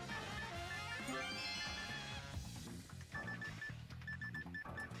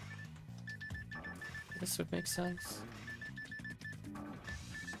 This would make sense.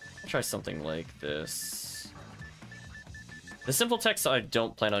 I'll try something like this. The simple text I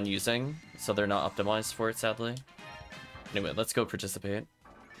don't plan on using, so they're not optimized for it, sadly. Anyway, let's go participate.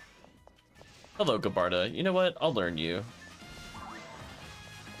 Hello, Gabarda. You know what? I'll learn you.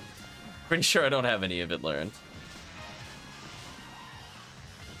 Pretty sure I don't have any of it learned.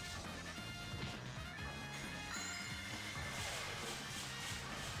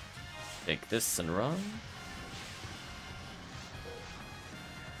 Take this and run.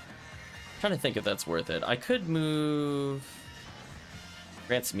 Trying to think if that's worth it. I could move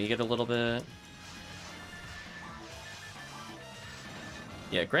Grant's Megat a little bit.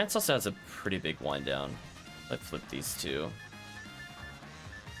 Yeah, Grant's also has a pretty big wind down. Let's flip these two.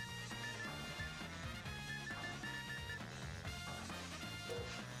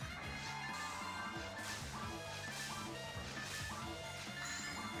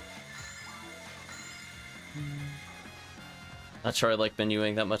 Not sure I like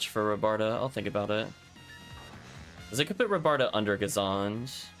menuing that much for Rabarda. I'll think about it. Because I could put Rabarda under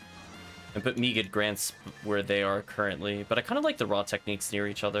Gazand and put Megat Grants where they are currently, but I kind of like the raw techniques near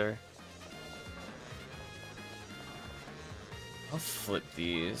each other. I'll flip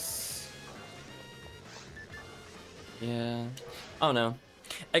these. Yeah. I don't know.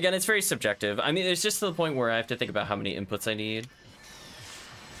 Again, it's very subjective. I mean, it's just to the point where I have to think about how many inputs I need.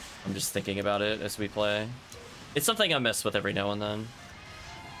 I'm just thinking about it as we play. It's something I mess with every now and then.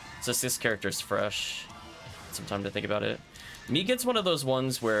 It's just this character's fresh. Some time to think about it. Megat's one of those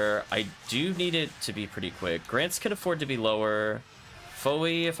ones where I do need it to be pretty quick. Grants can afford to be lower.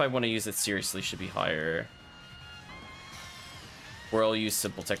 Foey, if I want to use it seriously, should be higher. Or I'll use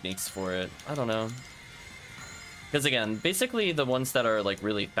simple techniques for it. I don't know. Because again, basically the ones that are like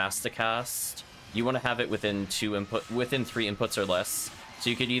really fast to cast, you want to have it within 3 inputs or less. So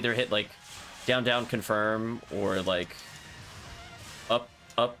you could either hit like down, down, confirm, or like up,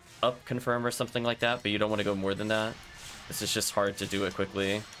 up, up, confirm, or something like that, but you don't want to go more than that. This is just hard to do it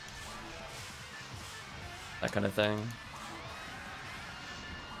quickly. That kind of thing.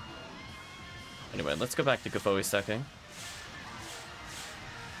 Anyway, let's go back to Gafoe stacking.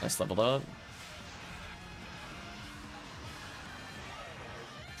 Nice leveled up.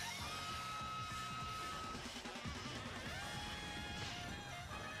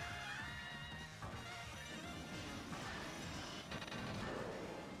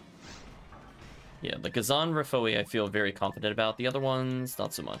 Yeah, the Gazan Rafoe I feel very confident about. The other ones,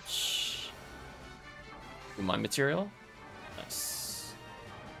 not so much. Ooh, my material? Nice.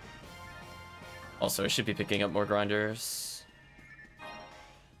 Also, I should be picking up more grinders.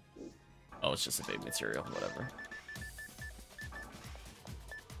 Oh, it's just a big material, whatever.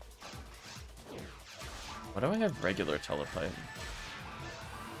 Why do I have regular telepipe?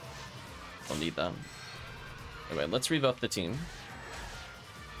 I'll need them. Anyway, let's rebuff the team.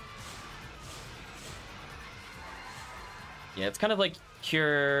 Yeah, it's kind of like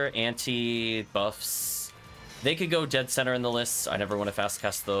cure, anti, buffs. They could go dead center in the list. I never want to fast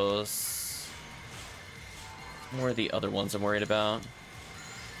cast those. More of the other ones I'm worried about.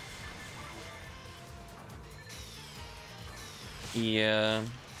 Yeah.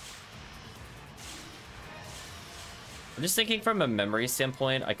 I'm just thinking from a memory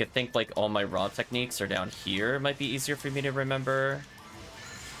standpoint, I could think like all my raw techniques are down here. It might be easier for me to remember.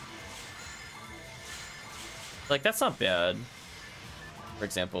 Like, that's not bad, for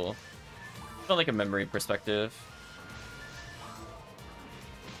example. From like a memory perspective.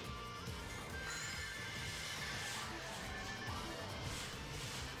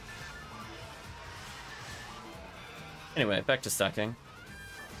 Anyway, back to stacking.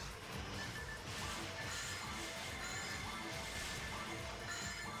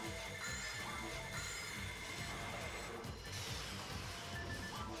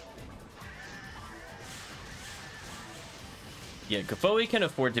 Yeah, Gafoe can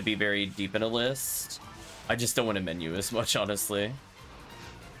afford to be very deep in a list. I just don't want to menu as much, honestly.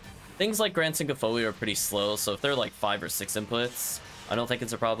 Things like Grants and Gafoe are pretty slow, so if they're like 5 or 6 inputs, I don't think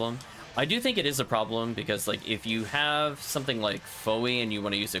it's a problem. I do think it is a problem because like if you have something like Foe and you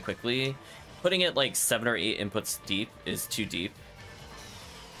want to use it quickly, putting it like 7 or 8 inputs deep is too deep.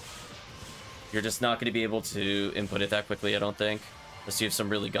 You're just not going to be able to input it that quickly, I don't think, unless you have some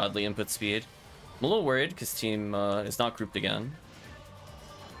really godly input speed. I'm a little worried because team is not grouped again.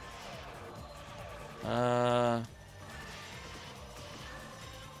 Hold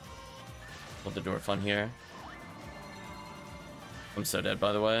the door fun here. I'm so dead,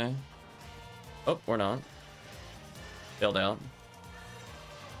 by the way. Oh, or not. Bailed out.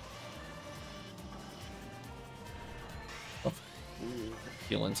 Oh.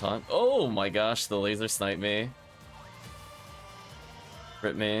 Healing taunt. Oh my gosh, the laser sniped me.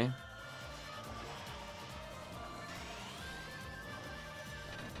 Rip me.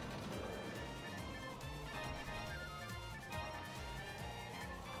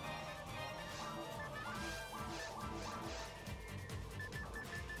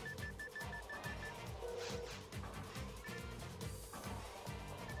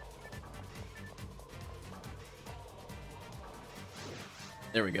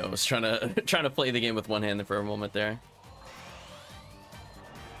 There we go. I was trying to play the game with one hand for a moment there.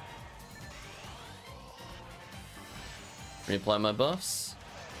 Reapply my buffs.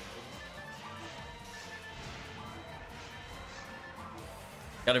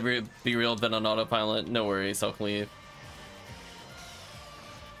 Gotta be real, been on autopilot. No worries, HellCleave.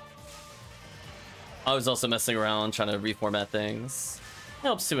 I was also messing around trying to reformat things.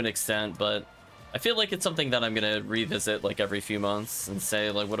 Helps to an extent, but I feel like it's something that I'm gonna revisit like every few months and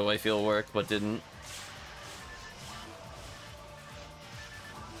say like, what do I feel worked, what didn't.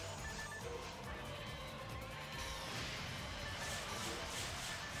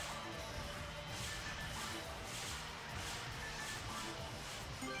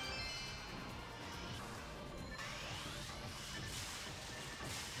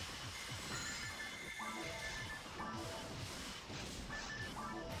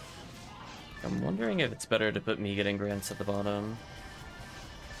 I'm wondering if it's better to put me getting grants at the bottom.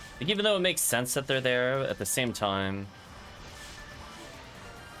 Like, even though it makes sense that they're there, at the same time,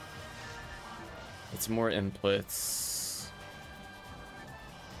 it's more inputs.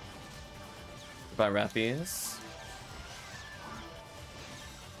 By Rappies.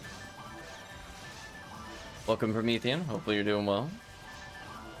 Welcome, Promethean. Hopefully you're doing well.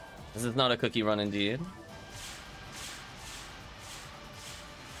 This is not a cookie run indeed.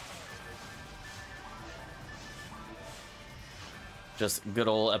 Just good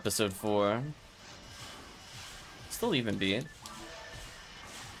old episode 4. Still even beat.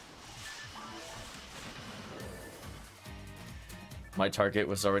 My target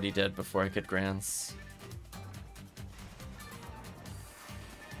was already dead before I could grants.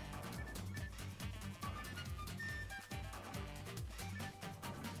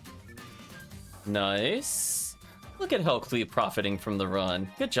 Nice. Look at HellCleave profiting from the run.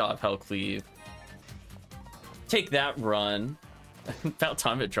 Good job, HellCleave. Take that run. About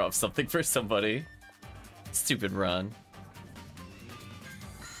time it dropped something for somebody. Stupid run.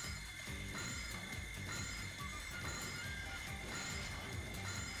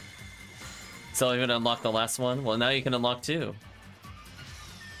 So even unlock the last one? Well, now you can unlock 2.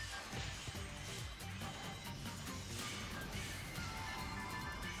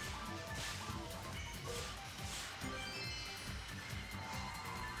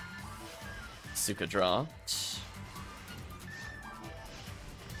 Suka dropped.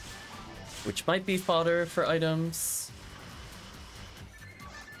 Which might be fodder for items.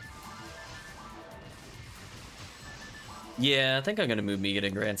 Yeah, I think I'm gonna move Megan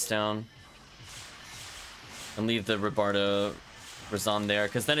and Grants down. And leave the Rabarda Razan there,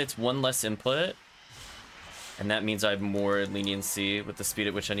 because then it's one less input. And that means I have more leniency with the speed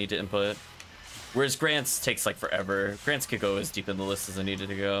at which I need to input. Whereas Grants takes like forever. Grants could go as deep in the list as I needed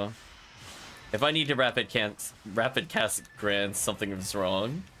to go. If I need to rapid cast Grants, something is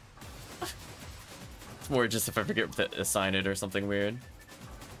wrong. It's more just if I forget to assign it or something weird.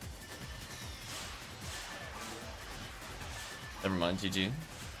 Never mind, GG.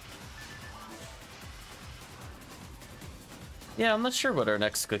 Yeah, I'm not sure what our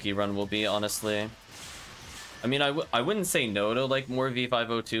next cookie run will be, honestly. I mean, I wouldn't say no to like more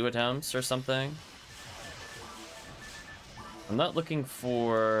V502 attempts or something. I'm not looking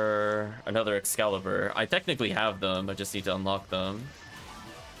for another Excalibur. I technically have them, I just need to unlock them.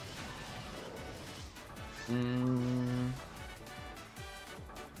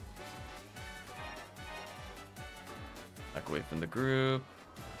 Back away from the group.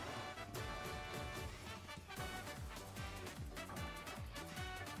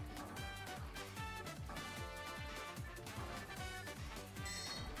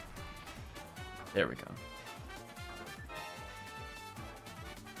 There we go.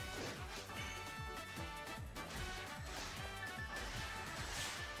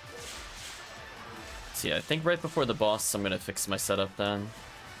 So yeah, I think right before the boss, I'm gonna fix my setup then.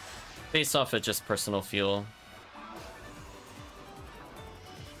 Based off of just personal feel.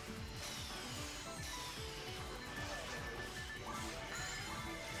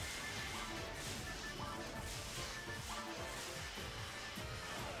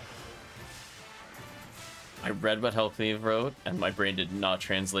 I read what HellCleave wrote, and my brain did not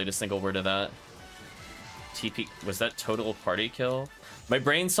translate a single word of that. TP, was that total party kill? My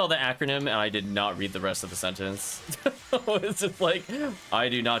brain saw the acronym, and I did not read the rest of the sentence. It's just like, I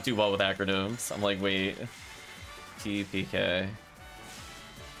do not do well with acronyms. I'm like, wait. TPK.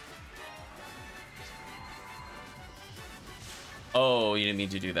 Oh, you didn't mean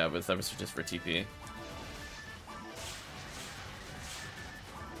to do that, but that was just for TP.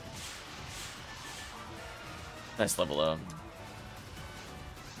 Nice level up.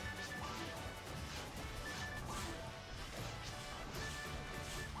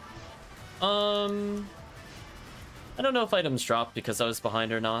 I don't know if items dropped because I was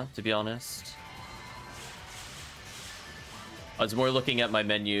behind or not, to be honest. I was more looking at my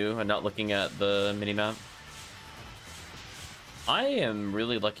menu and not looking at the minimap. I am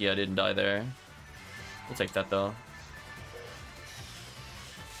really lucky I didn't die there. We'll take that though.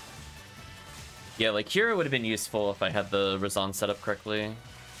 Yeah, like here would have been useful if I had the Razan set up correctly.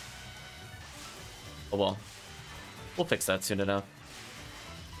 Oh well. We'll fix that soon enough.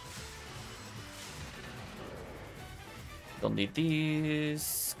 Don't need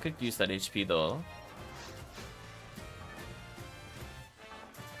these. Could use that HP though.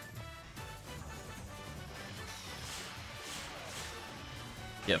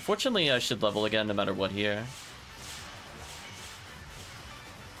 Yeah, fortunately I should level again no matter what here.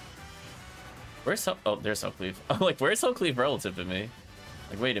 Where's oh, there's HellCleave. I'm like, where's HellCleave relative to me?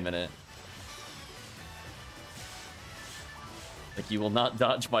 Like, wait a minute. Like, you will not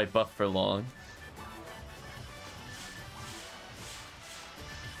dodge my buff for long.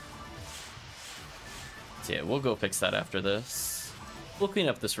 So yeah, we'll go fix that after this. We'll clean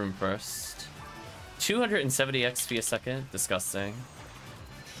up this room first. 270 XP a second? Disgusting.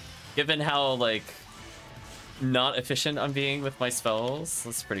 Given how, like, not efficient I'm being with my spells,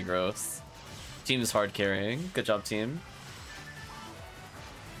 that's pretty gross. Team is hard carrying. Good job, team.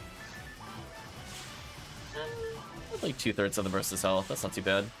 Like 2/3 of the versus health. That's not too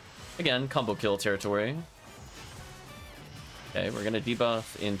bad. Again, combo kill territory. Okay, we're gonna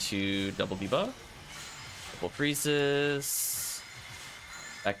debuff into double debuff. Couple freezes.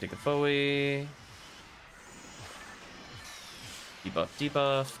 Back to Gafoi. Debuff,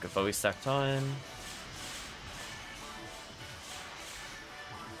 debuff. Gafoi stack time.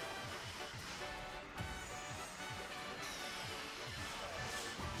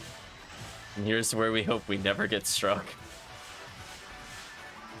 And here's where we hope we never get struck.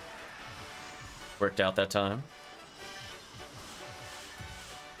 Worked out that time.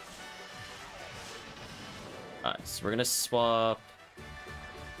 Alright, so we're gonna swap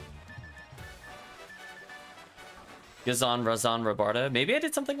Gazan, Razan, Rabarta. Maybe I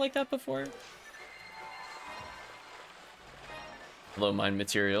did something like that before. Low mine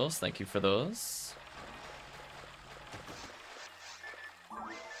materials, thank you for those.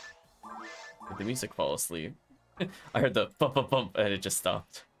 Did the music fall asleep? I heard the bump bump bump and it just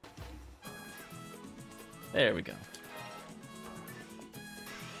stopped. There we go.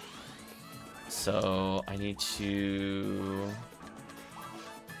 So I need to...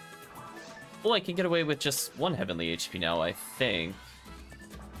 Well, I can get away with just one heavenly HP now, I think.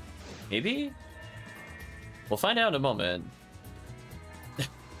 Maybe? We'll find out in a moment.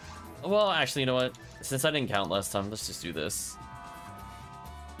 Well, actually, you know what? Since I didn't count last time, let's just do this.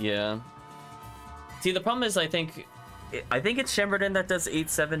 Yeah. See, the problem is I think it's Shemberton that does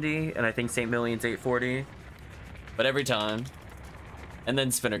 870, and I think St. Millian's 840. But every time. And then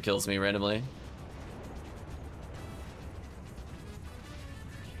Spinner kills me randomly.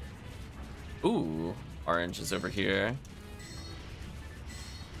 Ooh, orange is over here.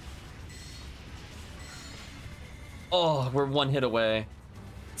 Oh, we're one hit away.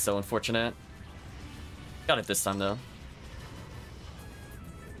 So unfortunate. Got it this time though.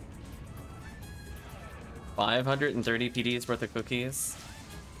 530 PDs worth of cookies.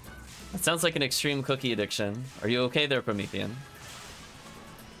 That sounds like an extreme cookie addiction. Are you okay there, Promethean?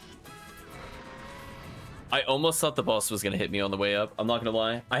 I almost thought the boss was gonna hit me on the way up. I'm not gonna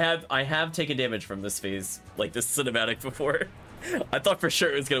lie. I have taken damage from this phase, like this cinematic before. I thought for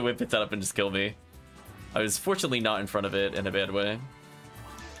sure it was gonna whip its head up and just kill me. I was fortunately not in front of it in a bad way.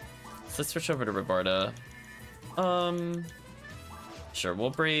 So let's switch over to Rabarta. Sure, we'll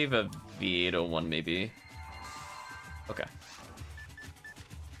brave a V801 maybe. Okay.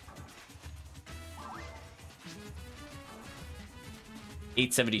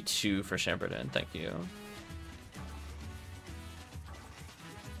 $872 for Shemberton, thank you.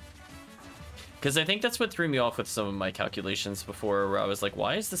 Because I think that's what threw me off with some of my calculations before, where I was like,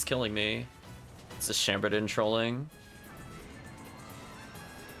 why is this killing me? Is this Shemberton trolling?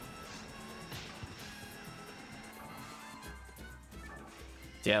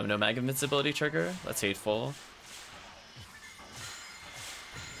 Damn, no mag invincibility trigger? That's hateful.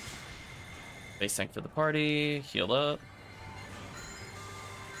 Base tank for the party, heal up.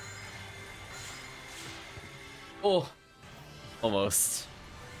 Oh, almost.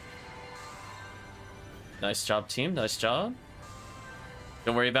 Nice job, team. Nice job.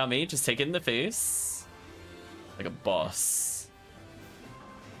 Don't worry about me. Just take it in the face. Like a boss.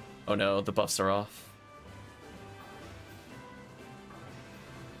 Oh no, the buffs are off.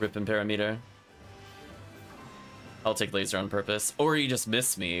 Rip ertamperometer. I'll take laser on purpose. Or you just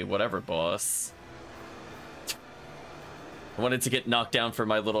miss me. Whatever, boss. I wanted to get knocked down for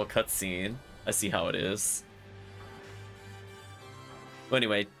my little cutscene. I see how it is. Well,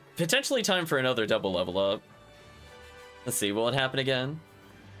 anyway, potentially time for another double level up. Let's see, will it happen again?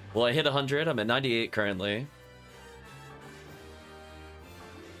 Will I hit 100? I'm at 98 currently.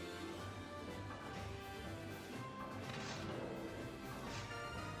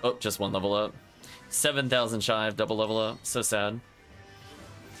 Oh, just one level up. 7,000 shy of double level up. So sad.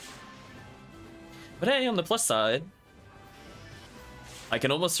 But hey, on the plus side, I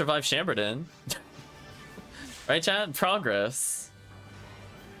can almost survive Chamberlain. Right, chat? Progress.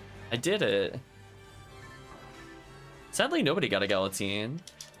 I did it. Sadly, nobody got a Galatine.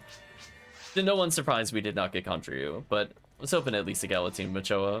 To no one's surprised we did not get Condryu, but I was hoping at least a Galatine would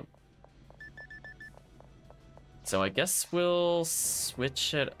show up. So I guess we'll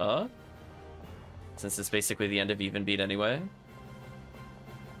switch it up, since it's basically the end of even beat anyway.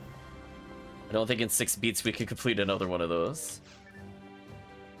 I don't think in 6 beats we could complete another one of those.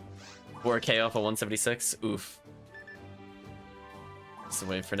 4K off of 176? Oof. Just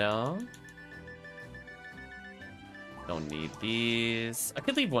wait for now. Don't need these. I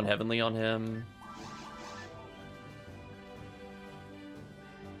could leave one Heavenly on him.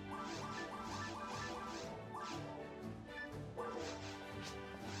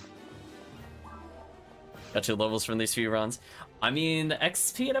 Got 2 levels from these few runs. I mean,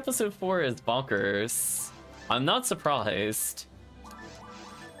 XP in episode 4 is bonkers. I'm not surprised.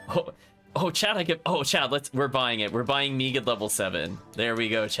 Oh, chat, chat, we're buying it. We're buying Meagid level 7. There we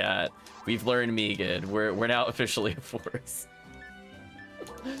go, chat. We've learned Meagid. We're now officially a force.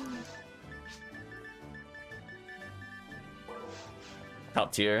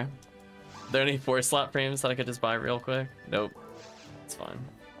 Top tier. Are there any 4-slot frames that I could just buy real quick? Nope. It's fine.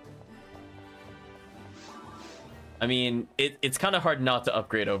 I mean, it's kind of hard not to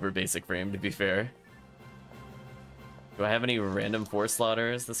upgrade over basic frame, to be fair. Do I have any random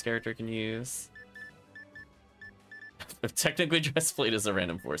 4-slotters this character can use? Technically, Dressplate is a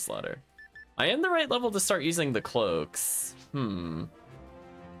random 4-slotter. I am the right level to start using the cloaks. Nah,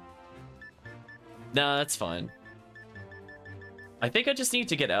 that's fine. I think I just need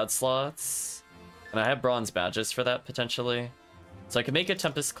to get out slots. And I have bronze badges for that, potentially. So I can make a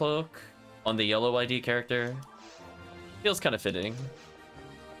Tempest Cloak on the yellow ID character. Feels kind of fitting.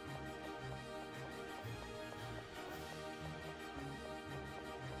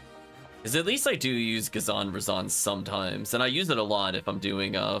 Because at least I do use Gazan Razan sometimes, and I use it a lot if I'm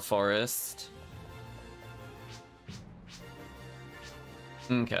doing Forest.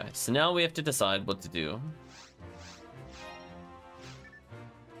 Okay, so now we have to decide what to do.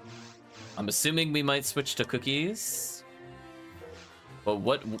 I'm assuming we might switch to cookies. But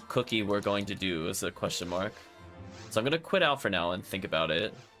what cookie we're going to do is a question mark. So I'm gonna quit out for now and think about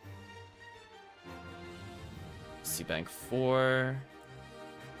it. C-Bank 4.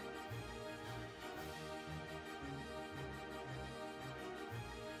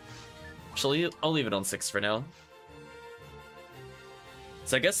 Actually, I'll leave it on 6 for now.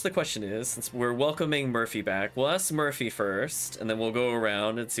 So I guess the question is, since we're welcoming Murphy back, we'll ask Murphy first, and then we'll go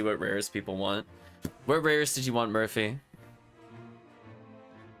around and see what rares people want. What rares did you want, Murphy?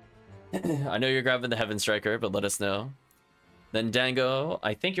 I know you're grabbing the Heaven Striker, but let us know. Then Dango,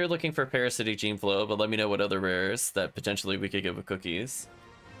 I think you're looking for Parasitic Gene Flow, but let me know what other rares that potentially we could get with cookies.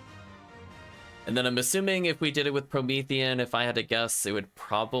 And then I'm assuming if we did it with Promethean, if I had to guess, it would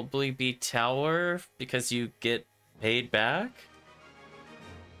probably be Tower, because you get paid back?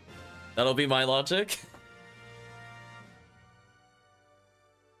 That'll be my logic.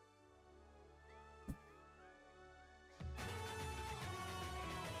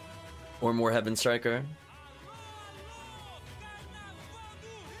 Or more Heaven Striker.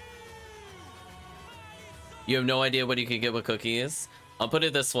 You have no idea what you can get with cookies? I'll put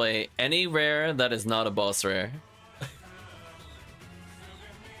it this way, any rare that is not a boss rare.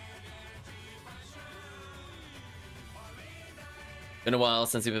 Been a while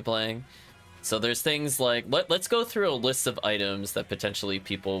since you've been playing. So there's things like, let's go through a list of items that potentially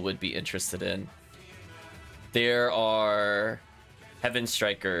people would be interested in. There are Heaven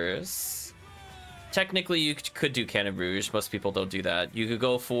Strikers. Technically, you could do Cannon Rouge. Most people don't do that. You could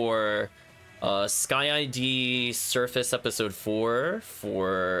go for Sky ID Surface Episode 4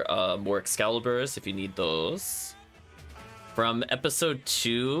 for more Excaliburs if you need those. From Episode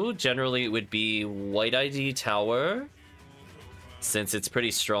 2, generally it would be White ID Tower, since it's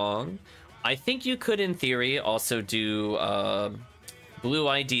pretty strong. I think you could, in theory, also do Blue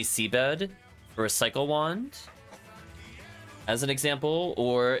ID Seabed for a Cycle Wand, as an example.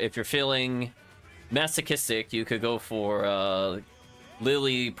 Or if you're feeling masochistic, you could go for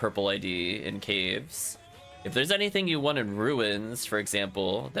Lily Purple ID in Caves. If there's anything you want in Ruins, for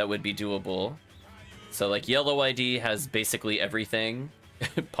example, that would be doable. So like Yellow ID has basically everything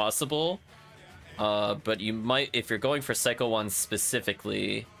possible. But you might, if you're going for Cycle 1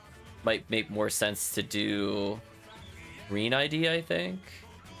 specifically, might make more sense to do green ID, I think.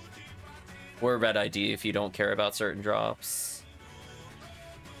 Or red ID if you don't care about certain drops.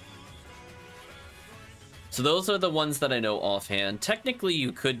 So those are the ones that I know offhand. Technically,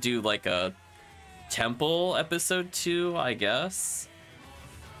 you could do like a Temple episode 2, I guess.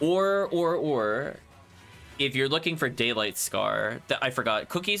 Or if you're looking for Daylight Scar, I forgot,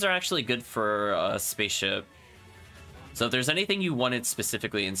 cookies are actually good for Spaceship. So if there's anything you wanted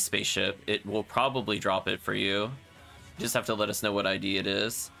specifically in Spaceship, it will probably drop it for you. You just have to let us know what ID it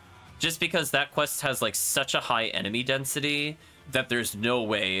is. Just because that quest has like such a high enemy density that there's no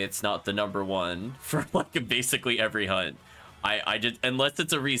way it's not the #1 for like basically every hunt. I just, unless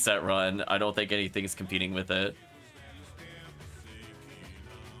it's a reset run, I don't think anything's competing with it.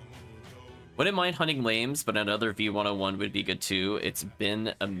 Wouldn't mind hunting lames, but another V101 would be good too. It's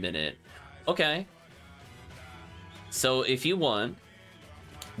been a minute. Okay. So if you want,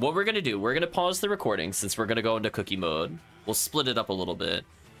 what we're gonna do, we're gonna pause the recording since we're gonna go into cookie mode. We'll split it up a little bit.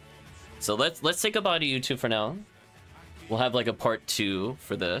 So let's say goodbye to YouTube for now. We'll have like a part 2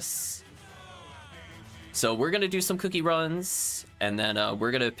 for this. So we're gonna do some cookie runs, and then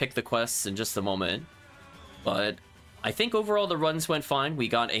we're gonna pick the quests in just a moment. But I think overall the runs went fine. We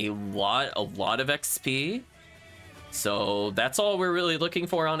got a lot of XP. So that's all we're really looking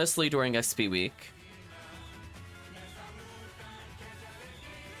for, honestly, during XP week.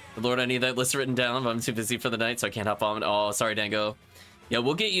 Lord, I need that list written down, but I'm too busy for the night, so I can't hop on. Oh, sorry, Dango. Yeah,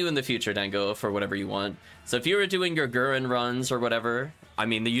 we'll get you in the future, Dango, for whatever you want. So if you were doing your Gurren runs or whatever, I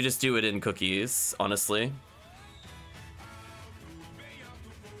mean, you just do it in cookies, honestly.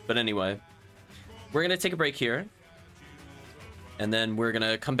 But anyway, we're going to take a break here. And then we're going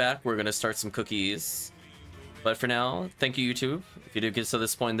to come back. We're going to start some cookies. But for now, thank you, YouTube. If you did get to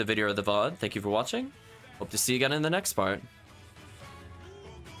this point in the video or the VOD, thank you for watching. Hope to see you again in the next part.